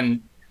on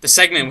when the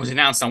segment was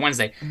announced on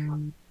Wednesday,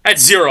 I had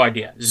zero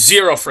idea,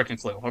 zero freaking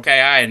clue.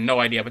 Okay, I had no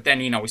idea. But then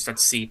we start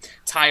to see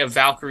Taya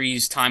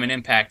Valkyrie's time and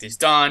impact is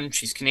done.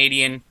 She's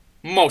Canadian,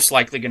 most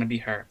likely going to be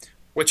her,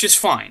 which is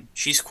fine.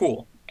 She's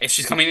cool. If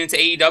she's coming into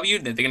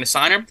AEW, they're going to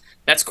sign her.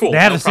 That's cool. They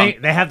have no the problem.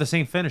 same. They have the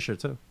same finisher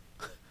too.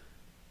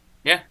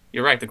 Yeah,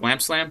 you're right. The Glam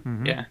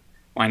Slam. Yeah.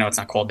 Well, I know it's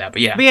not called that,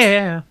 but yeah. But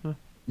yeah.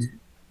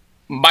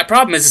 My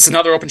problem is it's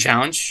another open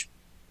challenge.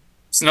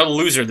 It's another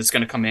loser that's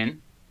going to come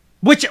in.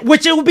 Which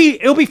it'll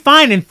be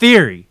fine in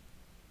theory.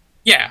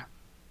 Yeah,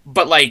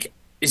 but like,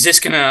 is this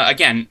gonna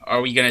again?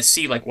 Are we gonna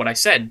see like what I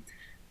said?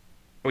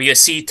 Are we gonna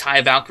see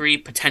Taya Valkyrie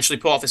potentially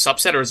pull off this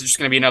upset, or is it just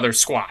gonna be another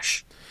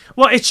squash?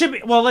 Well, it should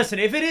be. Well, listen,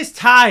 if it is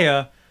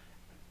Taya,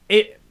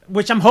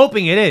 which I'm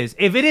hoping it is.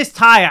 If it is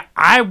Taya,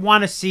 I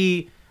want to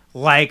see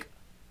like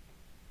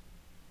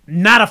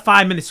not a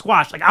 5-minute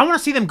squash. Like I want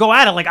to see them go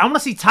at it. Like I want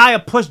to see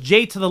Taya push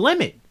Jade to the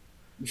limit.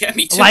 Yeah,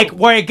 me too. Like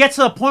where it gets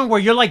to the point where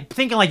you're like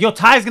thinking like, yo,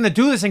 Taya's gonna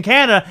do this in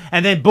Canada,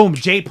 and then boom,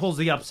 Jade pulls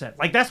the upset.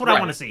 Like that's what I Right.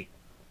 want to see.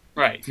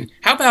 Right.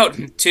 How about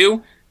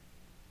two?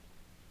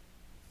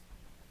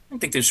 I don't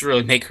think this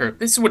really make her.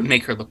 This wouldn't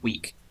make her look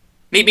weak.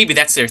 Maybe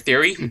that's their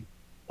theory.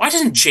 Why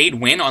doesn't Jade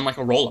win on like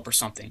a roll up or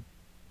something?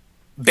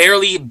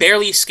 Barely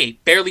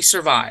escape, barely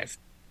survive,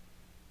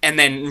 and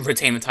then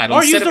retain the title.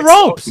 Or Instead use of the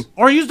ropes.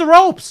 Or use the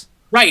ropes.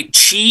 Right,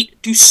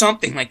 cheat, do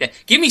something like that.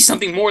 Give me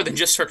something more than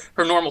just her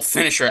normal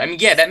finisher. I mean,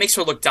 yeah, that makes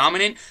her look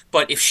dominant,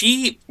 but if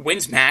she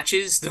wins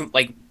matches,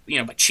 by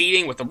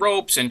cheating with the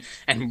ropes and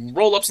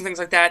roll-ups and things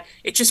like that,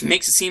 it just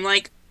makes it seem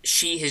like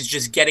she is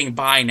just getting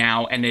by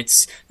now, and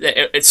it's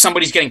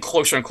somebody's getting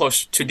closer and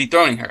closer to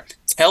dethroning her.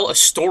 Tell a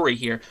story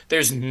here.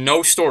 There's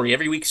no story.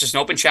 Every week it's just an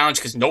open challenge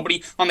because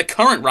nobody on the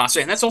current roster,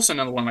 and that's also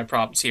another one of my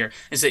problems here,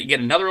 is that you get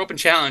another open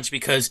challenge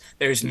because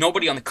there's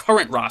nobody on the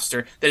current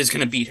roster that is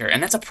going to beat her,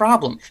 and that's a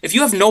problem. If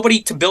you have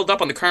nobody to build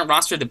up on the current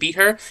roster to beat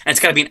her, and it's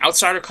got to be an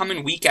outsider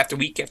coming week after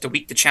week after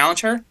week to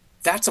challenge her,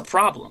 that's a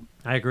problem.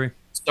 I agree.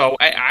 So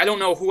I don't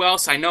know who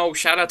else. I know,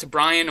 shout out to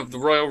Brian of the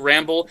Royal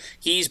Ramble.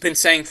 He's been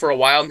saying for a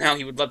while now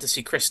he would love to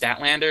see Chris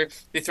Statlander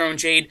dethrone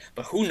Jade,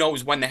 but who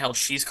knows when the hell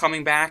she's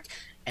coming back.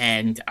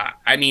 And,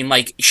 I mean,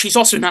 like, she's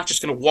also not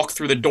just going to walk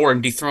through the door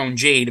and dethrone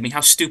Jade. I mean,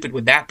 how stupid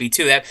would that be,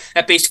 too?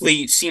 That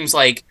basically seems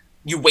like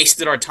you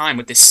wasted our time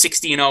with this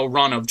 60-0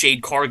 run of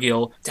Jade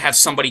Cargill to have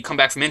somebody come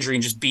back from injury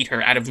and just beat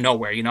her out of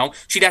nowhere, you know?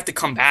 She'd have to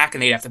come back,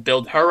 and they'd have to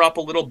build her up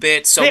a little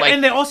bit. So,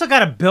 And they also got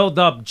to build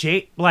up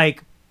Jade.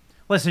 Like,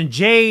 listen,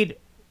 Jade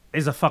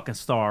is a fucking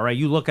star, right?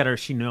 You look at her,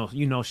 she's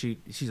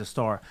a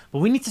star. But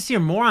we need to see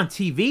her more on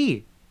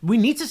TV. We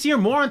need to see her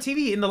more on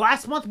TV. In the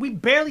last month, we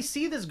barely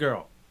see this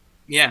girl.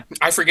 Yeah,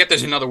 I forget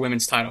there's another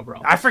women's title,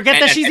 bro. I forget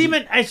that she's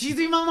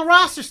even on the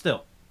roster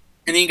still.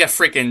 And then you got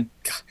freaking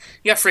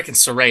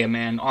Saraya,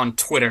 man, on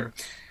Twitter,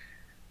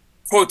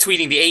 quote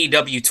tweeting the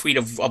AEW tweet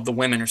of the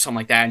women or something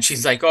like that, and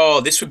she's like, "Oh,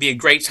 this would be a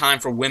great time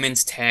for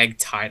women's tag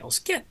titles."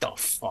 Get the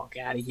fuck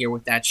out of here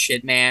with that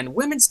shit, man.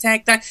 Women's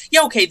tag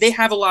yeah, okay, they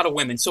have a lot of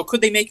women, so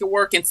could they make it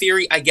work? In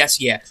theory, I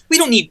guess, yeah. We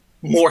don't need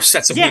more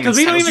sets of women's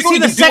we titles. don't even see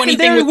the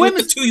secondary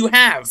women's. With the two you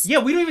have. Yeah,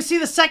 we don't even see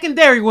the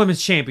secondary women's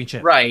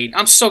championship. Right.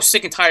 I'm so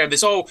sick and tired of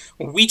this. Oh,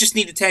 we just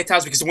need the tag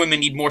titles because the women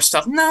need more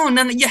stuff. No.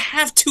 You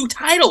have 2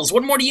 titles.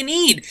 What more do you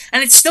need?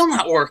 And it's still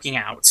not working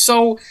out.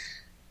 So,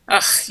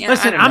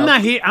 listen,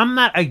 I'm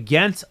not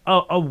against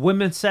a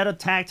women's set of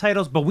tag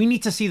titles, but we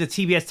need to see the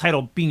TBS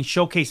title being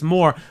showcased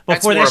more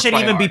before that should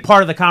even be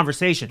part of the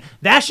conversation.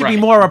 That should be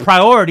more of a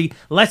priority.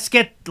 Let's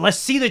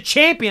see the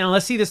champion and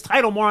let's see this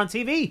title more on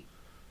TV.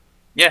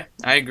 Yeah,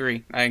 I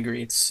agree.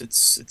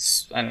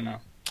 It's I don't know.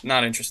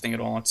 Not interesting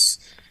at all. It's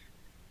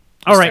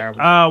all right.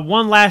 terrible.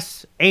 One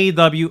last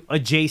AEW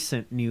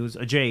adjacent news.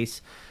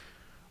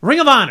 Ring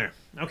of Honor.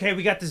 Okay,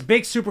 we got this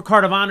big Super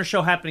Card of Honor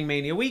show happening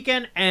Mania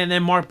weekend, and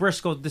then Mark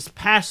Briscoe this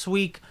past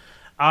week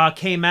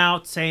came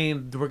out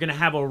saying we're going to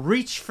have a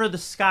Reach for the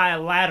Sky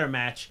ladder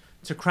match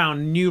to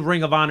crown new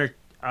Ring of Honor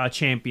tag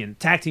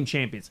team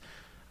champions.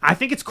 I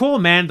think it's cool,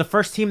 man. The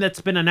first team that's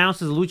been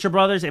announced is the Lucha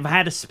Brothers. If I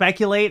had to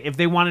speculate, if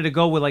they wanted to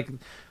go with like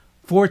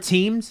 4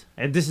 teams,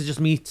 and this is just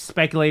me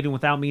speculating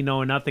without me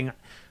knowing nothing,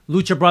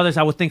 Lucha Brothers,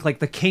 I would think like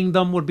the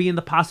Kingdom would be in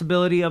the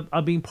possibility of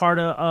being part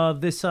of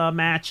this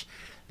match.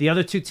 The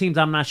other 2 teams,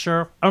 I'm not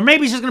sure. Or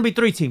maybe it's just going to be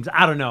 3 teams.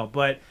 I don't know.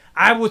 But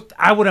I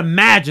would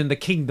imagine the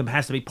Kingdom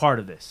has to be part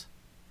of this.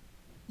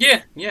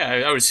 Yeah,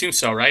 I would assume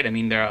so, right? I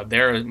mean,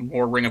 they're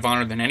more Ring of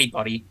Honor than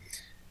anybody.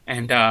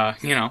 And,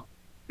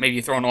 maybe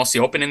you throw an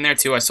Aussie Open in there,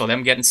 too. I saw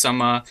them getting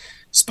some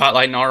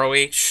spotlight in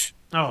ROH.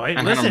 Oh, hey,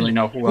 and listen, I don't really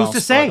know who's to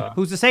say?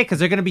 Who's to say? Because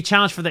they're going to be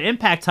challenged for the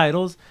Impact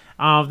titles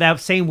that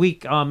same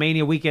week,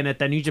 Mania weekend at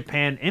the New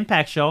Japan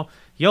Impact show.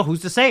 Yo,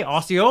 who's to say?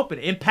 Aussie Open,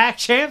 Impact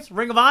champs,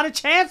 Ring of Honor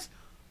champs.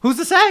 Who's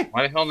to say?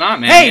 Why the hell not,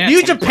 man? Hey, Yeah,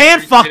 New some Japan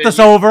countries fucked did it. us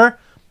over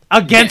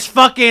against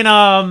fucking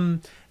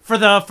for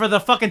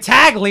the fucking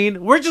tag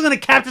lean. We're just gonna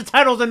capture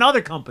titles in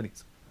other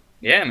companies.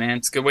 Yeah, man,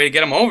 it's a good way to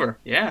get them over.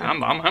 Yeah,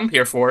 I'm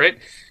here for it.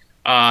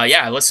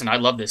 Yeah, listen, I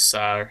love this.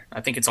 I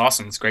think it's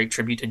awesome. It's a great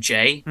tribute to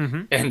Jay,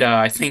 and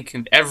I think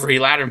every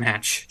ladder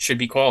match should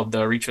be called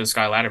the Reach for the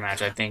Sky ladder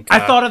match. I think I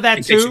thought of that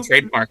think too. They should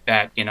trademark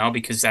that,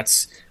 because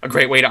that's a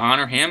great way to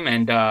honor him.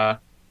 And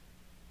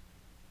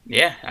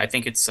yeah, I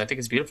think it's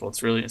beautiful.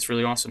 It's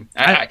really awesome.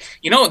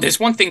 There's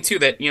one thing too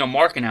that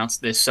Mark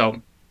announced this,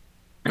 so,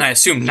 and I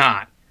assume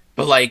not.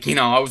 But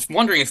I was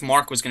wondering if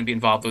Mark was going to be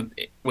involved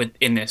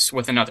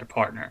with another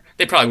partner.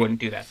 They probably wouldn't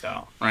do that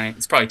though, right?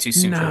 It's probably too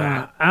soon for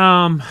that.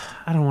 I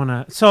don't want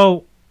to.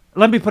 So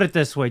let me put it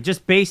this way: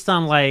 just based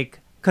on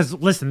because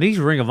listen, these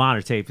Ring of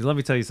Honor tapes. Let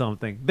me tell you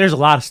something. There's a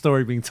lot of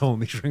story being told in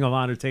these Ring of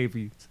Honor tapes.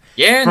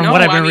 Yeah, from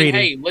what I've been reading.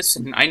 Hey,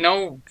 listen, I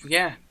know.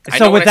 Yeah, I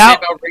So know what I without-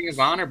 say about Ring of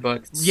Honor,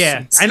 but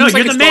I know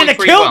you're the man that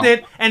killed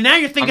it, and now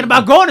you're thinking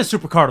about going to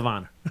Super Card of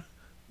Honor.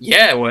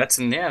 Yeah, well, that's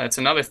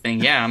another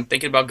thing. Yeah, I'm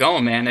thinking about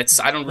going, man. I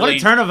don't What a really.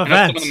 turn of I know some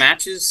events. of the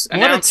matches. What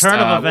a announced, turn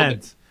of well,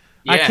 events!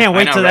 yeah, I can't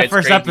wait know, till right? that It's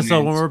first crazy,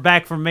 episode man. when we're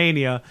back from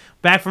Mania,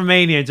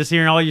 and just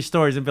hearing all your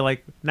stories and be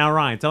like, "Now,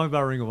 Ryan, tell me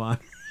about Ring of Honor."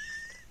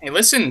 Hey,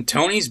 listen,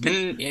 Tony's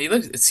been.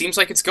 It seems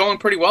like it's going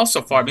pretty well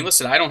so far. I mean,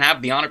 listen, I don't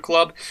have the Honor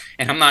Club,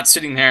 and I'm not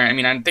sitting there. I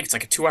mean, I think it's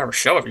like a 2-hour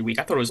show every week.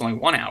 I thought it was only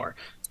 1 hour,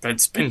 but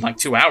it's been like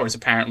 2 hours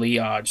apparently.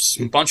 Just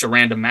a bunch of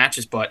random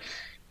matches, but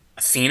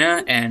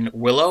Athena and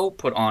Willow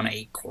put on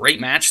a great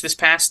match this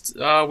past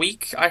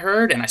week, I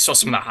heard, and I saw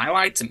some of the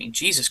highlights. I mean,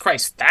 Jesus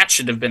Christ, that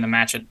should have been the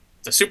match at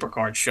the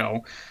Supercard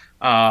show.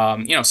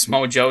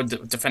 Samoa Joe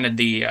defended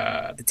the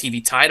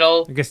TV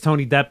title. I guess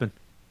Tony Deppen.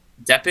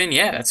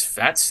 Yeah,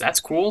 that's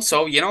cool.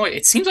 So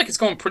it seems like it's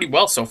going pretty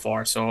well so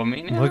far. So I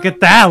mean, Look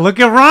at that! Look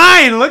at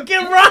Ryan!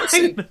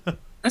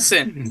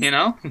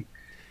 Listen,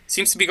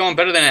 seems to be going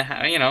better than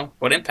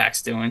what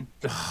Impact's doing.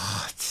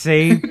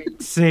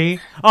 See.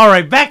 All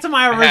right, back to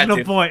my original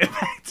to. point.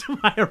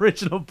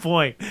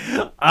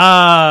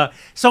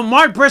 So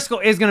Mark Briscoe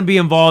is going to be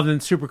involved in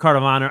Super Card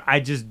of Honor. I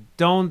just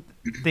don't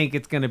think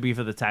it's going to be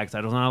for the tag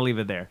titles, and I'll leave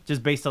it there,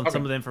 just based on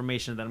some of the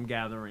information that I'm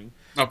gathering.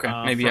 Okay,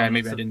 maybe I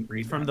didn't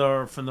read from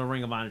that. the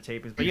Ring of Honor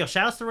tapings. But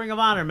shout outs to Ring of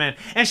Honor, man,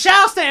 and shout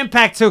outs to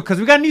Impact too, because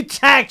we got new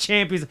tag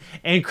champions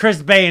and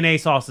Chris Bay and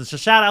Ace Austin. So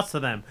shout outs to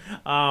them.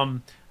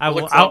 I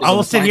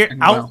will sit here.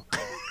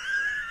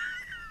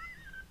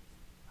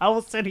 I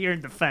will sit here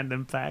and defend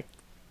Impact.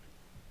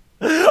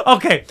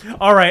 Okay,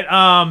 all right.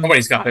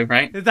 Nobody's got it,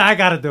 right? I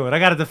gotta do it. I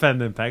gotta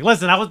defend Impact.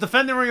 Listen, I was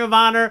defending Ring of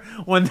Honor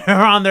when they're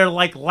on their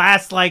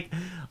last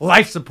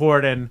life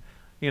support, and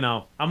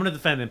I'm gonna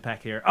defend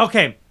Impact here.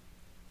 Okay,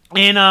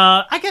 and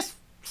I guess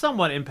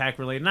somewhat Impact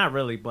related, not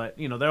really, but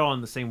they're all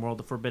in the same world,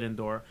 the Forbidden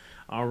Door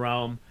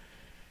realm.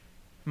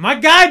 My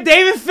guy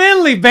David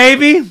Finlay,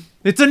 baby,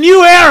 it's a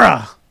new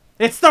era.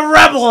 It's the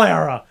Rebel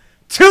era.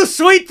 Too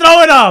Sweet,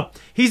 throw it up.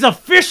 He's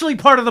officially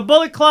part of the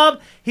Bullet Club.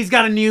 He's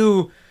got a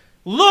new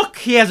look.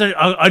 He has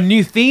a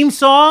new theme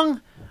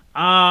song.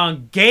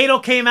 Gato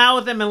came out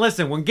with him. And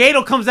listen, when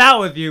Gato comes out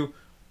with you,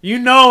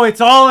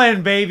 it's all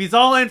in, baby. It's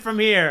all in from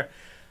here.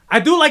 I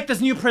do like this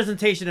new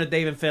presentation of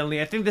David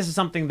Finlay. I think this is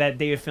something that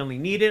David Finlay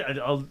needed.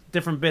 A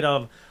different bit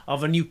of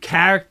a new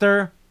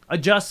character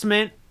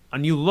adjustment, a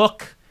new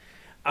look.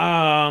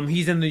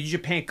 He's in the New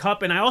Japan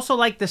Cup, and I also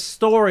like the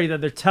story that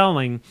they're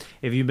telling,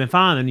 if you've been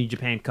following the New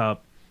Japan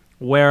Cup,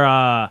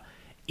 where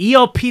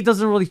ELP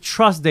doesn't really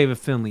trust David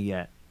Finlay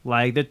yet.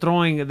 Like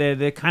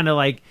they're kind of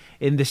like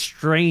in this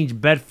strange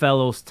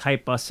bedfellows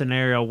type of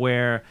scenario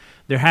where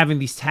they're having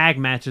these tag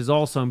matches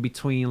also in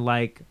between,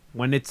 like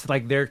when it's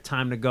like their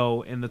time to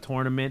go in the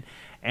tournament,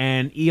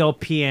 and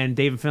ELP and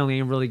David Finlay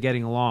ain't really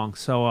getting along.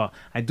 So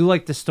I do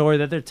like the story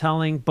that they're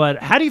telling.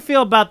 But how do you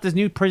feel about this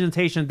new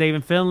presentation of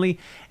David Finlay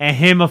and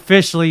him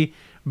officially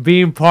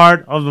being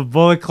part of the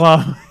Bullet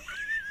Club?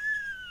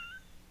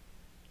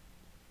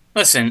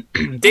 Listen,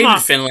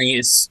 David Finlay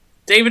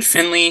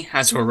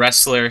as a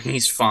wrestler,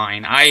 he's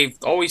fine. I've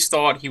always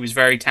thought he was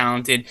very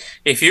talented.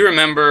 If you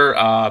remember,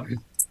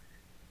 I'm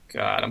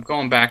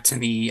going back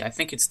to I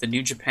think it's the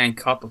New Japan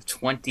Cup of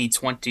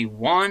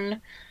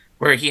 2021,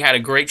 where he had a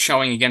great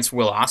showing against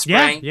Will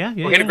Ospreay. Yeah.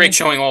 He had a great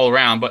showing all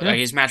around, but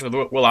his match with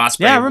Will Ospreay,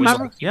 Yeah, I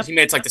remember. He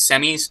made it to the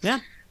semis. Yeah.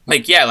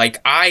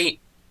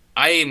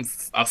 I am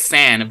a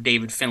fan of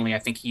David Finlay. I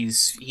think he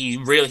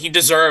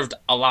deserved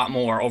a lot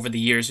more over the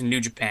years in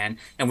New Japan,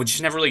 and we just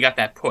never really got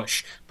that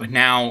push. But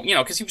now,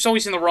 because he was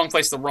always in the wrong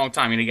place at the wrong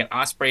time. You get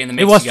Ospreay in the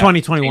mix. It was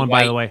 2021,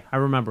 by the way. I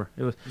remember.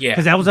 It was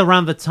because that was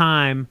around the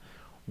time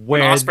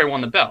where when Ospreay won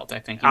the belt. I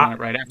think he won it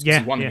right after.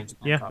 He won the New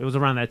Japan Cup. It was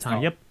around that time.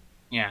 So, Yep.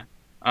 Yeah.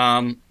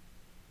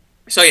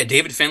 So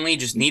David Finlay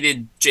just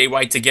needed Jay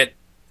White to get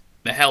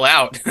the hell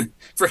out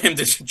for him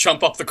to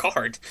jump up the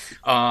card.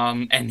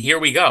 And here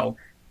we go.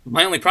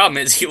 My only problem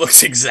is he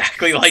looks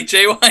exactly like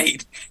Jay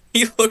White.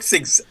 He looks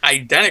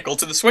identical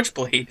to the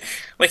Switchblade.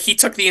 Like he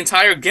took the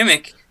entire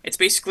gimmick. It's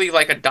basically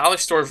like a dollar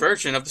store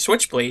version of the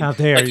Switchblade. How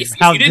dare like, you?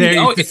 If you didn't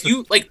know,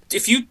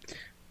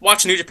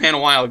 watched New Japan a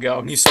while ago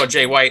and you saw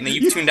Jay White, and then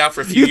you tuned out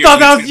for a few You years. thought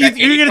that was tuned back in,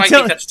 you were gonna might tell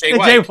think that's Jay Jay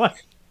White.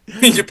 White.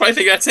 You probably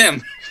think that's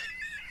him.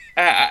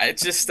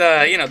 It's just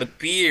the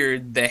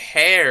beard, the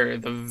hair,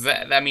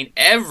 I mean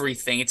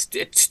everything. It's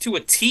to a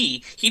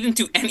T. He didn't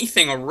do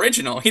anything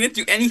original. He didn't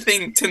do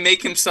anything to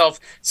make himself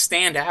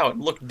stand out,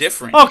 look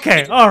different.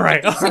 Okay, all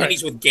right. And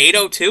he's with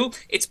Gato too.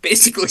 It's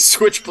basically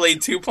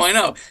Switchblade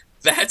 2.0.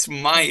 That's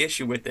my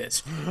issue with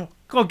this.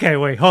 Okay,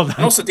 wait, hold on.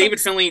 And also, David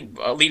Finlay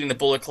leading the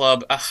Bullet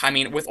Club. I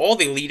mean, with all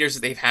the leaders that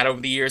they've had over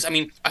the years, I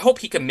mean, I hope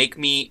he can make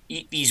me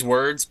eat these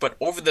words, but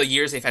over the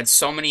years, they've had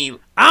so many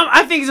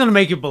I think he's gonna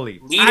make you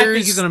believe. I think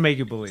leaders. he's gonna make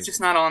you believe. It's just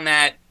not on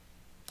that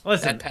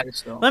Listen,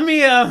 pedestal. let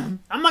me. I'm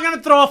not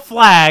gonna throw a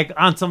flag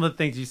on some of the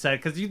things you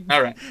said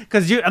All right.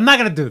 I'm not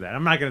gonna do that.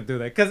 I'm not gonna do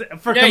that because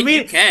for Yeah,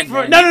 comedic. you can, for,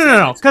 man. no, You no, can. no,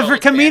 no. It's Because for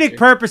called comedic banter.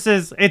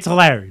 purposes, it's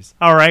hilarious.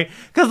 All right.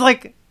 Because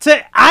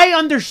I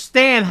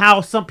understand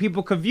how some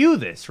people could view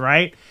this,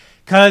 right?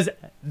 Because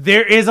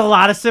there is a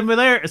lot of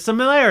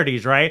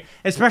similarities, right?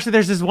 Especially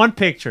there's this one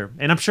picture,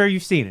 and I'm sure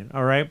you've seen it.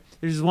 All right.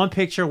 There's this one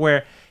picture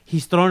where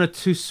he's throwing a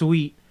too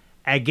sweet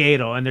at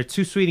Gato, and they're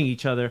too sweeting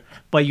each other,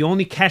 but you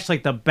only catch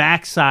like the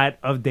backside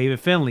of David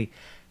Finlay.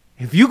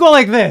 If you go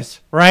like this,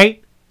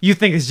 right, you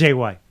think it's Jay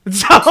White.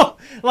 So,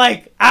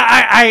 like,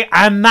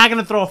 I'm not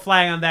gonna throw a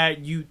flag on that.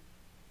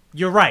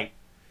 You're right.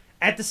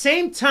 At the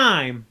same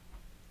time,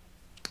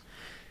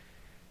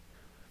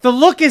 the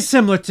look is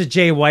similar to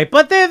Jay White,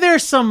 but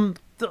there's some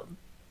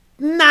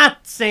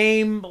not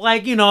same.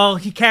 Like, you know,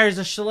 he carries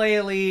a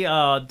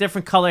shillelagh,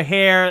 different color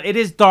hair. It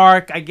is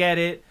dark. I get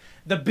it.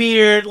 The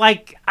beard,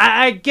 like,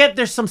 I get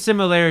there's some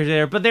similarities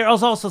there, but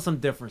there's also some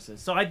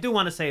differences. So I do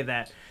want to say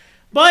that.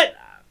 But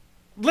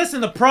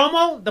listen, the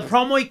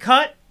promo he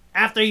cut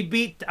after he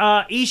beat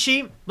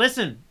Ishii.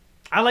 Listen,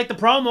 I like the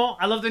promo.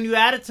 I love the new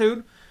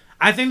attitude.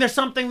 I think there's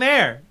something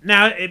there.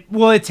 Now,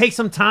 will it take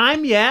some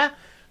time? Yeah.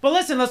 But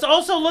listen, let's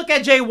also look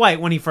at Jay White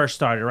when he first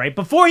started, right?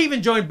 Before he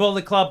even joined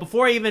Bullet Club,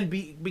 before he even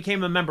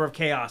became a member of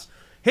Chaos.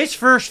 His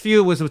first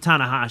feud was with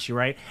Tanahashi,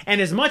 right?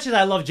 And as much as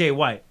I love Jay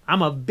White,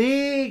 I'm a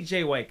big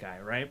Jay White guy,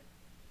 right?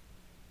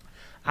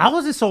 I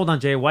wasn't sold on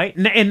Jay White,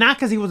 and not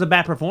because he was a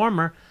bad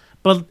performer,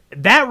 but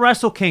that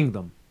Wrestle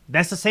Kingdom,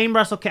 that's the same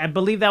I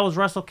believe that was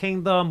Wrestle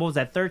Kingdom, what was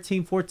that,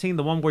 13, 14,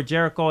 the one where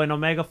Jericho and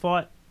Omega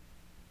fought?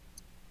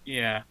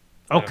 Yeah.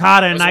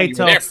 Okada and That's what you were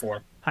Naito. there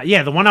for.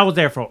 Yeah, the one I was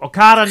there for.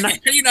 Okada. How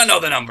do you not know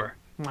the number?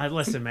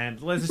 Listen, man.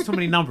 There's too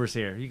many numbers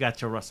here. You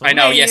got your WrestleMania. I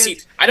know. Yeah. See,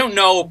 I don't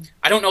know.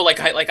 Like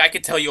I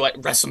could tell you like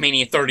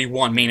WrestleMania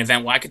 31 main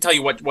event. Well, I could tell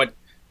you what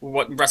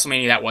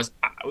WrestleMania that was.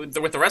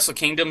 With the Wrestle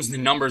Kingdoms, the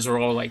numbers are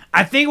all like.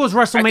 I think it was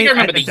WrestleMania. I think I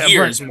remember the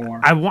years more.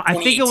 I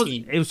think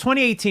it was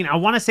 2018. I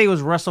want to say it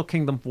was Wrestle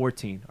Kingdom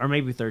 14 or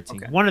maybe 13.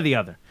 Okay. One or the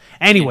other.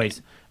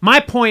 Anyways, my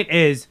point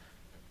is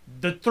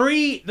the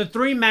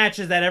three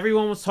matches that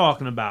everyone was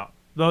talking about.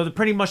 Though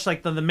pretty much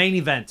like the main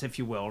event, if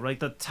you will, right?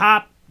 The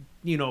top,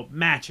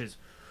 matches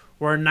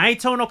were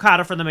Naito and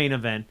Okada for the main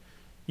event.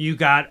 You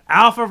got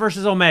Alpha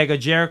versus Omega,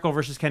 Jericho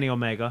versus Kenny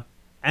Omega,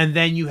 and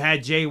then you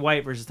had Jay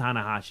White versus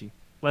Tanahashi.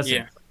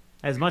 Listen,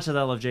 as much as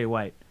I love Jay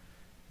White,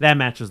 that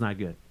match was not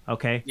good.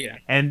 Okay? Yeah.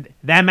 And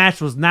that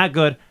match was not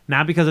good,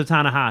 not because of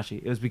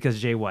Tanahashi. It was because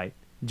of Jay White.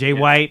 Jay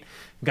White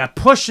got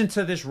pushed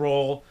into this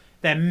role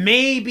that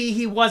maybe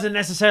he wasn't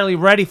necessarily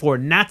ready for.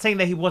 Not saying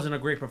that he wasn't a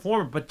great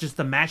performer, but just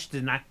the match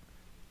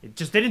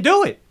just didn't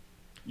do it.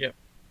 Yep.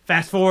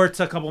 Fast forward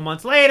to a couple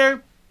months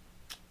later,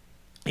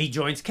 he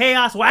joins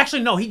Chaos. Well,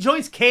 actually, no, he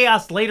joins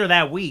Chaos later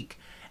that week.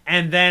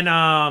 And then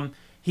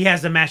he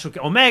has the match with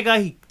Omega.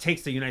 He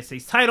takes the United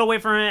States title away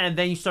from him. And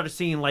then you started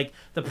seeing, like,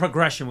 the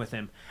progression with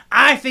him.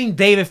 I think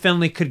David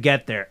Finlay could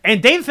get there.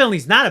 And David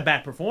Finlay's not a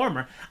bad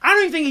performer. I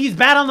don't even think he's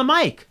bad on the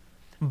mic.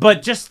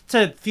 But just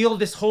to feel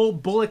this whole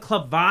Bullet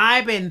Club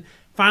vibe and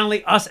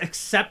finally us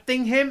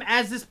accepting him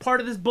as this part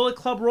of this Bullet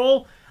Club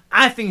role,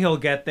 I think he'll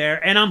get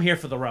there, and I'm here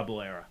for the Rebel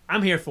era.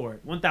 I'm here for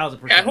it,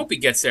 1,000%. Yeah, I hope he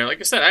gets there. Like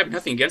I said, I have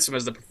nothing against him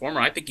as the performer.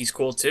 I think he's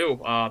cool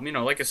too.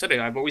 Like I said,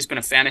 I've always been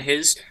a fan of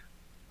his.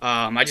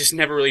 I just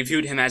never really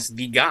viewed him as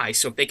the guy.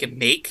 So if they can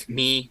make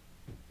me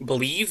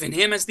believe in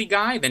him as the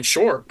guy, then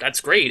sure, that's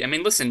great. I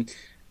mean, listen,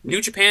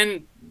 New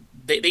Japan,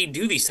 they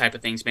do these type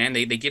of things, man.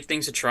 They give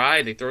things a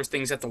try. They throw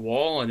things at the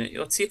wall, and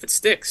let's see if it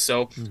sticks.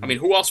 So, I mean,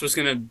 who else was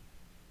going to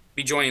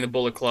be joining the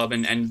Bullet Club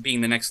and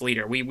being the next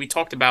leader? We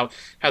talked about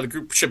how the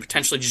group should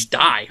potentially just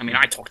die. I mean,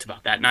 I talked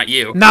about that, not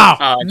you.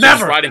 No,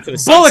 never. Right into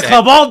the Bullet sunset.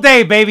 Club all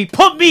day, baby.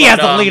 Put me as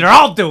the leader.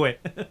 I'll do it.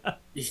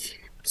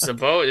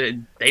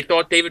 They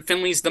thought David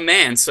Finlay's the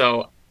man,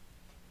 so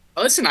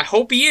listen, I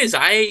hope he is.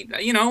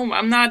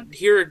 I'm not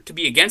here to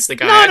be against the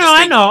guy.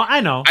 I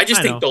know. I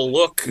just think the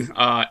look,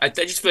 I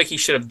just feel like he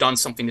should have done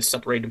something to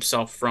separate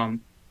himself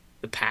from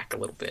the pack a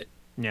little bit.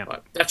 Yeah.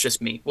 But that's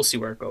just me. We'll see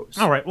where it goes.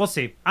 All right, we'll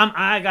see.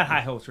 I got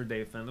high hopes for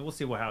David Finlay. We'll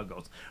see how it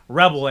goes.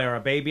 Rebel era,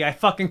 baby. I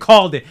fucking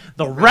called it.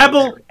 The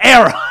Rebel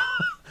era.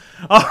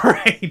 All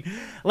right.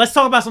 Let's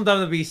talk about some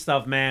WWE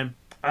stuff, man.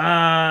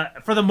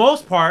 For the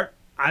most part,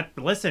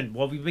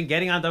 what we've been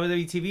getting on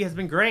WWE TV has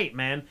been great,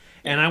 man.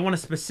 And I want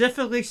to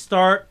specifically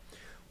start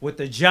with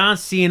the John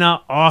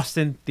Cena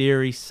Austin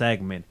Theory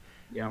segment.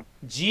 Yeah.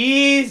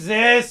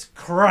 Jesus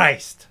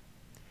Christ.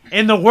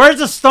 In the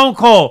words of Stone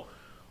Cold,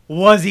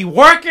 was he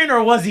working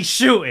or was he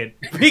shooting?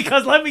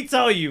 Because let me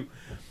tell you,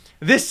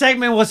 this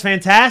segment was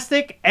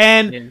fantastic,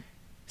 and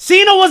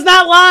Cena was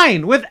not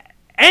lying with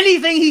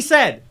anything he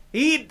said.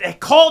 He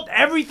called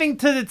everything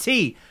to the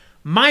T.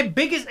 My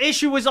biggest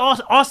issue with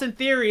Austin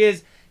Theory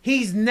is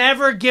he's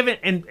never given,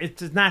 and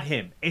it's not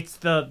him. It's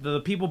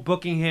the people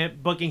booking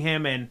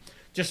him, and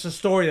just the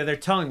story that they're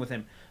telling with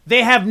him.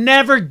 They have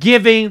never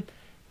given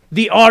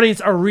the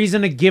audience a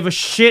reason to give a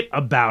shit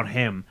about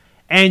him.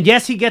 And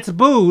yes, he gets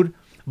booed,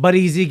 but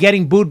is he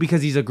getting booed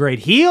because he's a great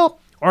heel,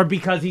 or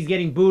because he's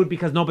getting booed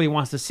because nobody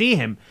wants to see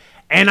him?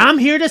 And I'm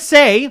here to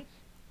say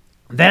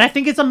that I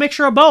think it's a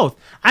mixture of both.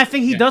 I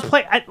think he does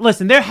play.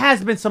 Listen, there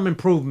has been some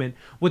improvement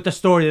with the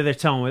story that they're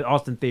telling with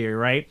Austin Theory,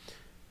 right?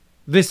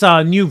 This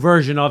new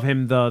version of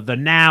him, the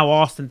now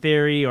Austin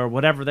Theory, or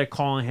whatever they're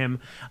calling him,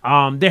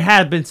 there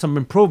has been some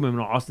improvement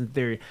with Austin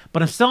Theory.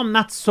 But I'm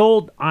not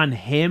sold on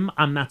him.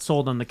 I'm not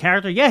sold on the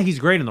character. Yeah, he's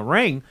great in the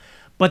ring,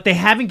 but they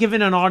haven't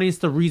given an audience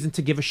the reason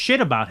to give a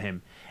shit about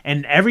him.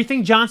 And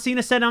everything John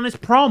Cena said on his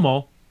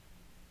promo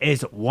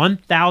is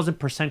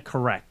 1,000%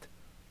 correct.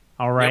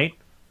 All right?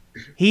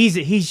 Yep.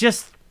 He's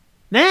just,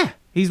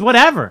 he's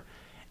whatever.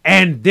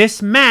 And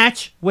this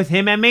match with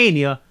him at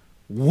Mania,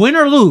 win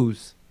or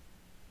lose,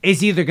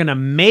 is either going to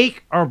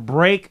make or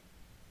break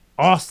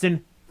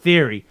Austin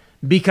Theory.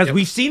 Because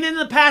we've seen it in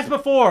the past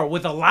before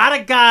with a lot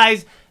of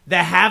guys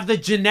that have the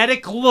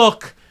genetic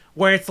look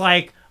where it's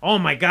like, oh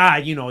my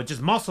God,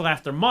 just muscle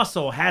after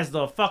muscle, has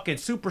the fucking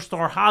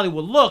superstar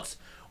Hollywood looks,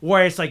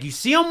 where it's like you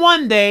see them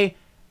one day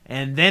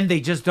and then they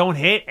just don't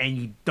hit and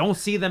you don't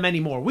see them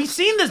anymore. We've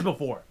seen this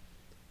before.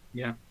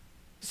 Yeah.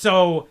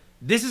 So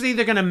this is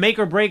either going to make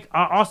or break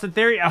Austin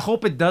Theory. I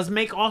hope it does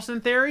make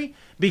Austin Theory,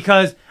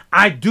 because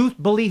I do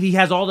believe he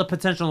has all the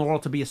potential in the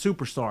world to be a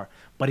superstar,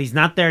 but he's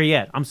not there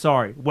yet. I'm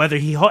sorry. Whether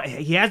he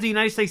has the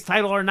United States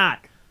title or not,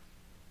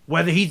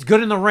 whether he's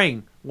good in the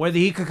ring, whether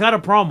he could cut a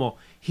promo,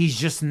 he's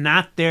just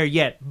not there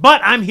yet.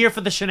 But I'm here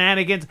for the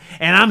shenanigans,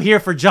 and I'm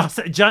here for John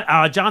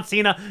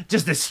Cena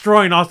just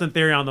destroying Austin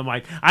Theory on the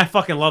mic. I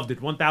fucking loved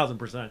it,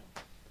 1,000%.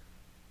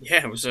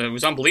 Yeah, it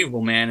was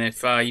unbelievable, man.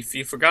 If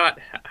you forgot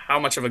how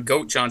much of a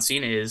GOAT John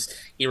Cena is,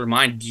 he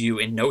reminded you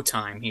in no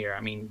time here.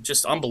 I mean,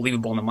 just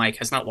unbelievable on the mic.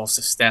 Has not lost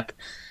a step.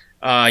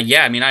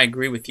 Yeah, I mean, I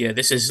agree with you.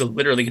 This is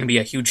literally going to be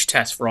a huge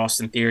test for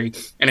Austin Theory.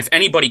 And if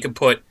anybody could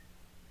put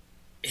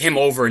him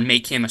over and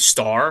make him a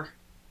star,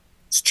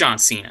 it's John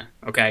Cena,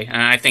 okay?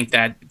 And I think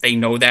that they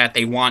know that.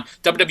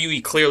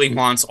 WWE clearly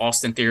wants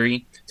Austin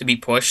Theory to be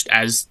pushed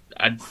as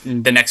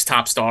the next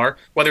top star,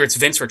 whether it's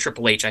Vince or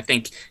Triple H. I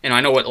think, and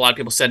I know what a lot of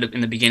people said in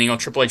the beginning,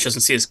 Triple H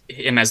doesn't see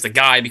him as the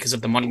guy because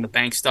of the Money in the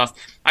Bank stuff.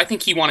 I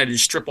think he wanted to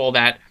strip all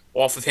that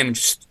off of him and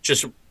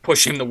just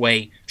push him the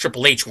way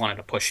Triple H wanted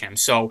to push him.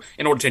 So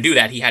in order to do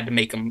that, he had to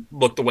make him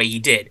look the way he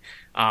did.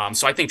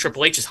 So I think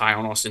Triple H is high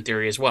on Austin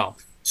Theory as well.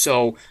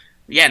 So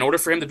yeah, in order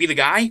for him to be the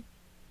guy,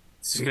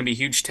 this is going to be a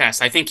huge test.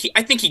 I think he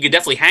could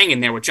definitely hang in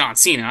there with John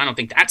Cena. I don't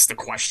think that's the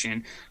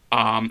question.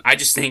 I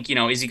just think,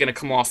 is he going to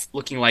come off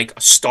looking like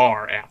a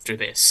star after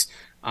this?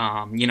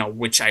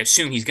 Which I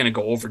assume he's going to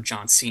go over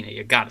John Cena.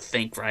 You got to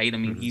think, right? I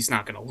mean, he's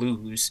not going to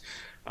lose.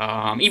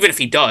 Even if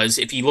he does,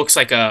 if he looks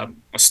like a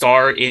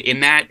star in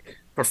that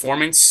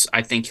performance,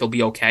 I think he'll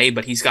be okay,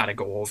 but he's got to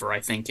go over,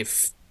 I think,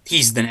 if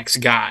he's the next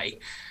guy.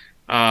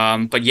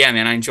 But yeah,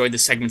 man, I enjoyed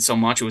this segment so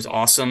much. It was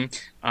awesome.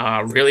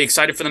 Really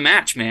excited for the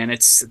match, man.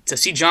 It's to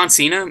see John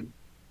Cena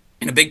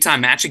in a big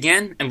time match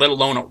again, and let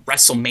alone a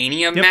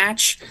WrestleMania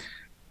match.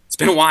 It's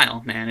been a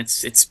while, man.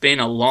 It's been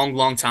a long,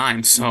 long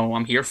time. So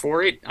I'm here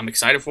for it. I'm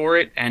excited for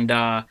it. And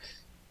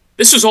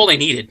this was all they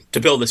needed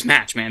to build this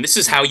match, man. This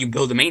is how you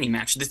build a Mania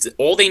match.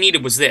 All they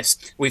needed was this.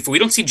 If we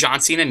don't see John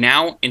Cena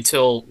now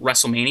until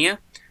WrestleMania,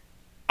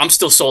 I'm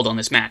still sold on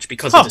this match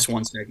because of this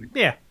one segment.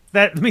 Yeah.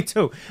 Me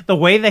too. The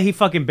way that he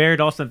fucking buried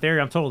Austin Theory,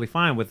 I'm totally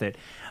fine with it.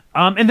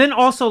 And then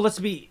also,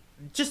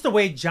 just the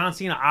way John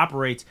Cena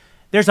operates,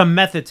 there's a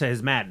method to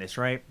his madness,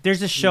 right? There's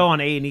this show on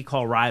A&E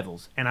called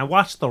Rivals, and I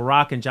watched the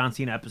Rock and John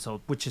Cena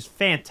episode, which is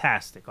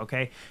fantastic,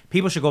 okay?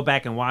 People should go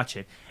back and watch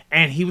it.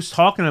 And he was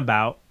talking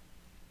about,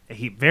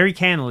 very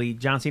candidly,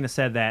 John Cena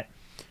said that,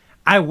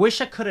 I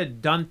wish I could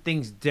have done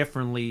things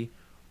differently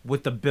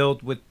with the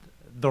build with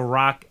The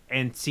Rock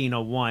and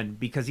Cena 1,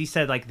 because he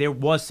said there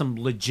was some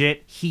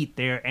legit heat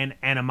there and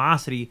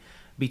animosity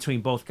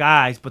between both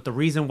guys, but the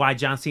reason why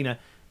John Cena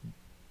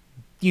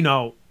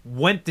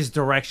went this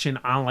direction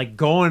on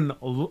going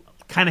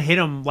kind of hit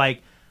him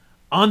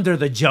under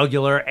the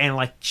jugular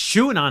and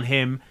shooting on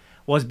him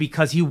was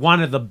because he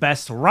wanted the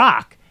best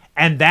Rock,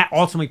 and that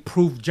ultimately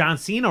proved John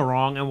Cena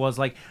wrong and was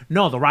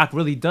no, The Rock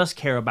really does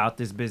care about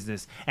this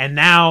business. And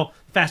now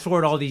fast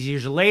forward all these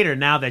years later,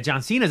 now that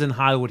John Cena's in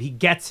Hollywood, he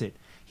gets it.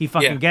 He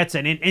fucking gets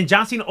it. And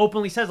John Cena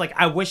openly says,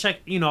 I wish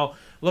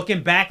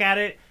looking back at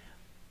it,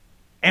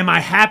 am I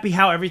happy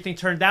how everything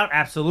turned out?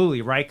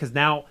 Absolutely, right? Because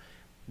now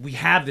we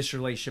have this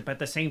relationship. At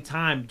the same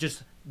time,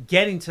 just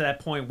getting to that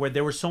point where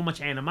there was so much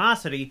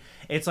animosity.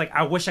 It's like,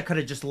 I wish I could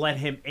have just let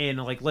him in.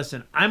 Like,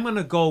 listen, I'm going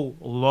to go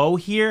low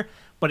here,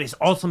 but it's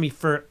ultimately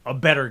for a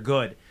better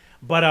good.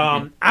 But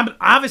I'm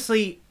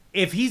obviously,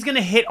 if he's going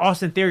to hit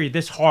Austin Theory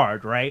this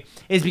hard, right,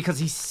 is because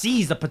he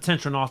sees the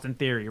potential in Austin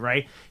Theory,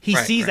 right? He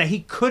sees that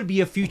he could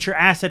be a future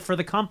asset for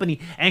the company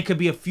and could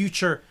be a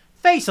future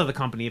face of the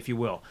company, if you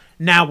will.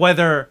 Now,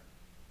 whether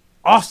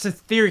Austin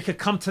Theory could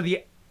come to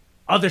the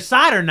other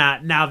side or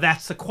not, now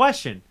that's the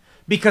question.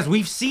 Because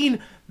we've seen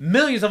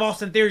millions of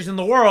Austin Theories in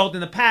the world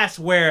in the past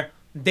where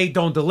they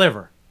don't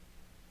deliver.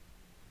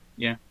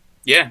 Yeah.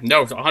 Yeah,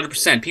 no,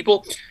 100%.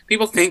 People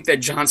think that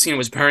John Cena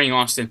was burying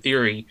Austin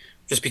Theory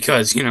just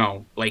because,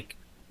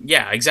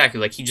 yeah,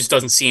 exactly. Like, he just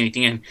doesn't see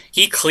anything in him.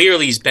 He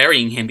clearly is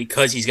burying him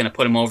because he's going to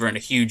put him over in a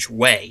huge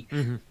way.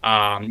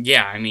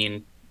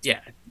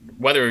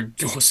 Whether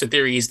Austin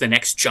Theory is the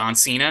next John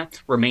Cena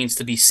remains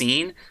to be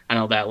seen. I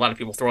know that a lot of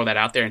people throw that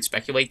out there and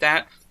speculate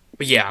that.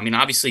 But yeah, I mean,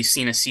 obviously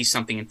Cena sees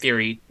something in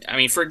Theory. I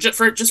mean, for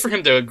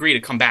him to agree to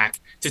come back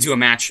to do a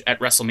match at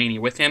WrestleMania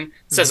with him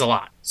says a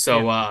lot.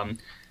 So,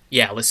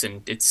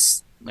 listen,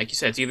 it's like you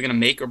said, it's either going to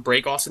make or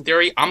break Austin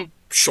Theory. I'm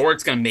sure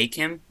it's going to make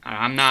him.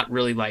 I'm not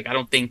really I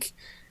don't think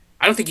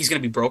he's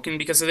going to be broken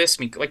because of this.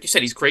 I mean, like you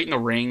said, he's great in the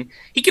ring.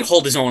 He can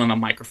hold his own on the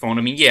microphone.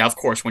 I mean, yeah, of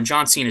course, when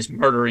John Cena is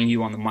murdering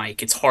you on the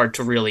mic, it's hard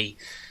to really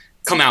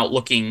come out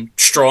looking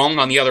strong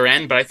on the other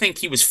end, but I think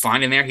he was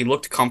fine in there. He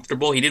looked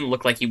comfortable. He didn't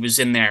look like he was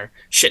in there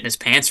shitting his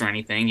pants or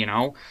anything,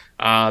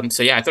 I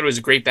thought it was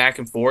a great back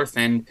and forth,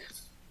 and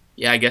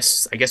yeah, I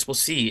guess we'll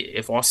see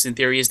if Austin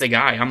Theory is the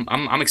guy.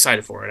 I'm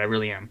excited for it. I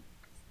really am.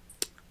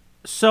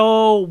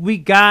 So we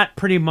got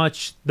pretty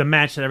much the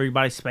match that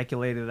everybody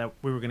speculated that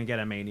we were going to get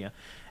at Mania,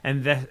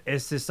 and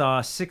it's this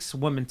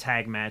 6-woman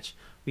tag match.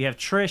 We have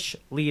Trish,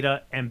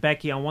 Lita, and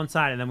Becky on one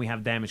side, and then we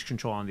have Damage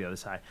Control on the other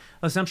side.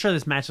 Listen, I'm sure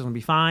this match is going to be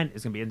fine.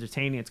 It's going to be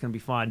entertaining. It's going to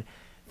be fun.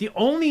 The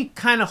only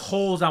kind of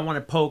holes I want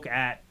to poke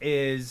at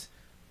is,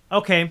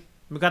 okay,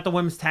 we got the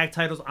women's tag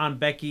titles on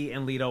Becky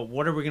and Lita.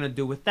 What are we going to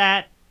do with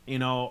that?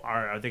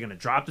 Are they going to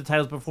drop the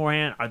titles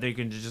beforehand? Are they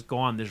going to just go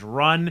on this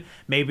run?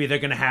 Maybe they're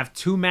going to have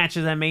 2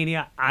 matches at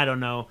Mania. I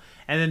don't know.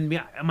 And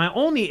then my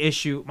only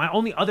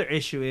other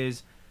issue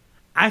is,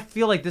 I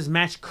feel like this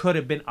match could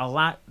have been a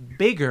lot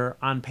bigger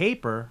on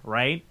paper,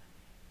 right?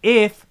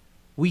 If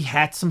we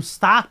had some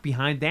stock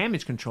behind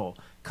Damage Control.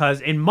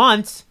 Because in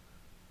months,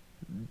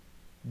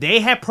 they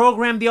have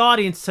programmed the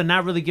audience to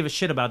not really give a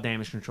shit about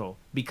Damage Control.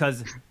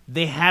 Because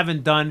they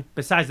haven't done,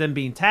 besides them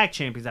being tag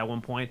champions at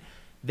one point,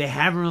 they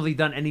haven't really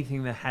done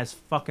anything that has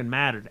fucking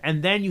mattered.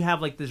 And then you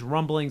have this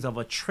rumblings of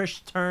a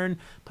Trish turn,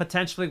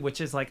 potentially,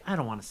 which is I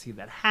don't want to see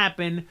that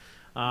happen.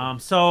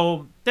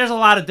 So there's a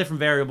lot of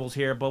different variables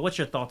here, but what's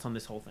your thoughts on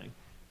this whole thing?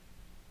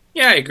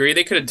 Yeah, I agree.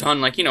 They could have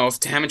done if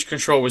Damage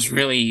Control was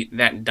really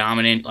that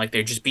dominant,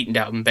 they're just beating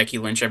down Becky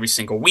Lynch every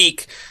single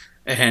week,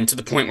 and to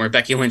the point where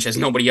Becky Lynch has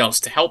nobody else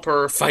to help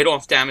her fight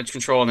off Damage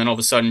Control, and then all of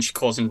a sudden she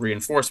calls in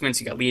reinforcements.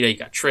 You got Lita, you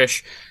got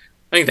Trish.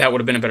 I think that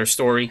would have been a better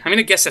story. I mean,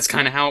 I guess that's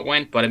kind of how it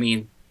went, but I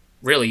mean,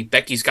 really,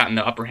 Becky's gotten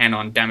the upper hand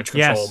on Damage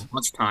Control a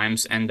bunch of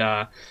times, and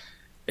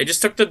they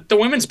just took the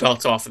women's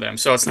belts off of them,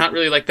 so it's not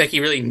really like Becky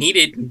really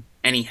needed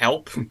any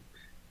help.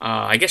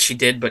 I guess she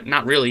did, but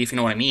not really, if you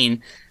know what I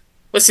mean.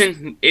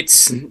 Listen,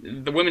 it's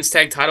the women's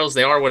tag titles.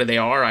 They are what they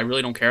are. I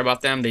really don't care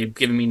about them. They've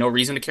given me no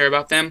reason to care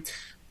about them.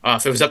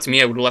 If it was up to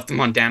me, I would have left them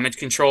on Damage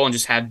Control and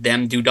just had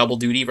them do double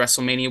duty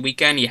WrestleMania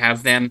weekend. You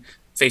have them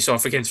face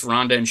off against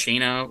Ronda and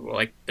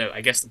Shayna.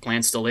 I guess the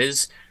plan still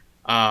is.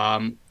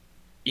 Even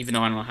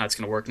though I don't know how it's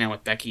going to work now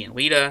with Becky and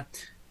Lita.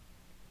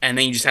 And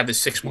then you just have the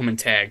 6-woman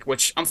tag,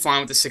 which I'm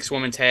fine with the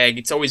 6-woman tag.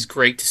 It's always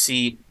great to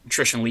see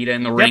Trish and Lita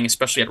in the ring,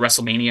 especially at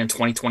WrestleMania in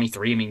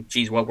 2023. I mean,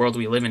 geez, what world are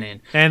we living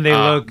in? And they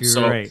look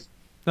great.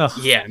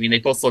 Yeah, I mean, they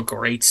both look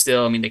great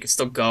still. I mean, they could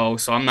still go,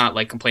 so I'm not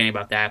complaining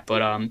about that.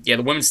 But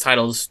the women's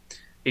titles,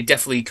 they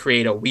definitely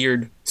create a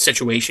weird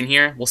situation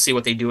here. We'll see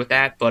what they do with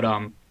that. But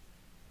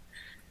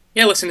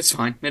yeah, listen, it's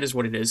fine. It is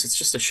what it is. It's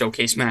just a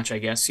showcase match, I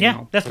guess. You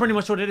know. That's pretty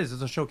much what it is.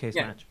 It's a showcase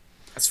match.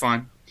 That's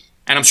fine.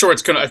 And I'm sure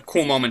it's a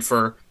cool moment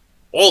for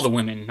all the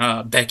women,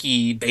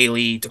 Becky,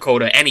 Bayley,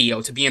 Dakota, and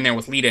Io, to be in there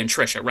with Lita and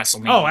Trish at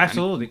WrestleMania. Oh,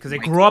 absolutely, because they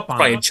grew up on it.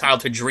 Probably a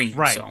childhood dream.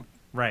 Right, so.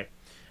 Right.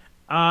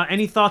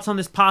 Any thoughts on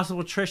this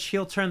possible Trish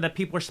heel turn that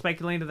people are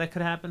speculating that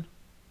could happen?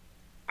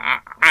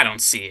 I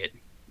don't see it.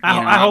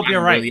 I hope you're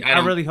right. I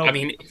really hope. I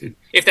mean,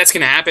 if that's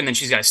going to happen, then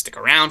she's got to stick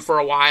around for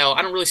a while.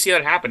 I don't really see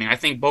that happening. I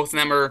think both of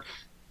them are...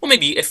 Well,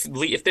 maybe if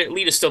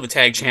Lita's still the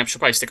tag champ, she'll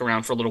probably stick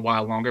around for a little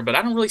while longer. But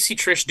I don't really see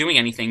Trish doing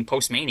anything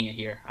post-Mania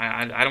here.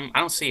 I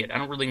don't see it. I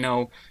don't really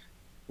know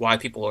why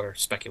people are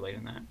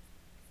speculating that.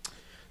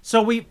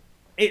 So we're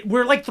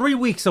 3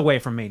 weeks away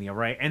from Mania,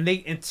 right? And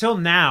they until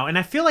now, and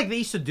I feel like they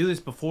used to do this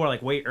before,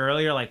 way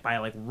earlier,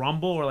 by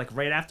Rumble or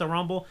right after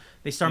Rumble,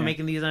 they start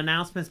making these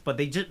announcements. But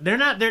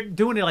they're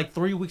doing it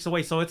 3 weeks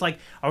away. So it's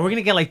are we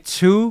gonna get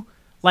 2?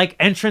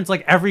 Entrance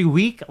every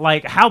week?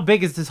 How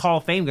big is this Hall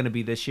of Fame going to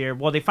be this year?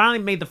 Well, they finally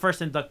made the first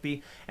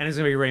inductee, and it's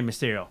going to be Rey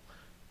Mysterio.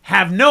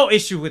 Have no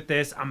issue with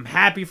this. I'm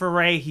happy for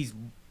Rey. He's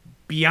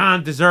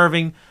beyond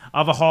deserving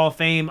of a Hall of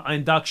Fame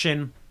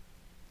induction.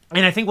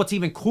 And I think what's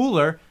even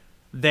cooler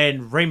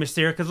than Rey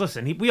Mysterio, because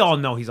listen, we all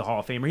know he's a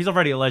Hall of Famer. He's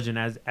already a legend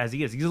as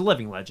he is. He's a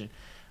living legend.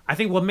 I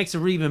think what makes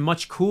it even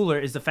much cooler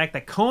is the fact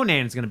that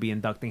Conan is going to be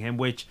inducting him,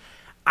 which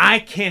I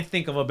can't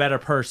think of a better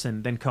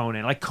person than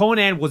Conan. Like,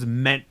 Conan was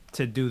meant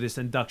to do this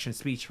induction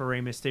speech for Rey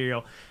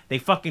Mysterio. They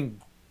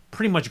fucking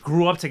pretty much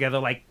grew up together.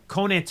 Like,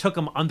 Conan took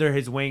him under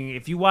his wing.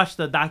 If you watch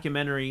the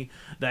documentary,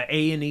 the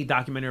A&E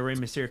documentary Rey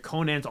Mysterio,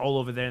 Conan's all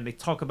over there, and they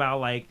talk about,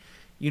 like,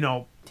 you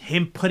know,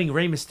 him putting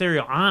Rey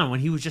Mysterio on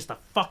when he was just a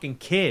fucking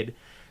kid.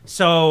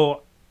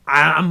 So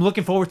I'm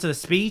looking forward to the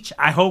speech.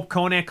 I hope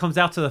Conan comes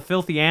out to the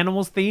Filthy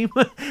Animals theme.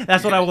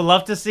 That's what I would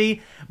love to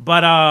see.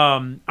 But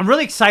I'm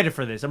really excited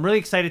for this. I'm really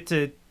excited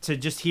to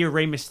just hear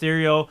Rey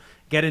Mysterio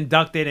get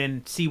inducted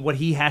and see what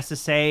he has to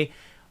say.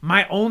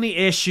 My only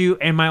issue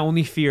and my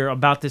only fear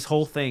about this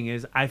whole thing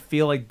is I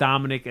feel like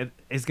Dominic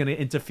is going to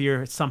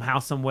interfere somehow,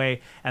 some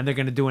way, and they're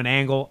going to do an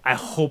angle. I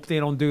hope they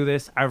don't do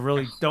this. I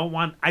really don't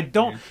want...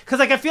 Because,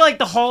 like, I feel like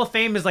the Hall of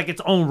Fame is, like,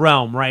 its own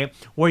realm, right?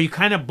 Where you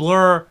kind of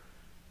blur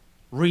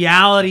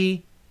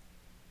reality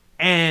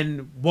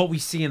and what we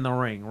see in the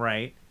ring,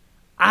 right?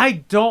 I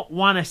don't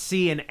want to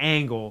see an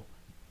angle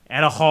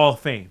at a Hall of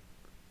Fame.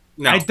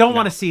 No, I don't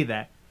want to see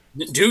that.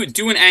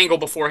 Do an angle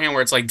beforehand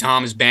where it's like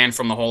Dom is banned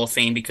from the Hall of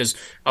Fame because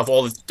of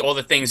all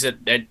the things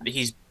that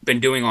he's been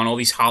doing on all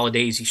these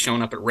holidays. He's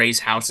shown up at Ray's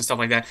house and stuff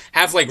like that.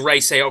 Have like Ray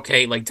say,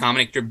 okay, like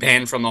Dominic, you're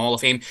banned from the Hall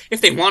of Fame. If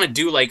they want to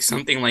do like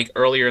something like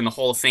earlier in the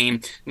Hall of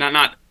Fame,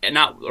 not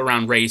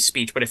around Ray's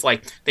speech, but if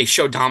like they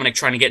show Dominic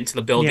trying to get into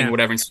the building or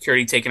whatever and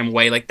security taking him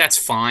away, like that's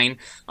fine.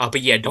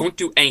 But yeah, don't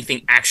do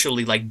anything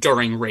actually like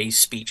during Ray's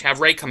speech.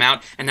 Have Ray come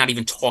out and not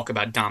even talk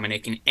about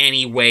Dominic in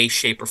any way,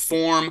 shape, or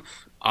form.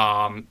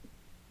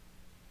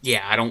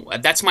 Yeah, I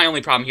don't. That's my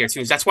only problem here too.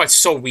 Is that's why it's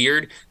so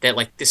weird that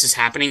like this is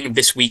happening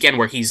this weekend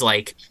where he's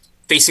like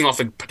facing off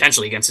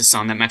potentially against his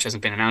son. That match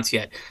hasn't been announced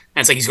yet,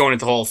 and it's like he's going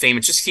into the Hall of Fame.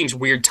 It just seems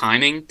weird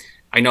timing.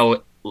 I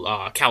know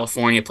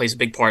California plays a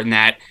big part in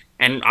that,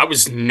 and I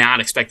was not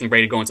expecting Ray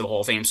to go into the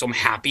Hall of Fame, so I'm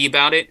happy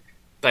about it.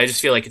 But I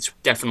just feel like it's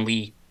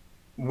definitely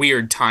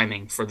weird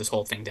timing for this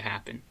whole thing to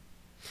happen.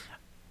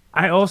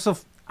 I also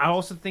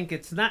think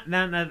it's not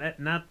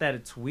that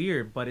it's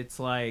weird, but it's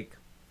like,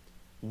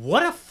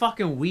 what a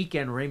fucking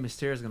weekend Rey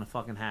Mysterio is going to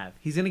fucking have.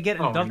 He's going to get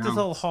inducted to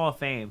the Hall of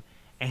Fame,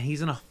 and he's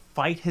going to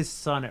fight his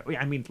son.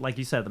 I mean, like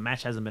you said, the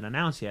match hasn't been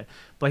announced yet,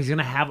 but he's going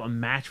to have a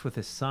match with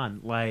his son.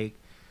 Like,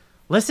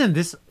 listen,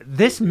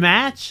 this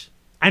match,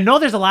 I know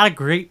there's a lot of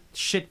great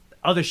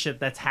other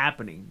shit that's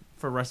happening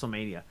for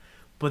WrestleMania,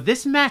 but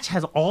this match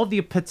has all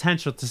the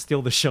potential to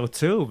steal the show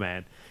too,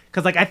 man.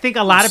 Because, like, I think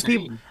a lot of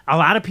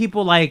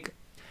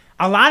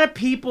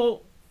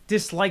people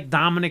dislike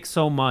Dominic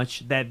so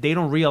much that they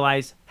don't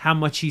realize how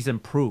much he's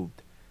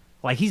improved.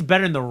 Like, he's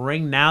better in the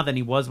ring now than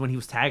he was when he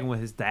was tagging with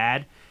his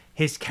dad.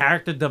 His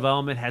character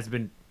development has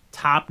been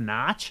top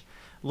notch.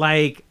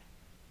 Like,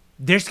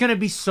 there's going to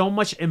be so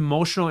much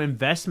emotional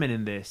investment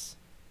in this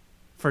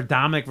for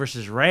Dominic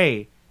versus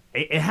Ray.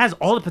 It has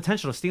all the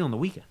potential to steal in the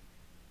weekend.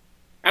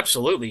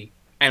 Absolutely.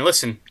 And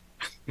listen,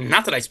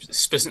 not that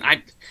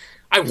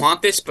I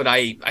want this, but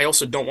I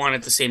also don't want it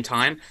at the same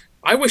time.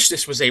 I wish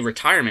this was a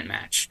retirement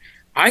match.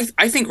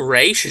 I think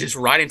Ray should just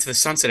ride into the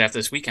sunset after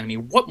this weekend. I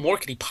mean, what more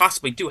could he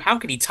possibly do? How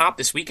could he top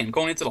this weekend?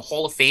 Going into the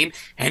Hall of Fame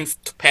and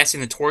passing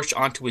the torch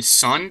on to his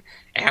son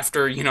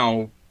after, you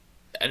know,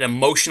 an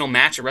emotional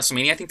match at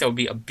WrestleMania? I think that would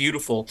be a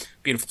beautiful,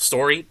 beautiful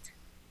story.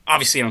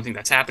 Obviously, I don't think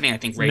that's happening. I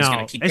think Ray's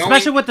going to keep going.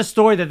 Especially with the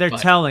story that they're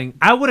telling.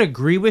 I would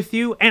agree with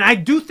you, and I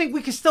do think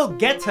we can still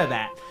get to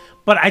that.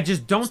 But I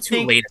just don't think... It's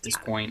too late at this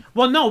point.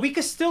 Well, no, we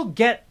could still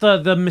get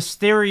the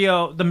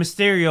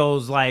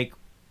Mysterios, like,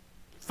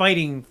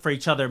 fighting for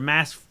each other,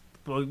 mass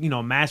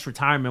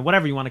retirement,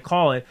 whatever you want to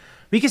call it.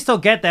 We can still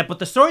get that, but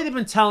the story they've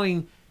been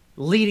telling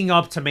leading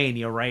up to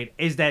Mania, right,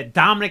 is that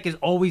Dominic is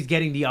always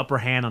getting the upper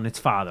hand on his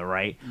father,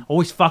 right?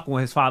 Always fucking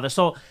with his father.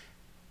 So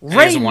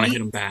Ray doesn't want to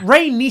hit him back.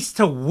 Ray needs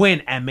to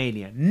win at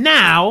Mania.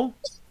 Now,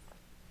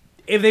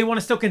 if they want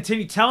to still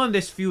continue telling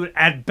this feud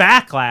at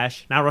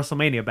Backlash, not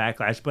WrestleMania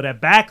Backlash, but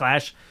at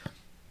Backlash,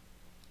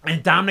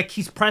 and Dominic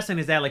keeps pressing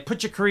his dad, like,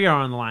 put your career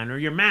on the line or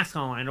your mask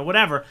on the line or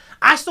whatever,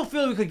 I still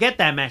feel we could get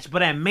that match.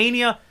 But at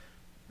Mania,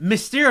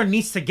 Mysterio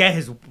needs to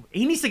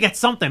get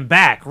something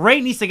back. Ray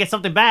needs to get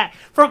something back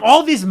from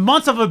all these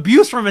months of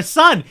abuse from his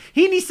son.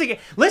 He needs to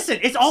listen,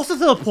 it's also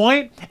to the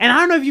point, and I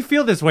don't know if you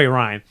feel this way,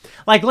 Ryan.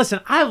 Like,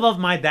 listen, I love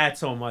my dad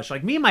so much.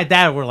 Like, me and my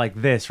dad were like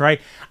this,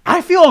 right?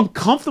 I feel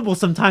uncomfortable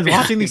sometimes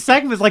watching these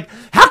segments. Like,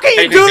 how can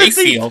you do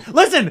this?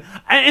 Listen,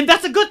 and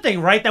that's a good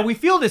thing, right? That we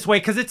feel this way,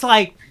 because it's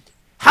like,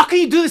 how can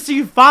you do this to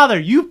your father,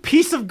 you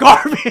piece of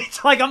garbage?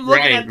 Like, I'm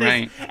looking at this.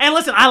 Right. And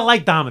listen, I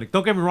like Dominic.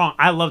 Don't get me wrong.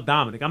 I love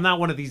Dominic. I'm not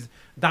one of these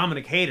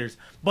Dominic haters.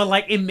 But,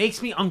 like, it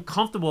makes me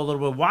uncomfortable a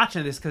little bit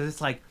watching this because it's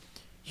like,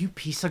 you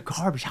piece of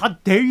garbage. How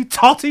dare you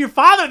talk to your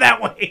father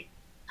that way?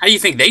 How do you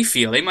think they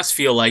feel? They must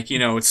feel like, you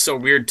know, it's so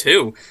weird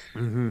too.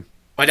 Mm-hmm.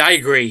 But I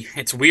agree.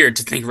 It's weird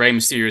to think Rey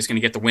Mysterio is going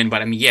to get the win,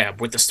 but I mean, yeah,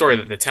 with the story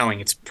that they're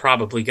telling, it's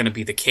probably going to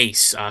be the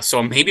case.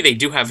 So maybe they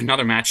do have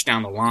another match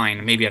down the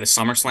line, maybe at a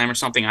SummerSlam or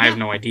something. I have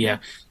no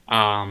idea.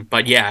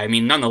 But yeah, I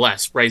mean,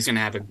 nonetheless, Rey's going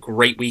to have a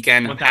great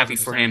weekend. I'm happy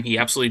for him. He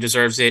absolutely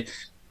deserves it.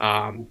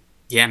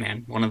 Yeah,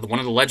 man, one of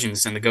the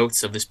legends and the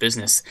goats of this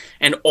business,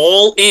 an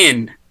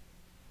all-in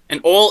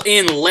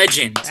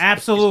legend.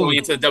 Absolutely. Going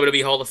into the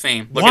WWE Hall of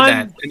Fame. Look at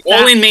that. An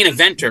all-in main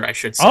eventer, I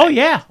should say. Oh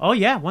yeah,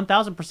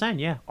 1000%.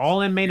 Yeah,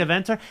 all-in main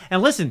eventer.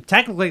 And listen,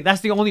 technically,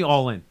 that's the only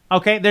all-in.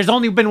 Okay, there's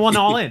only been one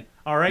all-in.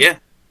 All right. Yeah.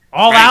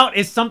 All out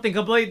is something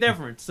completely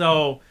different.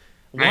 So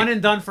Right. one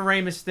and done for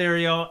Rey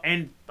Mysterio,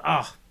 and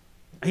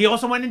he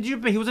also went into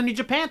Japan. He was in New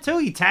Japan too.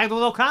 He tagged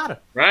with Okada.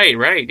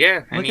 Right,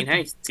 yeah. I mean,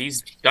 hey,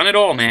 he's done it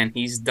all, man.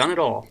 He's done it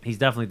all. He's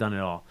definitely done it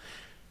all.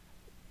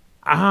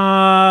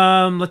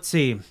 Let's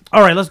see.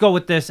 All right, let's go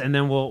with this, and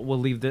then we'll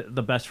leave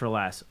the best for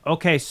last.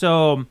 Okay,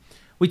 so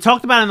we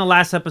talked about in the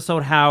last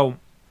episode how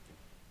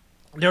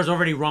there's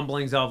already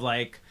rumblings of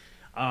like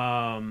the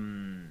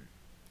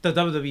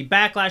WWE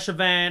Backlash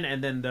event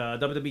and then the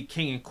WWE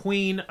King and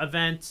Queen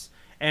events,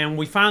 and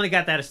we finally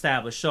got that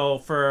established. So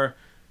for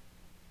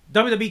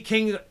WWE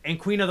King and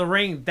Queen of the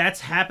Ring, that's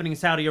happening in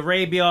Saudi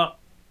Arabia,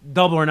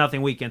 Double or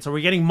Nothing weekend. So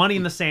we're getting Money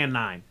in the Sand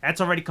 9. That's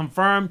already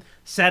confirmed,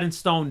 set in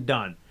stone,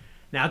 done.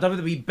 Now,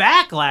 WWE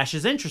Backlash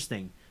is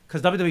interesting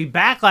because WWE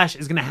Backlash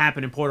is going to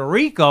happen in Puerto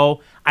Rico.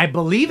 I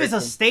believe it's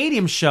a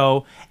stadium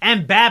show,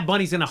 and Bad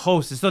Bunny's going to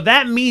host it. So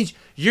that means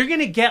you're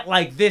going to get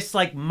like this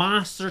like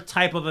monster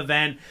type of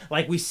event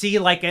like we see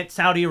like at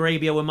Saudi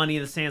Arabia with Money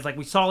in the Sands. Like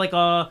we saw like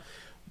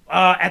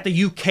at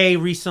the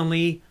UK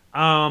recently.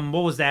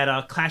 What was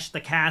that? Clash at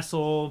the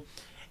Castle.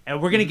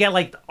 And we're going to get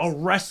like a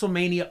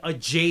WrestleMania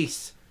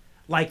adjacent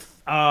like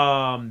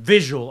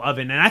visual of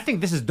it, and I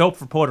think this is dope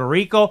for Puerto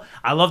Rico.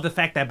 I love the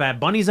fact that Bad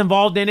Bunny's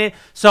involved in it.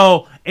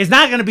 So it's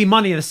not going to be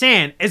Money in the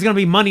Sand. It's going to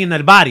be Money in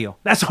the Barrio.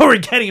 That's what we're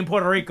getting in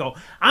Puerto Rico.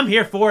 I'm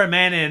here for it,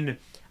 man, and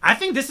I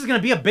think this is going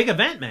to be a big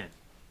event, man.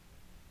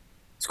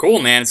 It's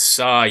cool, man. It's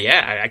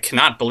I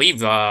cannot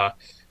believe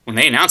when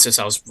they announced this,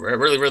 I was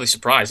really, really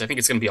surprised. I think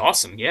it's going to be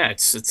awesome. Yeah,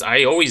 it's.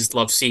 I always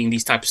love seeing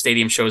these type of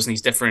stadium shows in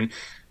these different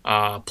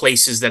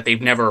places that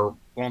they've never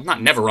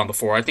run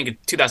before. I think in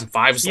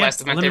 2005 was the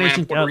last event they ran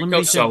in Puerto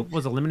Rico. So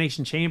was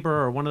Elimination Chamber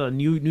or one of the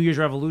New Year's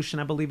Revolution,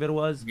 I believe it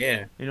was.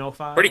 Yeah, in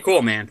 05. Pretty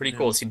cool, man. Pretty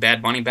cool to see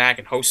Bad Bunny back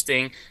and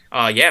hosting.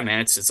 Yeah, man,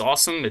 it's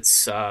awesome.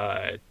 It's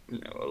like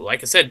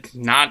I said,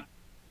 not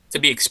to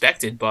be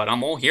expected, but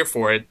I'm all here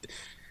for it.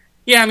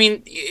 Yeah, I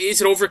mean, is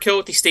it overkill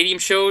with these stadium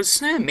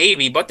shows?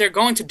 Maybe, but they're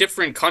going to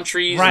different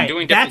countries and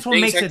doing different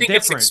things. I think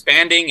it's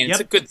expanding, and it's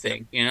a good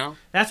thing, you know?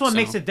 That's what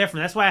makes it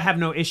different. That's why I have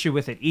no issue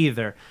with it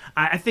either.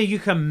 I think you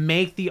can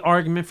make the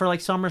argument for, like,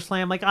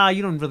 SummerSlam, like,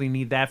 you don't really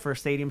need that for a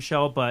stadium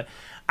show, but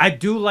I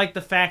do like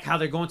the fact how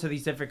they're going to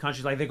these different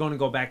countries. Like, they're going to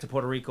go back to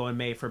Puerto Rico in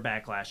May for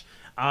Backlash.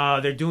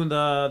 They're doing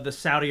the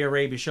Saudi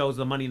Arabia shows,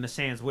 the Money in the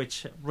Sands,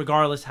 which,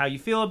 regardless how you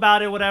feel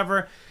about it,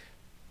 whatever,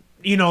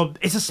 you know,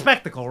 it's a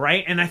spectacle,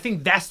 right? And I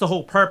think that's the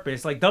whole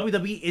purpose. Like,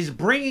 WWE is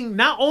bringing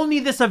not only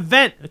this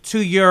event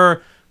to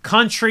your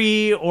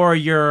country or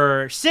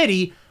your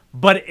city,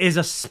 but is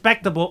a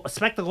spectacle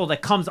that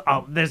comes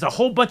up. There's a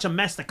whole bunch of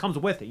mess that comes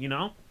with it, you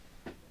know?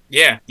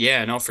 Yeah,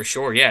 no, for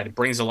sure. Yeah, it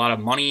brings a lot of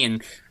money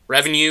and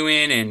revenue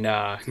in,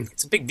 and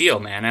it's a big deal,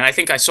 man. And I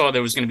think I saw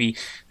there was going to be,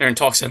 they're in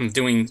talks of them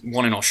doing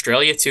one in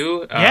Australia,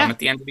 too, at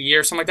the end of the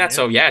year or something like that. Yeah.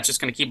 So, yeah, it's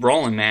just going to keep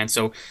rolling, man.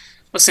 So,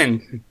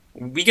 listen,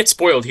 we get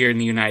spoiled here in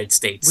the United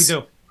States. We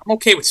do. I'm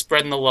okay with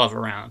spreading the love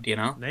around, you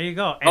know? There you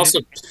go. And also,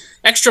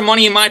 extra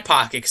money in my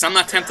pocket because I'm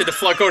not tempted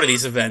to go to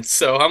these events,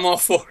 so I'm all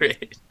for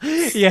it.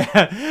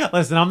 Yeah.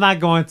 Listen, I'm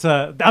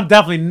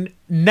definitely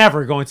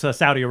never going to a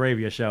Saudi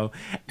Arabia show.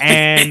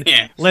 And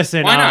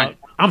listen, why not?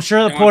 I'm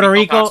sure the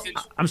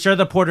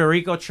Puerto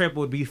Rico trip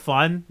would be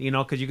fun, you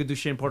know, because you could do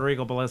shit in Puerto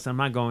Rico, but listen, I'm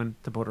not going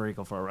to Puerto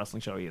Rico for a wrestling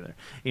show either,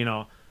 you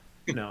know?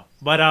 No,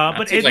 but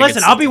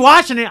listen, I'll be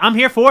watching it. I'm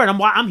here for it.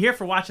 I'm here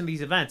for watching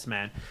these events,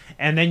 man.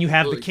 And then you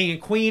have the King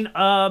and Queen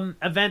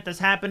event that's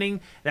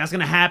happening. That's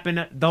gonna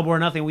happen Double or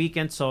Nothing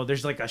weekend. So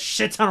there's like a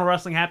shit ton of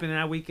wrestling happening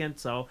that weekend.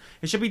 So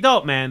it should be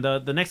dope, man.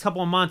 The next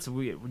couple of months,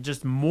 we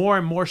just more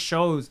and more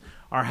shows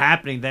are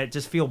happening that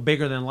just feel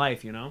bigger than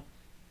life. You know,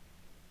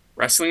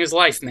 wrestling is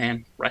life,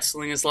 man.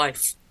 Wrestling is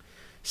life.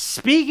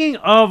 Speaking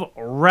of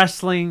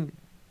wrestling,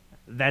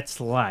 that's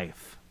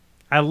life.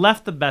 I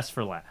left the best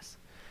for last.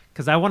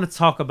 Because I want to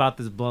talk about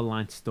this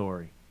Bloodline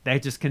story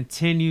that just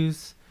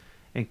continues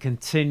and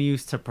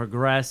continues to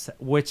progress,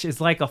 which is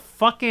like a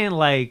fucking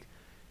like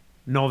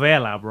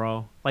novela,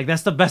 bro. Like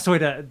that's the best way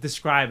to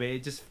describe it.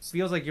 It just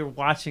feels like you're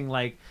watching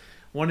like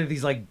one of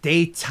these like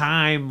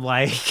daytime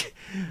like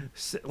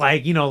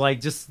you know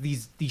like just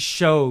these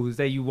shows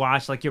that you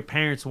watch like your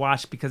parents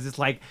watch because it's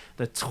like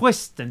the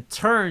twists and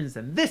turns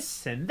and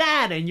this and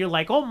that and you're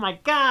like, oh my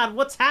god,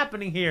 what's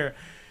happening here?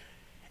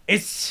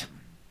 It's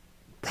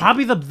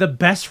probably the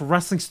best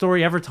wrestling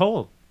story ever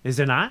told, is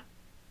it not?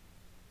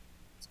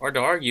 It's hard to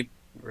argue.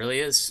 It really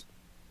is.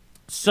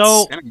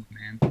 So,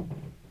 man.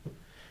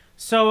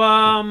 so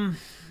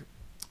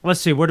let's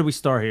see, where do we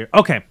start here?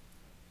 Okay.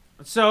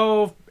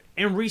 So,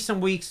 in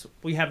recent weeks,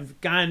 we have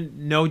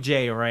gotten no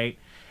Jay, right?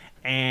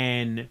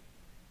 And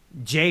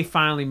Jay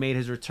finally made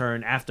his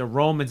return after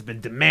Roman's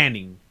been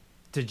demanding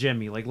to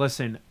Jimmy, like,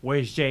 listen,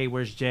 where's Jay?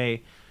 Where's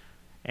Jay?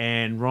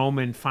 And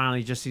Roman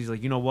finally he's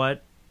like, you know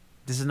what?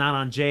 This is not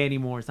on Jay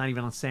anymore. It's not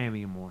even on Sammy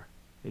anymore.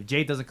 If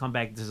Jay doesn't come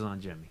back, this is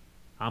on Jimmy.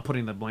 I'm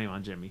putting the blame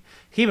on Jimmy.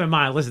 Keep in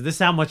mind, listen, this is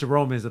how much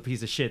Roman is a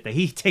piece of shit, that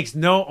he takes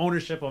no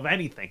ownership of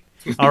anything.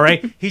 All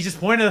right? He's just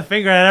pointing the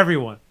finger at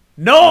everyone.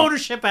 No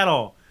ownership at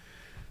all.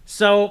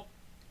 So,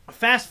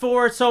 fast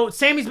forward. So,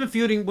 Sammy's been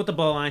feuding with the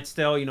Bloodline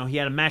still. You know, he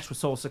had a match with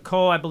Solo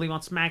Sikoa, I believe, on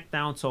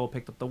SmackDown. Solo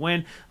picked up the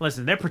win.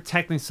 Listen, they're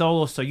protecting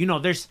Solo, so, you know,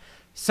 there's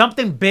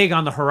something big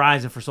on the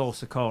horizon for Solo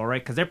Sikoa,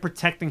 right? Because they're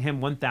protecting him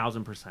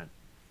 1,000%.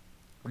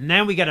 And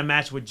then we get a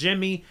match with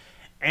Jimmy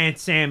and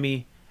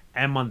Sammy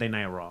and Monday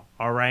Night Raw,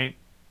 all right?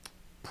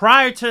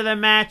 Prior to the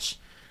match,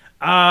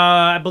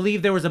 I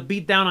believe there was a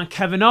beatdown on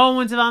Kevin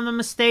Owens, if I'm not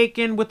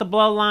mistaken, with the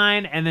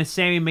Bloodline, and then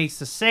Sammy makes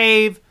the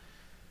save.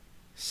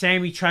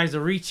 Sammy tries to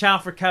reach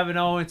out for Kevin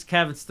Owens.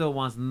 Kevin still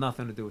wants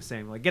nothing to do with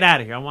Sammy. Like, get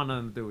out of here. I want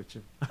nothing to do with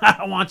you.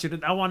 I want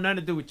nothing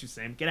to do with you,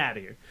 Sam. Get out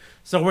of here.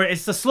 So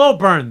it's a slow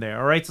burn there,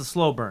 all right? It's a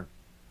slow burn.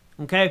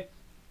 Okay?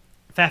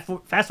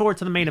 Fast forward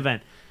to the main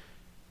event.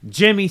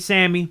 Jimmy,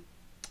 Sammy.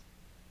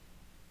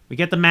 We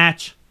get the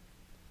match.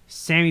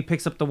 Sammy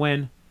picks up the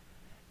win.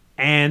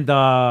 And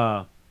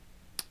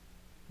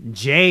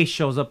Jay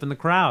shows up in the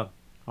crowd.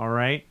 All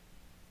right?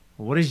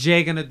 What is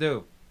Jay going to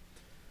do?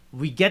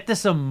 We get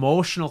this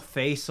emotional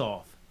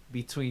face-off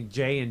between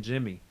Jay and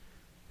Jimmy.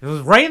 It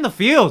was right in the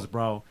feels,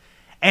 bro.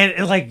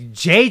 And like,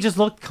 Jay just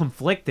looked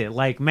conflicted.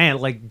 Like, man,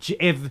 like,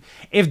 if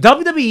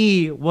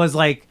WWE was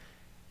like,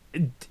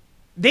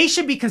 they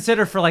should be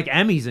considered for like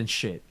Emmys and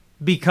shit.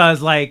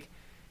 Because like,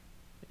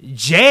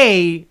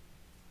 Jay,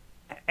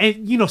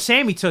 and you know,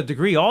 Sammy to a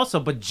degree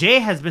also, but Jay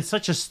has been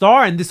such a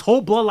star in this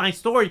whole Bloodline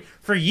story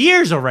for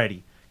years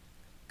already.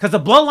 Because the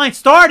Bloodline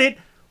started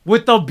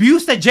with the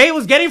abuse that Jay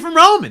was getting from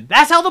Roman.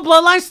 That's how the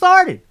Bloodline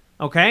started.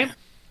 Okay?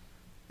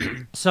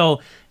 So,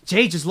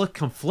 Jay just looked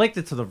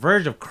conflicted to the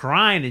verge of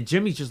crying, and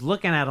Jimmy's just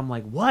looking at him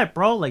like, what,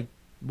 bro? Like,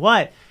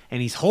 what?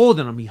 And he's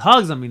holding him. He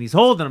hugs him, and he's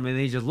holding him, and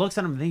then he just looks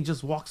at him, and then he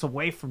just walks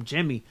away from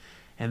Jimmy.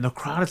 And the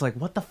crowd is like,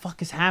 what the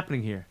fuck is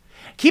happening here?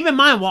 Keep in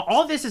mind, while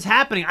all this is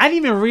happening, I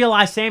didn't even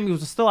realize Sammy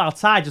was still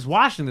outside just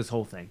watching this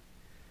whole thing.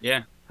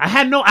 Yeah.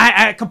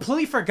 I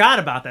completely forgot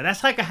about that.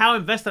 That's like how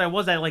invested I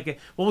was at like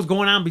what was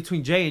going on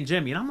between Jay and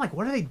Jimmy. And I'm like,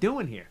 what are they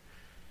doing here?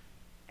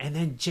 And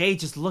then Jay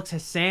just looks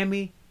at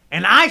Sammy.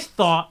 And I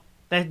thought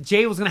that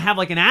Jay was going to have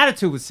like an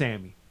attitude with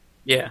Sammy.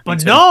 Yeah.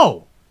 But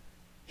no.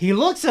 He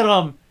looks at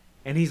him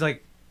and he's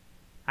like,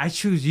 I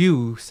choose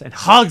you, and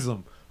hugs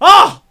him.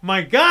 Oh,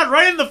 my God,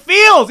 right in the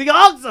feels. He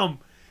hugs him.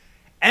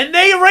 And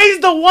they raise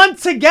the one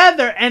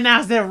together. And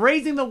as they're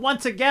raising the one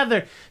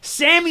together,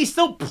 Sammy's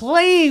still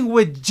playing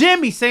with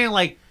Jimmy, saying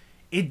like,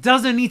 it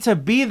doesn't need to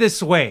be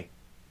this way.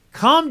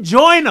 Come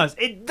join us.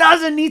 It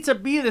doesn't need to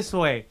be this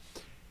way.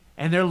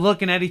 And they're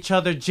looking at each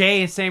other.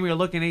 Jay and Sammy are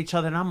looking at each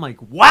other. And I'm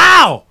like,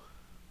 wow,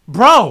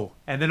 bro.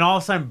 And then all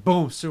of a sudden,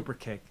 boom, super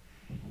kick.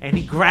 And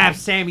he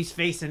grabs Sammy's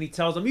face and he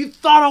tells him, you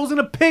thought I was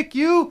going to pick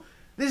you?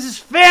 This is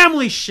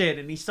family shit.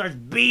 And he starts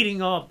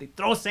beating up. They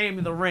throw Sammy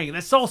in the ring. And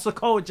then Solo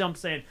Sikoa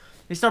jumps in.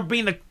 They start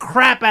beating the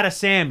crap out of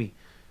Sammy.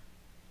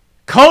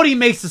 Cody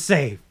makes the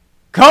save.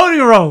 Cody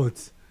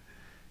Rhodes.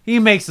 He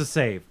makes the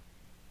save.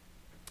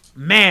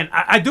 Man,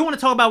 I do want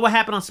to talk about what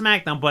happened on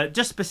SmackDown, but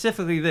just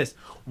specifically this.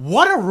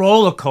 What a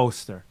roller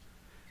coaster.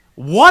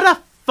 What a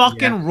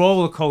fucking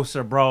roller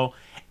coaster, bro.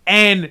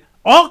 And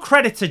all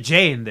credit to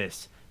Jay in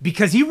this,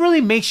 because he really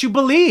makes you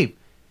believe.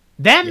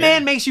 That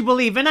man makes you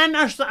believe. And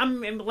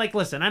I'm like,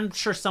 listen, I'm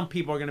sure some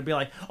people are going to be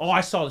like, oh, I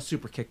saw the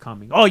super kick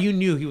coming. Oh, you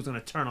knew he was going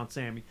to turn on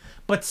Sammy.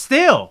 But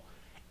still,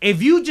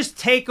 if you just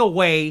take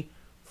away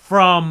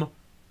from,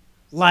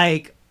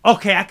 like,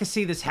 okay, I can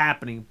see this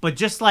happening, but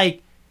just,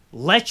 like,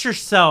 let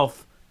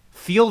yourself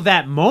feel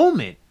that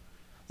moment.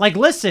 Like,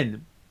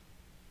 listen,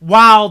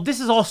 while this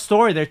is all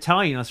story they're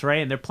telling us,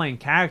 right, and they're playing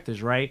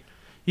characters, right,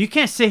 you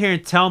can't sit here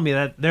and tell me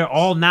that they're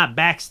all not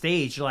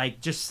backstage,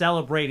 like, just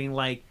celebrating,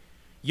 like,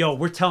 yo,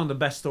 we're telling the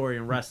best story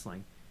in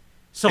wrestling.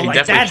 So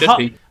like that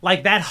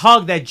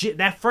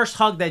first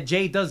hug that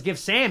Jay does give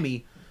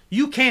Sammy,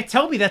 you can't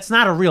tell me that's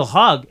not a real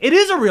hug. It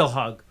is a real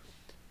hug.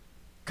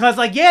 Cause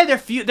like, yeah,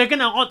 they're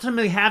gonna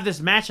ultimately have this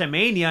match at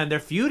Mania and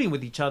they're feuding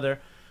with each other,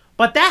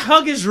 but that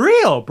hug is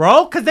real,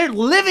 bro. Cause they're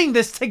living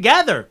this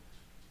together.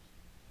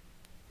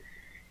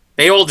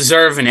 They all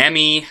deserve an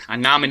Emmy, a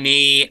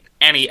nominee,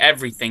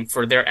 everything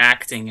for their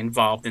acting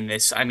involved in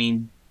this. I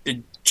mean,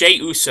 Jay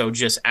Uso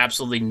just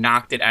absolutely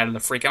knocked it out of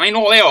the freak. I mean,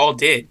 they all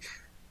did.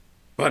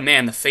 But,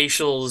 man, the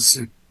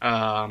facials,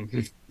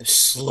 the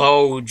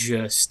slow,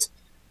 just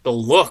the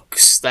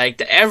looks,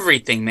 like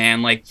everything,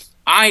 man. Like,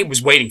 I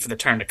was waiting for the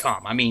turn to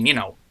come. I mean, you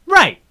know.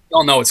 Right. We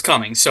all know it's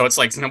coming, so it's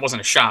like it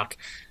wasn't a shock.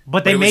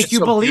 But they make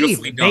you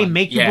believe. They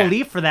make you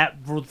believe for that,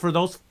 for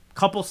those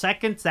couple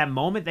seconds, that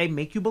moment, they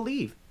make you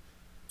believe.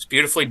 It's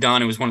beautifully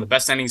done. It was one of the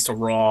best endings to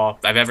Raw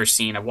I've ever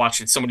seen. I've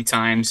watched it so many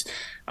times.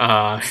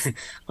 I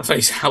love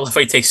how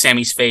he takes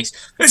Sammy's face.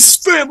 This is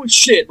family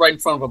shit right in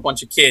front of a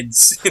bunch of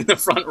kids in the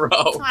front row.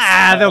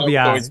 They'll be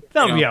all right.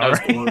 They'll be all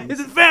right.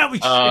 It's a family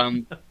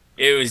shit.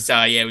 It was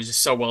it was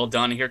just so well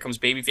done. Here comes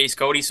babyface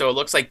Cody. So it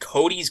looks like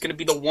Cody's going to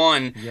be the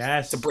one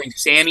to bring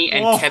Sammy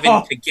and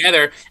Kevin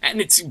together.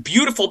 And it's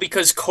beautiful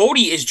because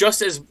Cody is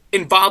just as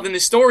involved in the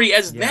story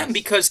as them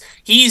because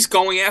he's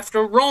going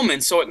after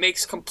Roman. So it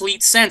makes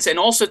complete sense. And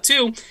also,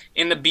 too,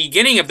 in the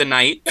beginning of the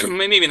night,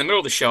 maybe in the middle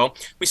of the show,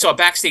 we saw a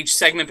backstage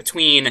segment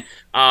between Rick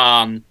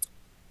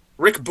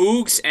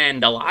Boogs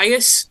and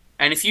Elias.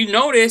 And if you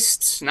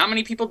noticed, not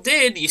many people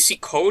did, you see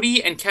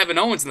Cody and Kevin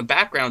Owens in the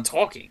background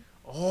talking.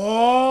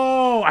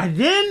 Oh, I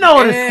didn't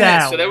notice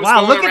that. So that was wow,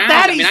 going look around. at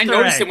that I mean, I Easter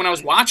noticed egg. it when I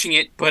was watching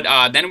it, but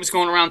then it was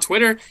going around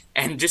Twitter,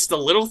 and just the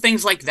little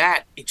things like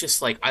that, it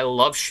just, like, I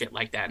love shit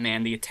like that,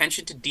 man. The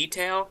attention to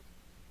detail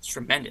is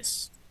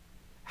tremendous.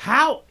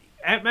 How,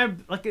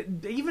 like,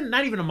 even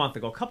not even a month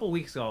ago, a couple of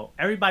weeks ago,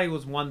 everybody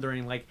was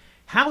wondering, like,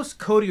 how is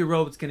Cody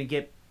Rhodes going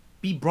to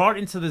be brought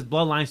into this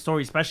bloodline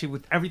story, especially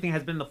with everything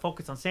has been the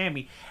focus on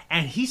Sammy,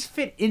 and he's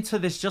fit into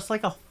this just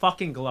like a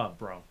fucking glove,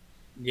 bro.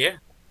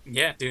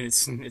 Yeah, dude,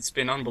 it's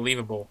been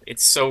unbelievable.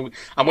 It's so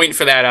I'm waiting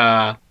for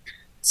that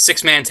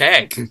 6-man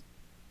tag.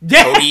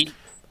 Yeah. Cody,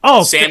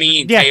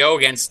 Sammy, yeah. KO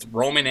against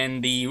Roman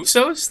and the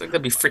Usos. Like,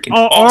 that'd be freaking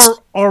awesome.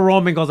 Or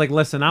Roman goes like,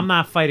 "Listen, I'm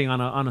not fighting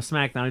on a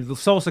SmackDown.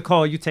 Soul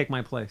Sikoa, you take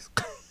my place."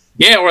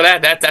 Yeah, or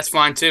that's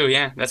fine too.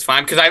 Yeah, that's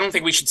fine because I don't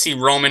think we should see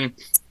Roman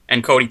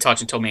and Cody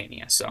touch until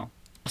Mania. So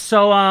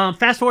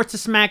fast forward to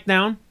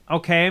SmackDown.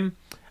 Okay,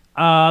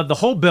 the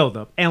whole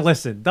build-up, and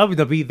listen,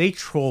 WWE, they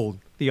trolled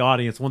the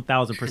audience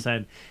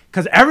 1,000%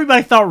 because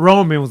everybody thought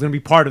Roman was going to be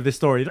part of this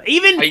story.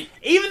 Even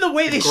the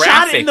way they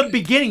shot it in the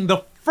beginning,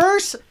 the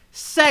first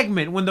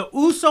segment when the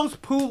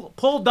Usos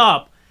pulled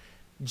up,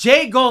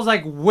 Jay goes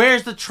like,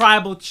 "Where's the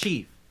tribal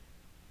chief?"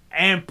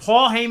 And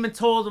Paul Heyman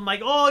told him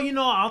like, "Oh,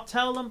 I'll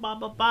tell him, blah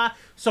blah blah."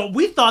 So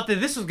we thought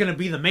that this was going to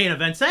be the main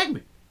event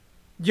segment.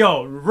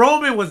 Yo,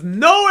 Roman was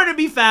nowhere to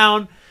be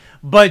found,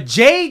 but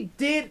Jay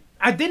did.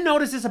 I did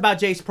notice this about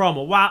Jay's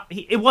promo. While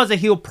it was a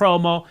heel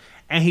promo.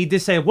 And he did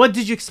say, "What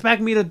did you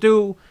expect me to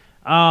do?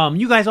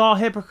 You guys are all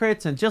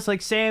hypocrites and just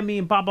like Sammy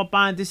and blah, blah,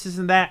 blah, and this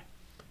and that."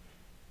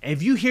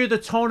 If you hear the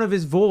tone of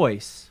his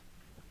voice,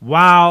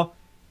 while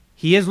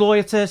he is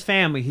loyal to his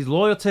family, he's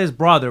loyal to his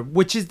brother,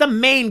 which is the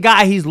main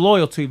guy he's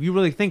loyal to, if you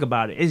really think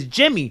about it, is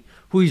Jimmy,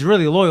 who he's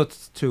really loyal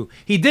to.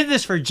 He did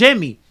this for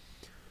Jimmy.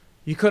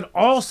 You could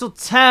also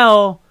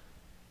tell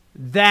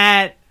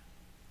that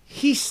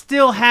he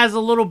still has a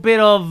little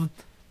bit of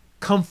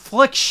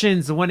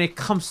conflictions when it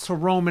comes to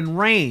Roman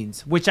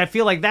Reigns, which I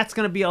feel like that's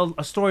going to be a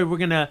story we're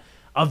going to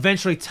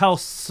eventually tell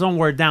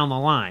somewhere down the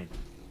line.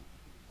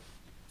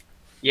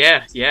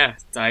 Yeah.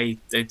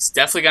 It's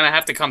definitely going to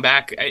have to come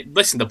back.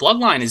 Listen, the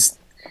bloodline it's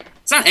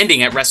not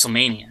ending at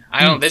WrestleMania.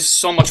 There's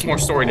so much more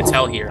story to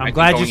tell here. I'm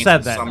glad you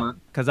said that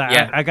because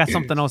I got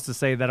something else to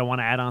say that I want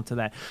to add on to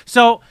that.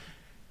 So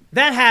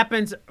that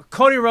happens.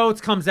 Cody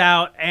Rhodes comes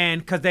out, and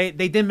because they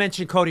did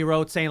mention Cody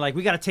Rhodes, saying like,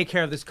 we got to take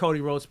care of this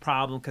Cody Rhodes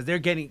problem because they're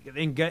getting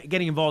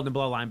involved in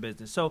bloodline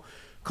business. So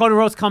Cody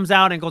Rhodes comes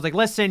out and goes like,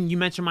 "Listen, you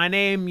mentioned my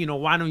name.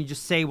 Why don't you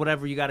just say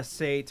whatever you got to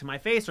say to my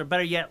face, or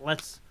better yet,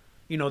 let's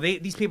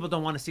these people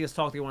don't want to see us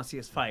talk; they want to see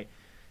us fight."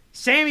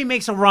 Sammy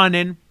makes a run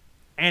in.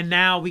 And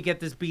now we get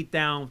this beat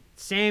down.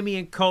 Sammy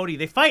and Cody,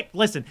 they fight.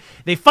 Listen,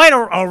 they fight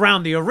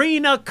around the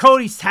arena.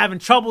 Cody's having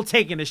trouble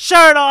taking his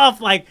shirt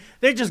off. Like,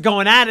 they're just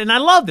going at it. And I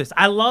love this.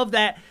 I love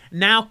that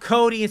now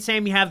Cody and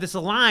Sammy have this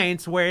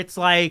alliance where it's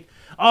like,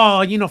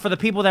 oh, for the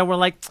people that were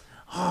like,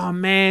 oh,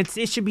 man,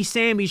 it should be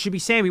Sammy. It should be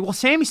Sammy. Well,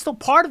 Sammy's still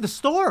part of the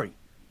story.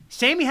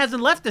 Sammy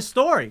hasn't left the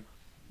story.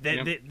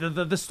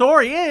 The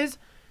story is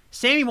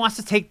Sammy wants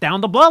to take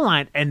down the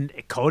bloodline, and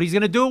Cody's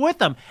going to do it with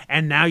them.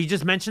 And now you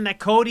just mentioned that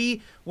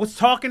Cody was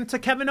talking to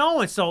Kevin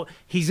Owens, so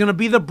he's going to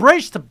be the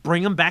bridge to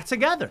bring them back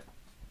together.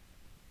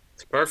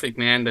 It's perfect,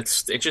 man.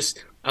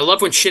 I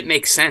love when shit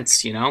makes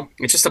sense,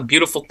 It's just a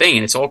beautiful thing,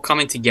 and it's all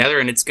coming together,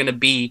 and it's going to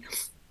be,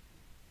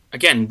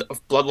 again,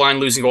 Bloodline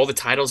losing all the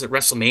titles at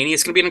WrestleMania.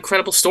 It's going to be an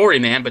incredible story,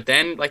 man. But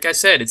then, like I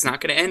said, it's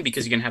not going to end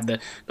because you're going to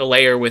have the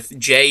layer with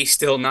Jay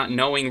still not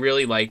knowing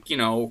really,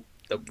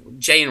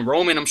 Jay and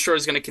Roman, I'm sure,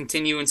 is going to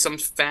continue in some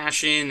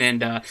fashion,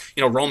 and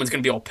Roman's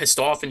going to be all pissed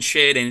off and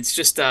shit, and it's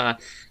just, man,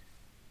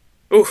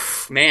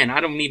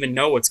 I don't even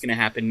know what's going to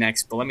happen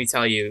next. But let me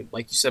tell you,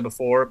 like you said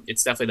before,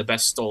 it's definitely the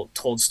best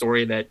told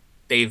story that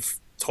they've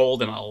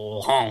told in a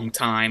long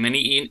time, and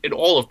in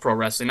all of pro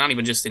wrestling, not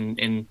even just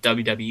in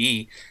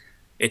WWE.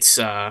 It's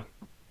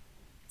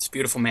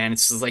beautiful, man.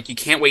 It's like you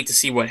can't wait to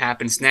see what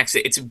happens next.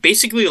 It's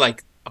basically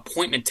like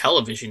appointment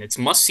television. It's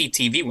must-see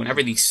TV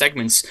whenever these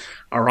segments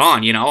are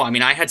on, I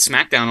mean, I had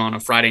SmackDown on a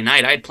Friday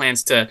night. I had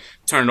plans to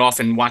turn it off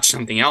and watch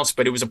something else,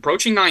 but it was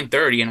approaching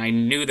 9:30, and I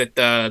knew that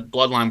the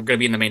Bloodline were going to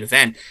be in the main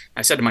event.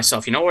 I said to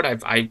myself, you know what,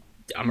 I'm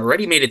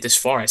already made it this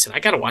far. I said, I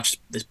got to watch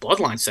this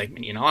Bloodline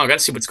segment, I got to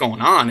see what's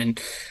going on, and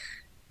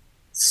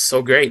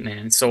So great,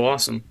 man. It's so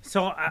awesome.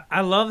 So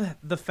I love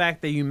the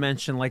fact that you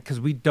mentioned, like, because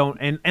we don't,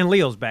 and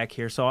Leo's back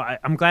here, so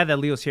I'm glad that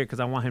Leo's here because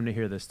I want him to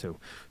hear this too.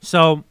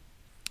 So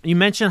you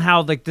mentioned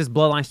how, like, this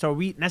bloodline story,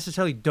 we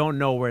necessarily don't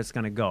know where it's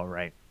going to go,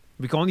 right?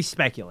 We can only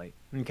speculate,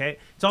 okay?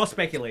 It's all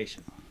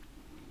speculation.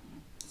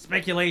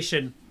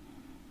 Speculation.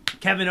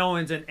 Kevin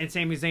Owens and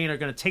Sami Zayn are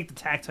going to take the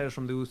tag titles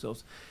from the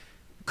Usos.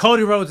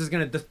 Cody Rhodes is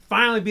going to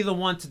finally be the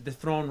one to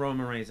dethrone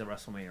Roman Reigns at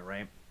WrestleMania,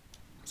 right?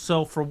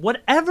 So for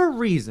whatever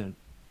reason,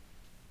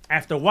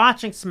 after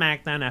watching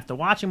SmackDown, after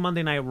watching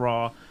Monday Night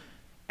Raw,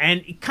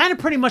 and kind of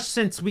pretty much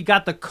since we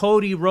got the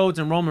Cody Rhodes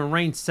and Roman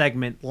Reigns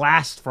segment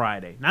last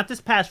Friday, not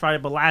this past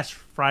Friday, but last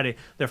Friday,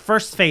 their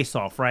first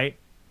face-off, right?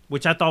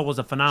 Which I thought was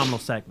a phenomenal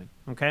segment,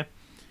 okay?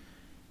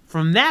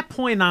 From that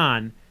point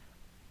on,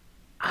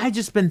 I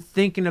just been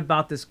thinking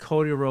about this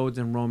Cody Rhodes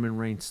and Roman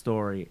Reigns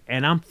story,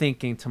 and I'm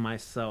thinking to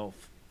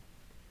myself,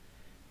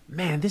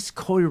 man, this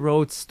Cody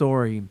Rhodes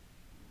story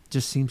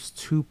just seems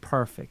too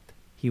perfect.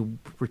 He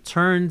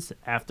returns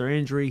after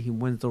injury. He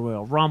wins the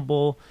Royal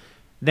Rumble.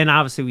 Then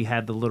obviously we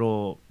had the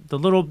little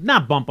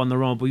not bump on the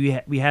road, but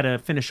we had to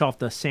finish off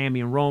the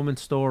Sami and Roman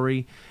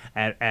story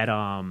at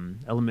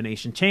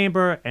Elimination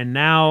Chamber, and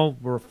now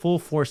we're full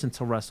force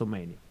into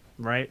WrestleMania,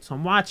 right? So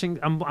I'm watching,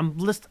 I'm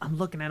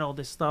looking at all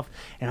this stuff,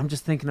 and I'm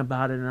just thinking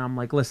about it, and I'm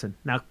like, listen,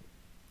 now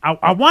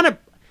I want to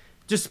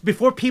just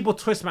before people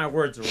twist my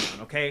words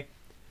around, okay?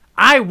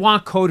 I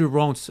want Cody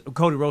Rhodes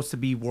to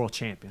be world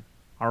champion.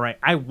 All right,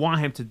 I want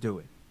him to do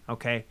it,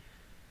 okay?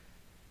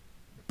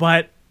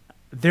 But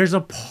there's a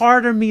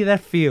part of me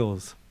that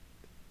feels,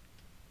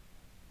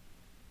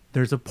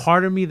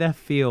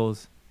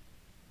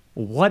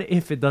 what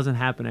if it doesn't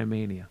happen at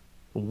Mania?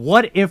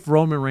 What if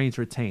Roman Reigns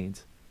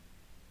retains?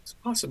 It's a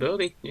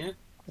possibility, yeah.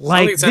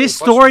 Like, this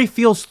story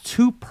feels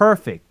too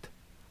perfect,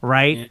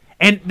 right? Yeah.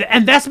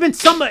 And that's been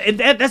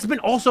that's been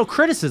also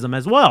criticism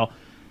as well.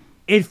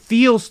 It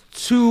feels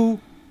too,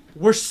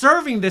 we're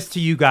serving this to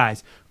you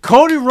guys.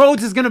 Cody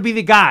Rhodes is going to be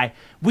the guy.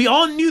 We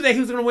all knew that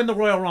he was going to win the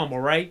Royal Rumble,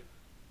 right?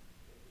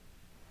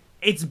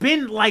 It's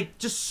been, like,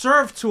 just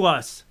served to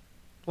us.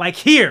 Like,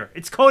 here,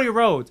 it's Cody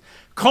Rhodes.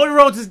 Cody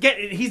Rhodes is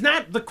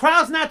the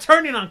crowd's not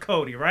turning on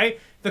Cody, right?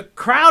 The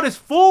crowd is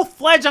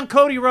full-fledged on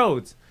Cody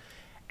Rhodes.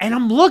 And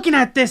I'm looking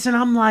at this, and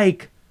I'm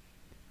like,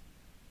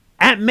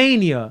 at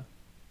Mania,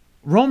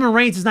 Roman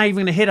Reigns is not even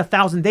going to hit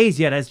 1,000 days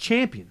yet as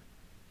champion.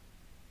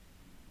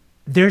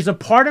 There's a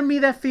part of me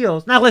that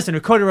feels... Now, listen,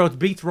 if Cody Rhodes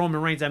beats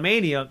Roman Reigns at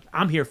Mania,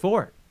 I'm here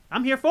for it.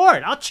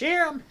 I'll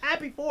cheer. I'm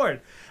happy for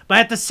it. But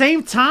at the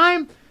same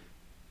time,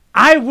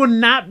 I would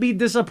not be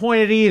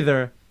disappointed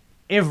either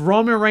if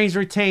Roman Reigns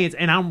retains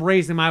and I'm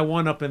raising my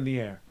one up in the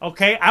air.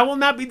 Okay? I will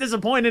not be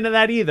disappointed in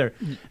that either.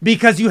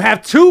 Because you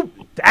have two...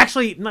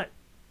 Actually,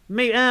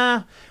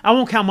 I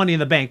won't count Money in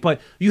the Bank, but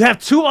you have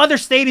two other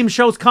stadium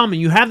shows coming.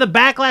 You have the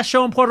Backlash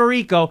show in Puerto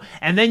Rico,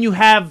 and then you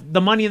have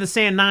the Money in the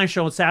Sand 9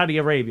 show in Saudi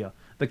Arabia.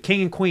 The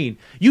king and queen.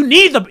 You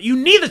need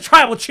the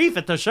tribal chief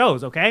at the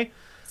shows, okay?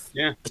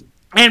 Yeah.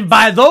 And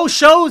by those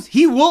shows,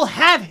 he will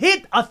have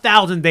hit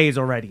 1,000 days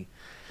already.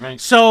 Right.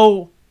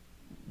 So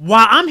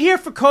while I'm here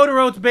for Cody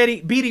Rhodes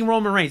beating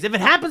Roman Reigns, if it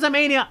happens at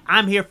Mania,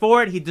 I'm here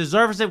for it. He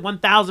deserves it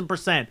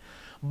 1,000%.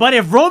 But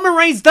if Roman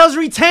Reigns does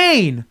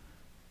retain,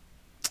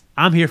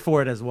 I'm here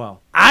for it as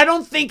well. I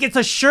don't think it's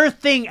a sure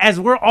thing, as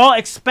we're all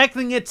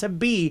expecting it to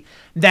be,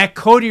 that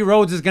Cody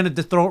Rhodes is going to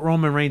dethrone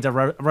Roman Reigns at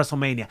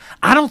WrestleMania.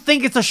 I don't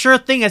think it's a sure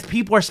thing as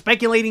people are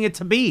speculating it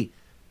to be.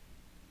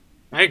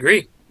 I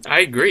agree.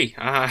 I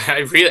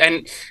really,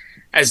 and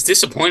as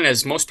disappointed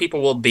as most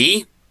people will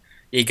be,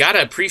 you got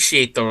to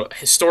appreciate the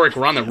historic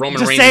run that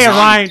Roman Reigns is on. Just say it,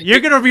 Ryan. You're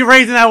going to be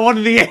raising that one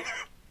in the air.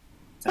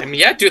 I mean,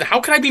 yeah, dude, how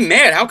can I be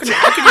mad? How can you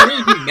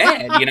really be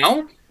mad, you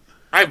know?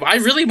 I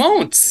really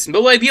won't.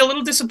 Will I be a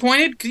little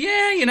disappointed?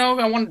 Yeah, you know,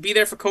 I want to be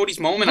there for Cody's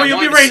moment. Well, you'll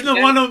be raising the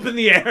one up in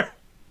the air.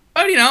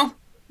 But, you know,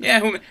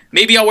 yeah,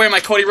 maybe I'll wear my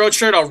Cody Rhodes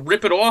shirt, I'll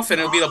rip it off, and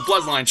it'll be the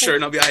Bloodline shirt,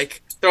 and I'll be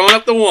like, throwing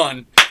up the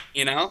one,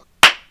 you know?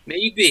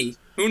 Maybe.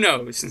 Who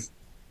knows?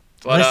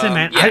 But, listen,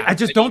 man, yeah, I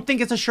just don't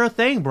think it's a sure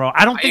thing, bro.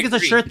 I don't think it's a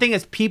sure thing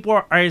as people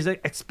are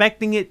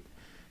expecting it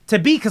to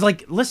be. Because,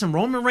 like, listen,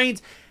 Roman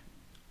Reigns...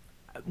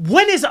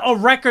 When is a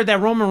record that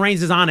Roman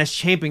Reigns is on as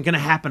champion going to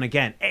happen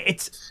again?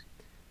 It's...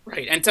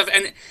 Right, and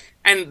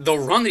the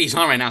run that he's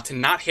on right now, to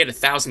not hit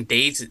 1,000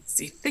 days,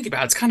 you think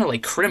about it, it's kind of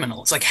like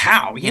criminal. It's like,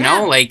 how, you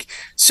know? Like,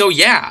 so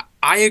yeah,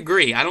 I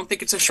agree. I don't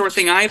think it's a sure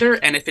thing either,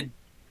 and if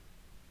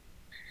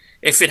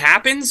it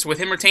happens with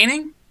him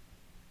retaining,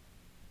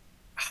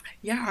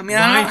 yeah, I mean,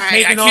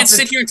 I can't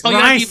sit here and tell you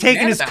Ryan's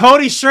taking his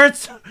Cody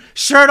shirt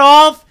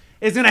off,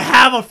 he's gonna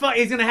have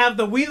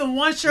the We the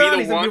One shirt on,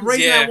 he's gonna be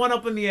raising that one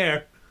up in the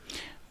air.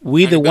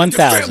 We the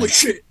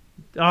 1,000.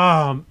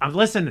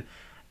 Listen,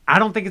 I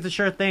don't think it's a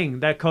sure thing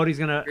that Cody's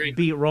gonna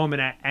beat Roman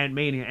at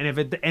Mania,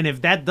 and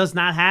if that does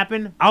not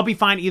happen, I'll be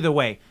fine either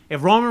way.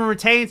 If Roman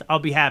retains, I'll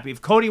be happy.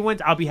 If Cody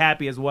wins, I'll be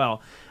happy as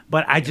well.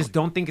 But I just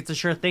don't think it's a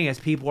sure thing as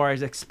people are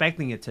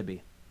expecting it to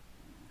be.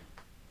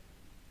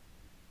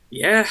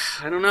 Yeah,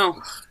 I don't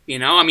know. You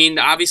know, I mean,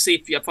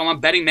 obviously, if I'm a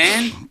betting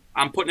man,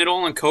 I'm putting it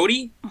all on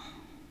Cody.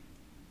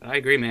 I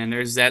agree, man.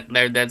 There's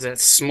that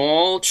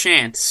small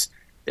chance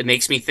that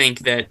makes me think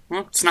that,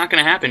 well, it's not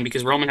going to happen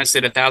because Roman has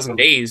said 1,000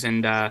 days,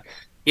 and we're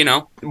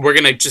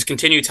going to just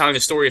continue telling the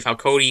story of how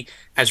Cody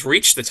has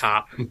reached the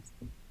top,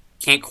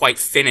 can't quite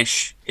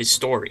finish his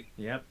story.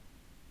 Yep.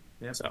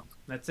 So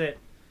That's it.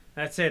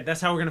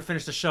 That's how we're going to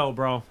finish the show,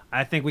 bro.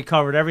 I think we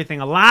covered everything.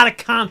 A lot of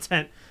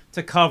content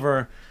to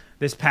cover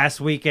this past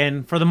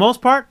weekend. For the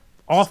most part,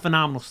 all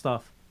phenomenal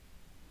stuff.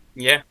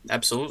 yeah,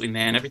 absolutely,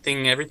 man.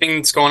 Everything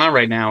that's going on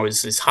right now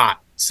is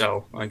hot.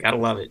 So I gotta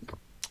love it.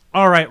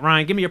 All right,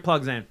 Ryan, give me your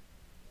plugs in.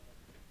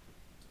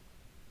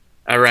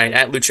 All right,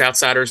 at Lucha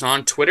Outsiders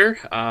on Twitter.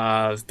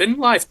 I've been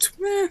not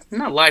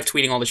live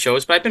tweeting all the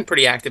shows, but I've been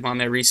pretty active on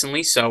there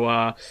recently.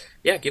 So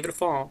yeah, give it a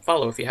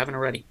follow if you haven't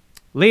already.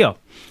 Leo.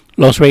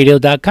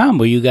 LosRadio.com,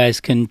 where you guys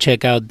can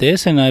check out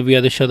this and every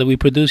other show that we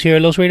produce here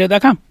at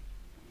LosRadio.com.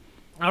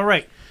 All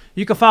right.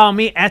 You can follow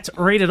me at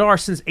Rated R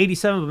since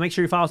 87, but make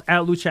sure you follow us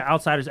at Lucha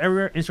Outsiders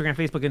everywhere, Instagram,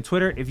 Facebook, and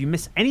Twitter. If you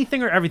miss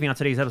anything or everything on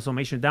today's episode,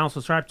 make sure to download,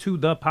 subscribe to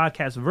the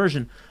podcast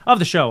version of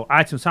the show.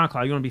 iTunes,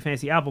 SoundCloud, You Want to Be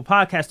Fancy, Apple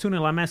Podcasts, TuneIn,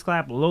 La Mezcla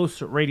app,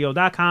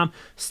 LosRadio.com,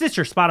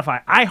 Stitcher,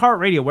 Spotify,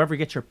 iHeartRadio, wherever you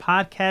get your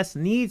podcast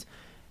needs.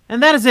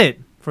 And that is it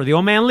for the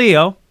old man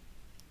Leo.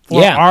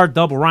 For our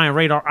double Ryan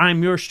Radar,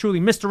 I'm yours truly,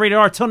 Mr. Rated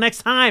R. Till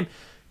next time,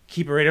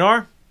 keep it Rated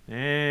R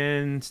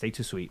and stay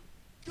too sweet.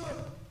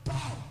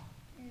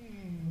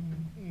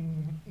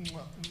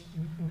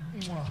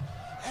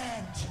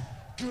 And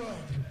good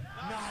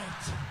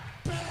night,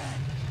 Ben.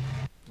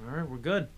 All right, we're good.